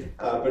 Thank you.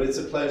 But it's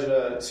a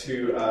pleasure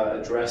to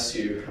address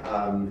you,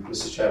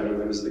 Mr. Chairman and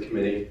members of the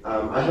committee.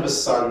 I have a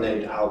son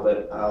named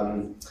Albert,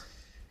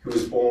 who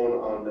was born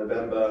on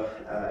November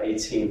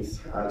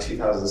 18th,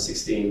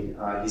 2016.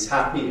 He's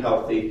happy,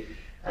 healthy,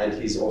 and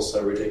he's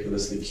also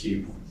ridiculously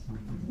cute.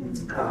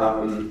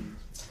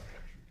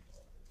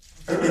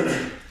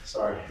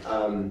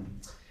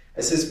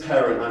 As his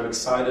parent, I'm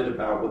excited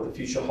about what the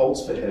future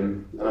holds for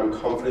him, and I'm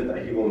confident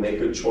that he will make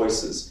good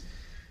choices.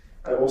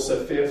 I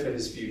also fear for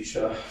his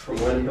future, from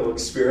when he'll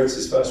experience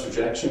his first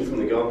rejection from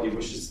the girl he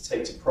wishes to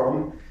take to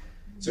prom,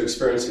 to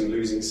experiencing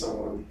losing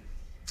someone.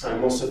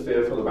 I'm also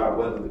fearful about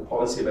whether the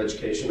quality of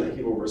education that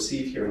he will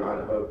receive here in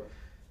Idaho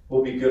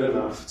will be good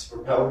enough to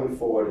propel him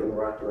forward in the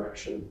right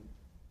direction.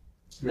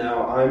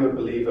 Now, I'm a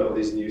believer of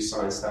these new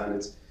science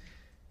standards,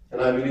 and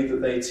I believe that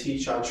they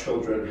teach our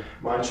children,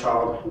 my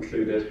child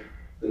included,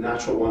 the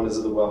natural wonders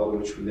of the world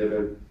in which we live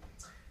in,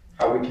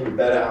 how we can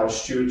better our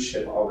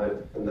stewardship of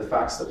it and the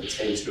facts that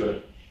pertain to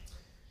it.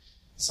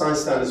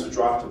 Science standards were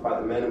drafted by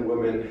the men and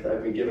women that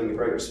have been given the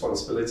great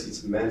responsibility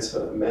to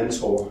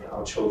mentor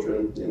our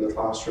children in the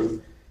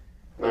classroom,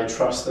 and I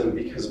trust them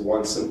because of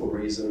one simple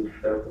reason: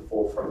 they're at the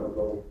forefront of it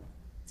all.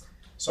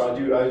 So I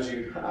do urge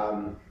you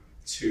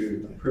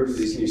to approve of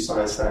these new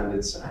science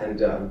standards,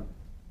 and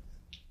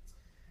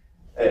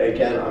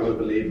again, I'm a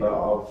believer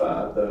of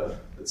the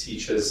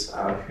teachers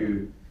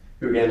who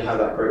again have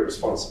that great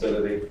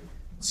responsibility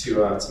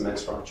to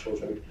mentor our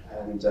children.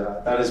 And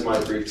that is my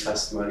brief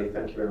testimony.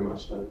 Thank you very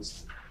much.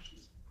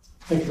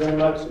 Thank you very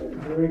much. Are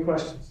there any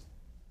questions?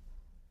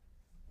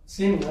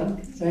 Seeing none,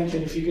 thank you.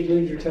 And if you could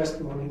leave your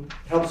testimony, it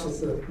helps with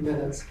the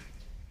minutes.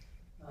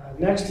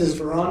 Next is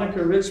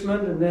Veronica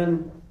Richmond, and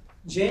then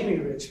Jamie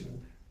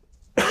Richmond.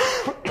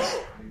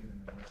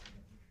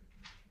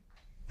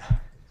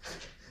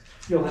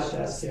 You'll have to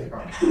ask him.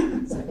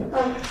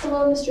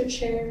 Hello, Mr.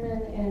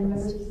 Chairman and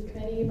members of the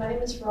committee. My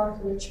name is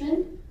Veronica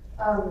Richmond.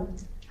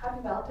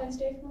 Happy Valentine's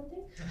Day for one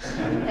thing.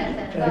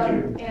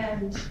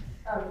 And do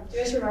you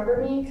guys remember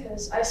me?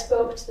 Because I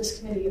spoke to this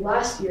committee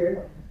last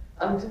year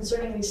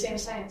concerning these same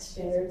science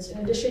standards, in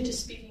addition to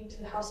speaking to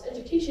the House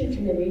Education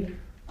Committee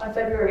on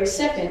February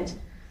 2nd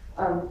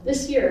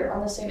this year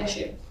on the same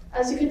issue.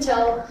 As you can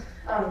tell,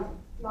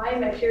 my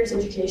and my peers'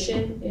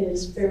 education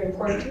is very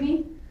important to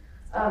me.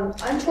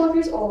 I'm 12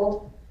 years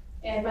old,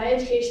 and my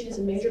education is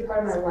a major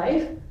part of my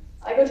life.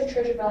 I go to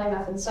Treasure Valley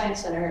Math and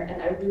Science Center,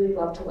 and I really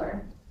love to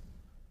learn.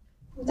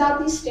 Without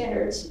these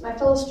standards, my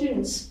fellow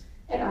students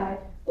and I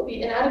will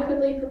be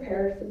inadequately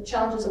prepared for the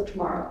challenges of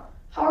tomorrow.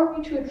 How are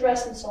we to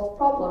address and solve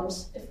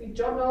problems if we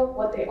don't know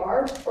what they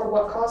are or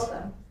what caused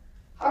them?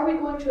 How are we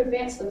going to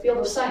advance the field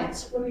of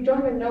science when we don't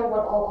even know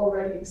what all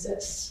already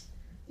exists?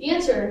 The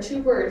answer in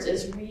 2 words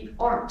is we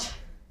aren't.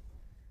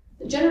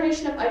 The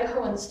generation of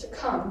Idahoans to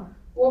come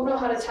won't know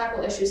how to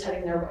tackle issues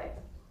heading their way.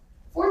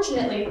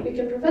 Fortunately, we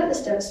can prevent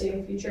this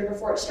devastating future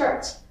before it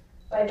starts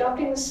by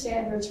adopting the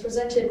standards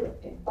presented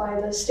by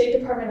the State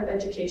Department of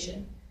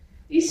Education.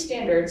 These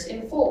standards,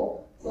 in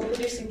full, will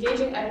produce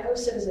engaging Idaho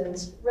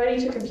citizens ready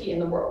to compete in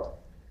the world.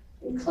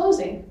 In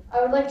closing, I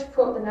would like to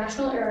quote the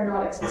National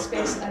Aeronautics and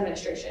Space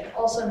Administration,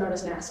 also known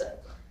as NASA.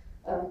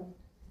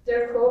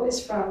 Their quote is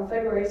from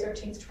February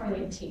 13th,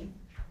 2018.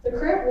 The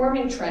current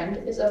warming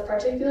trend is of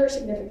particular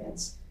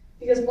significance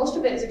because most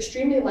of it is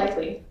extremely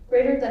likely,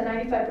 greater than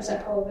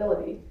 95%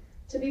 probability,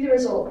 to be the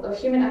result of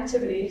human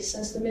activity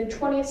since the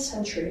mid-20th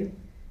century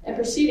and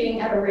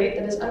proceeding at a rate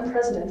that is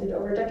unprecedented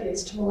over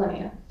decades to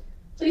millennia.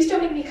 Please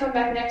don't make me come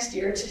back next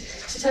year to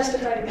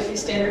testify to get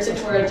these standards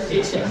into our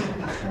education.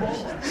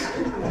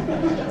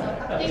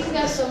 Thank you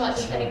guys so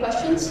much. Any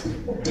questions?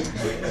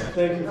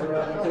 Thank you,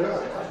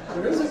 Veronica.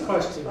 There is a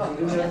question.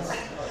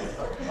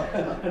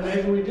 And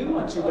maybe we do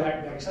want you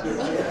back next year.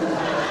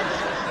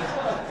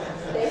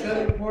 Thank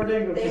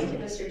you,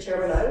 Mr.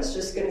 Chairman. I was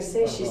just going to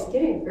say she's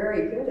getting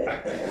very good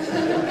at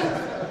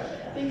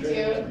that. Thank you.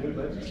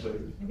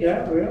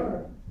 Yeah, we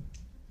are.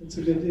 It's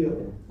a good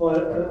deal.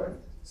 Well,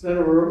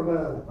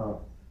 Senator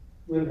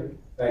Linder.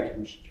 Thank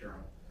you, Mr.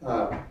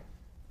 Chairman.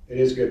 It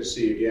is good to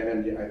see you again,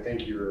 and I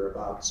think you're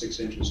about 6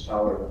 inches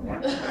taller than me.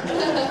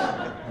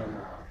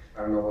 I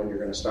don't know when you're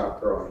going to stop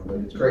growing, but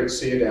it's great to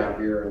see you down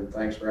here, and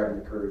thanks for having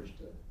the courage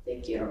to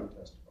come and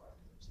testify.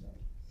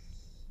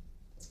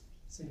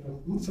 So,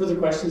 no further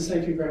questions.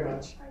 Thank you very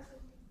much.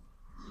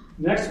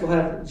 Next, we'll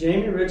have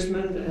Jamie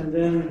Richmond and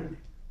then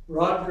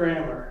Rod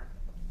Grammer.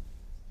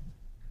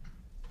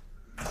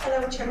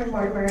 Hello, Chairman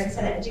Mortimer and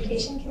Senate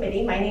Education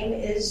Committee. My name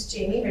is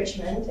Jamie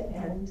Richmond,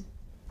 and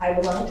I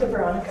belong to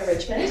Veronica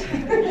Richmond.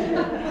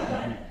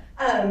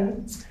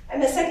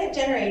 I'm a second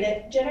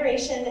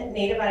generation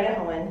Native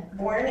Idahoan,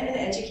 born and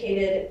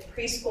educated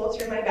preschool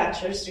through my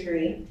bachelor's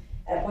degree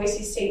at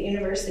Boise State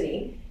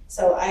University.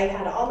 So I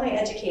had all my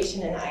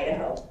education in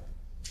Idaho.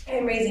 I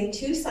am raising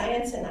 2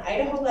 science and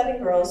Idaho-loving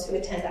girls who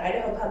attend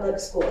Idaho public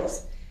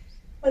schools.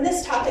 When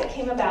this topic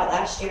came about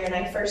last year and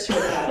I first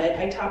heard about it,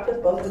 I talked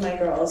with both of my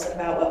girls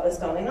about what was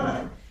going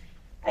on.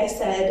 I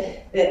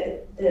said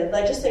that the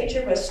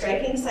legislature was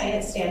striking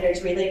science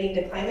standards relating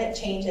to climate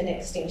change and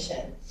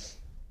extinction.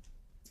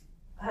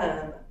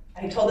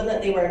 I told them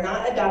that they were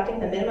not adopting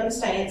the minimum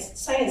science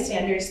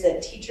standards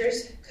that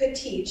teachers could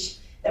teach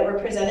that were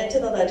presented to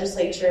the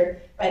legislature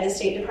by the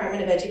State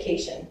Department of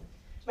Education.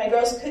 My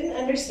girls couldn't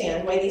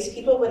understand why these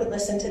people wouldn't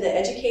listen to the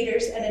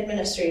educators and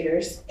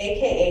administrators,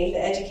 aka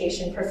the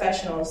education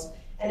professionals,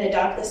 and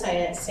adopt the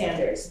science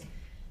standards.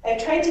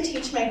 I've tried to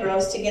teach my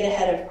girls to get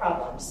ahead of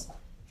problems.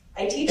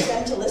 I teach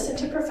them to listen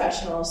to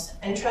professionals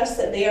and trust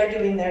that they are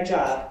doing their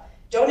job.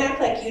 Don't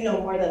act like you know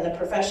more than the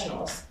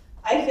professionals.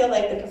 I feel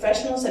like the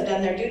professionals have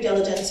done their due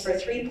diligence for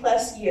 3+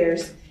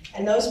 years,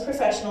 and those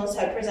professionals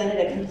have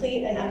presented a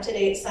complete and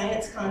up-to-date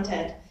science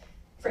content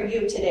for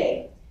you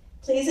today.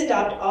 Please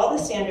adopt all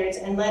the standards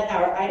and let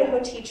our Idaho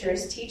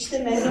teachers teach the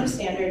minimum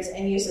standards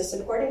and use the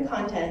supporting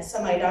content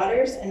so my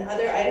daughters and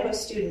other Idaho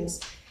students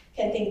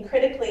can think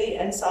critically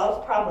and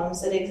solve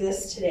problems that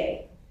exist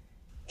today.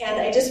 And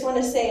I just want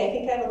to say, I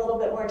think I have a little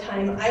bit more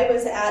time. I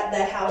was at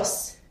the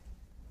House,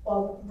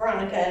 well,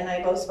 Veronica and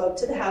I both spoke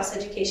to the House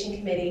Education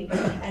Committee,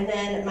 and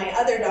then my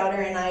other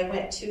daughter and I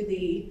went to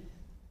the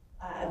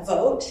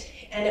vote,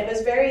 and it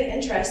was very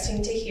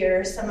interesting to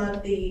hear some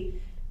of the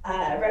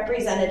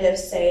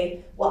representatives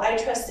say, well, I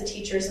trust the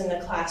teachers in the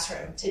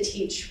classroom to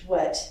teach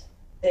what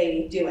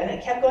they do. And I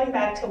kept going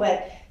back to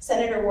what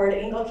Senator Ward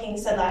Engelking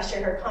said last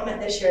year, her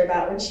comment this year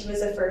about when she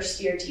was a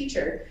first-year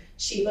teacher,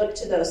 she looked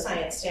to those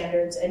science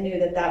standards and knew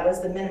that that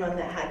was the minimum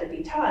that had to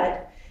be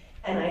taught.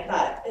 And I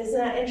thought, isn't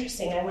that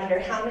interesting? I wonder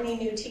how many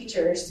new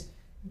teachers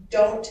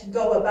don't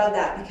go above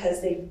that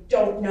because they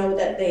don't know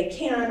that they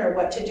can or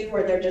what to do,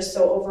 or they're just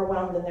so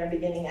overwhelmed in their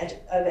beginning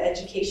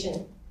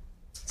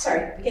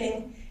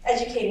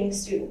educating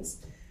students.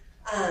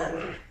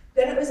 Then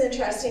it was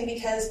interesting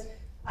because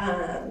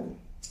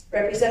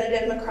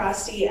Representative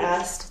McCrosty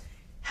asked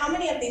how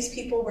many of these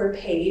people were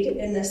paid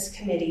in this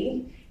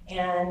committee,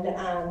 and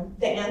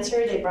the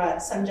answer, they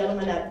brought some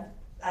gentleman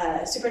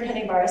up,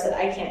 Superintendent Barr said,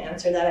 I can't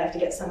answer that, I have to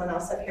get someone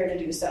else up here to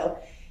do so.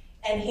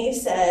 And he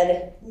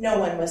said, no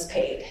one was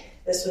paid.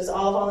 This was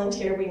all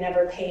volunteer, we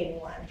never pay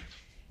anyone.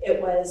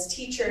 It was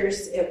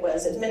teachers, it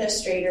was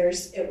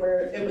administrators, it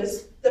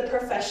was the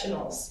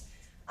professionals.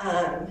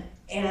 And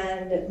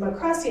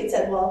McCrosty had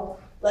said, well,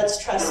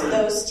 let's trust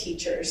those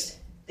teachers.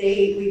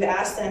 We've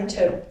asked them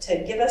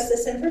to give us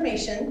this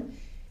information.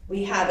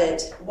 We have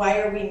it. Why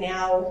are we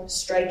now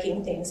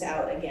striking things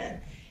out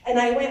again? And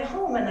I went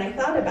home and I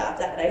thought about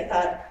that. I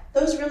thought,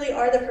 those really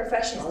are the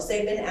professionals.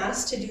 They've been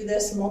asked to do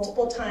this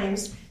multiple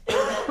times. They've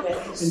met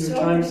with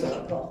so many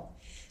people.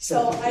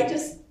 So I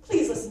just,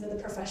 please listen to the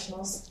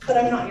professionals, but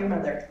I'm not your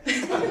mother.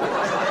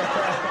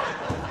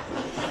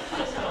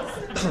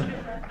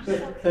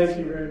 Thank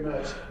you very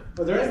much.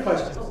 Are there any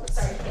questions? Oh,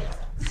 sorry.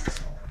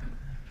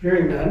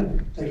 Hearing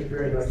none, thank you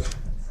very much.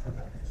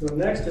 So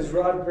next is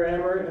Rod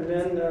Grammer, and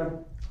then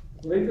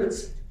I believe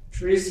it's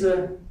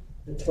Teresa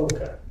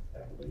Natoka, I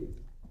believe.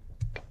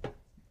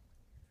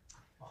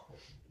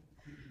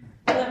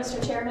 Hello,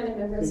 Mr. Chairman and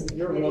members of the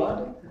committee. You're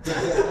Rod?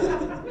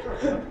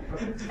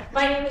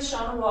 My name is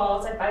Shauna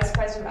Walls. I'm Vice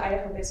President of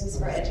Idaho Business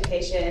for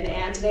Education,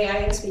 and today I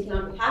am speaking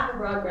on behalf of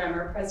Rod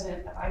Grammer,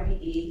 President of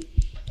IBE,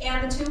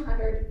 and the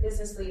 200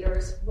 business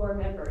leaders who are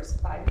members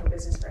of Idaho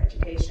Business for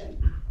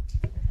Education.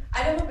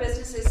 Idaho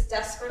businesses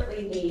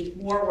desperately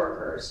need more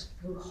workers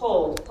who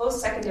hold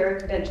post-secondary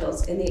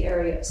credentials in the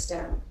area of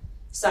STEM,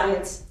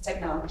 science,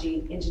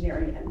 technology,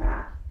 engineering, and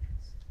math.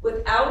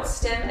 Without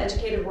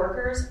STEM-educated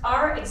workers,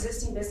 our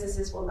existing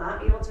businesses will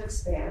not be able to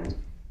expand,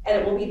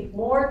 and it will be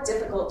more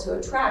difficult to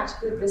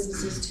attract good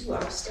businesses to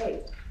our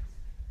state.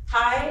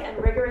 High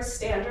and rigorous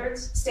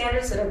standards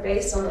that are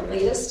based on the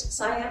latest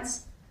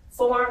science,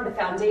 form the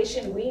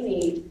foundation we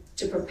need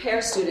to prepare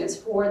students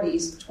for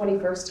these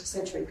 21st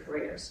century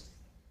careers.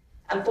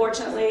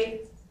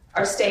 Unfortunately,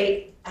 our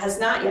state has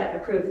not yet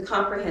approved the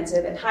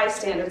comprehensive and high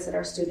standards that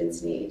our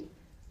students need.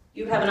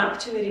 You have an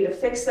opportunity to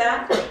fix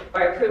that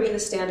by approving the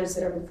standards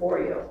that are before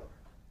you.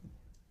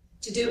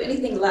 To do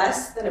anything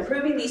less than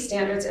approving these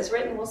standards as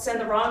written will send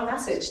the wrong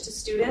message to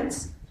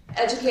students,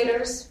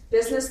 educators,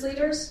 business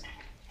leaders,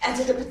 and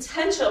to the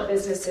potential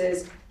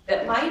businesses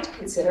that might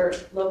consider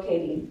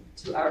locating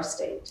to our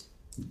state.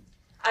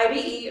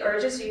 IBE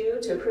urges you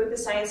to approve the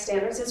science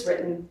standards as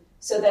written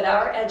so that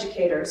our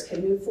educators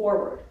can move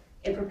forward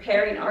in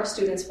preparing our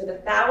students for the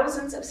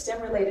thousands of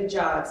STEM-related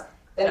jobs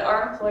that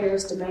our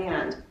employers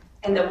demand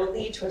and that will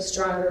lead to a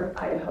stronger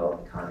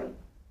Idaho economy.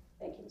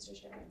 Thank you, Mr.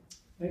 Chairman.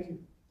 Thank you.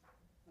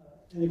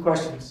 Any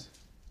questions?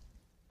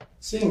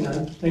 Seeing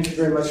none, thank you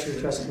very much for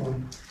your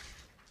testimony.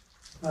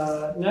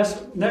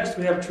 Next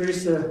we have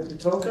Teresa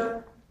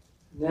Natoka,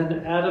 and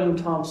then Adam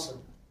Thompson.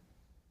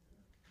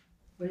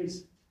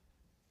 Please.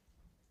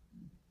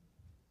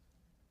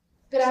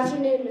 Good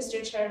afternoon,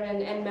 Mr.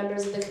 Chairman and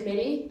members of the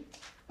committee.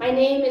 My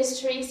name is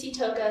Teresa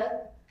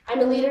Toka. I'm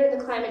a leader in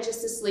the Climate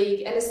Justice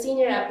League and a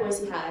senior at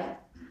Boise High.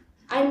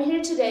 I'm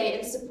here today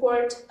in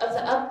support of the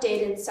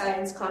updated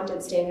science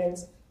content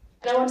standards,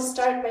 and I want to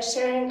start by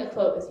sharing a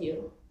quote with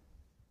you.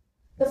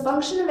 The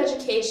function of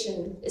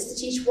education is to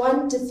teach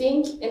one to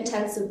think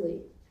intensively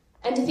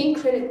and to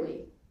think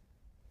critically.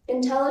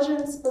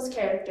 Intelligence plus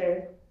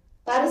character,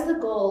 that is the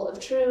goal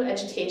of true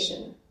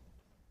education.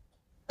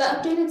 The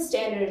updated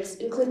standards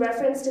include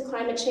reference to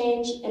climate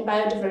change and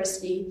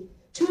biodiversity,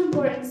 two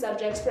important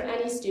subjects for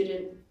any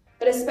student,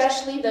 but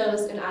especially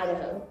those in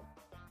Idaho.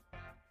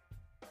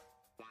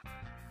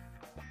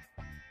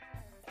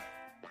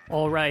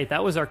 All right,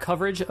 that was our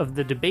coverage of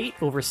the debate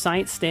over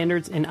science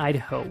standards in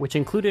Idaho, which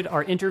included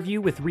our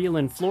interview with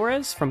Rialyn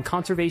Flores from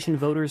Conservation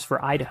Voters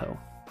for Idaho.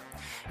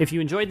 If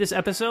you enjoyed this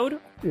episode,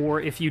 or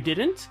if you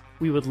didn't,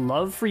 we would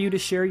love for you to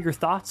share your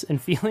thoughts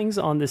and feelings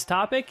on this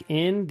topic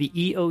in the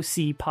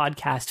EOC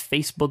Podcast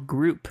Facebook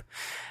group.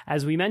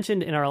 As we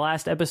mentioned in our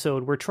last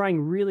episode, we're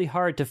trying really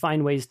hard to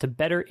find ways to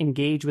better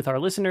engage with our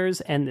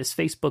listeners, and this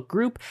Facebook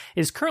group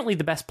is currently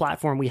the best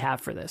platform we have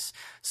for this.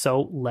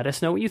 So let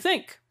us know what you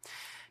think.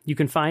 You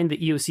can find the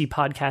EOC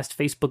Podcast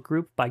Facebook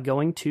group by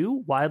going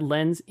to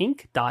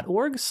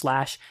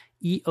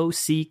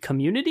wildlensinc.org/EOC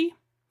community.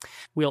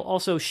 We'll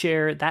also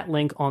share that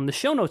link on the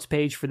show notes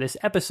page for this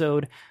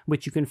episode,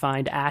 which you can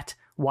find at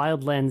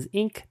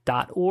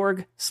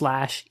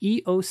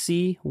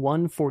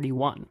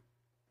wildlensinc.org/EOC141.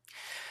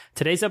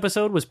 Today's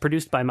episode was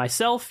produced by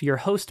myself, your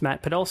host,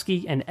 Matt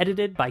Podolsky, and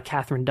edited by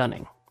Catherine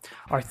Dunning.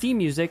 Our theme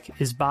music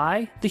is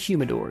by The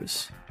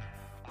Humidors.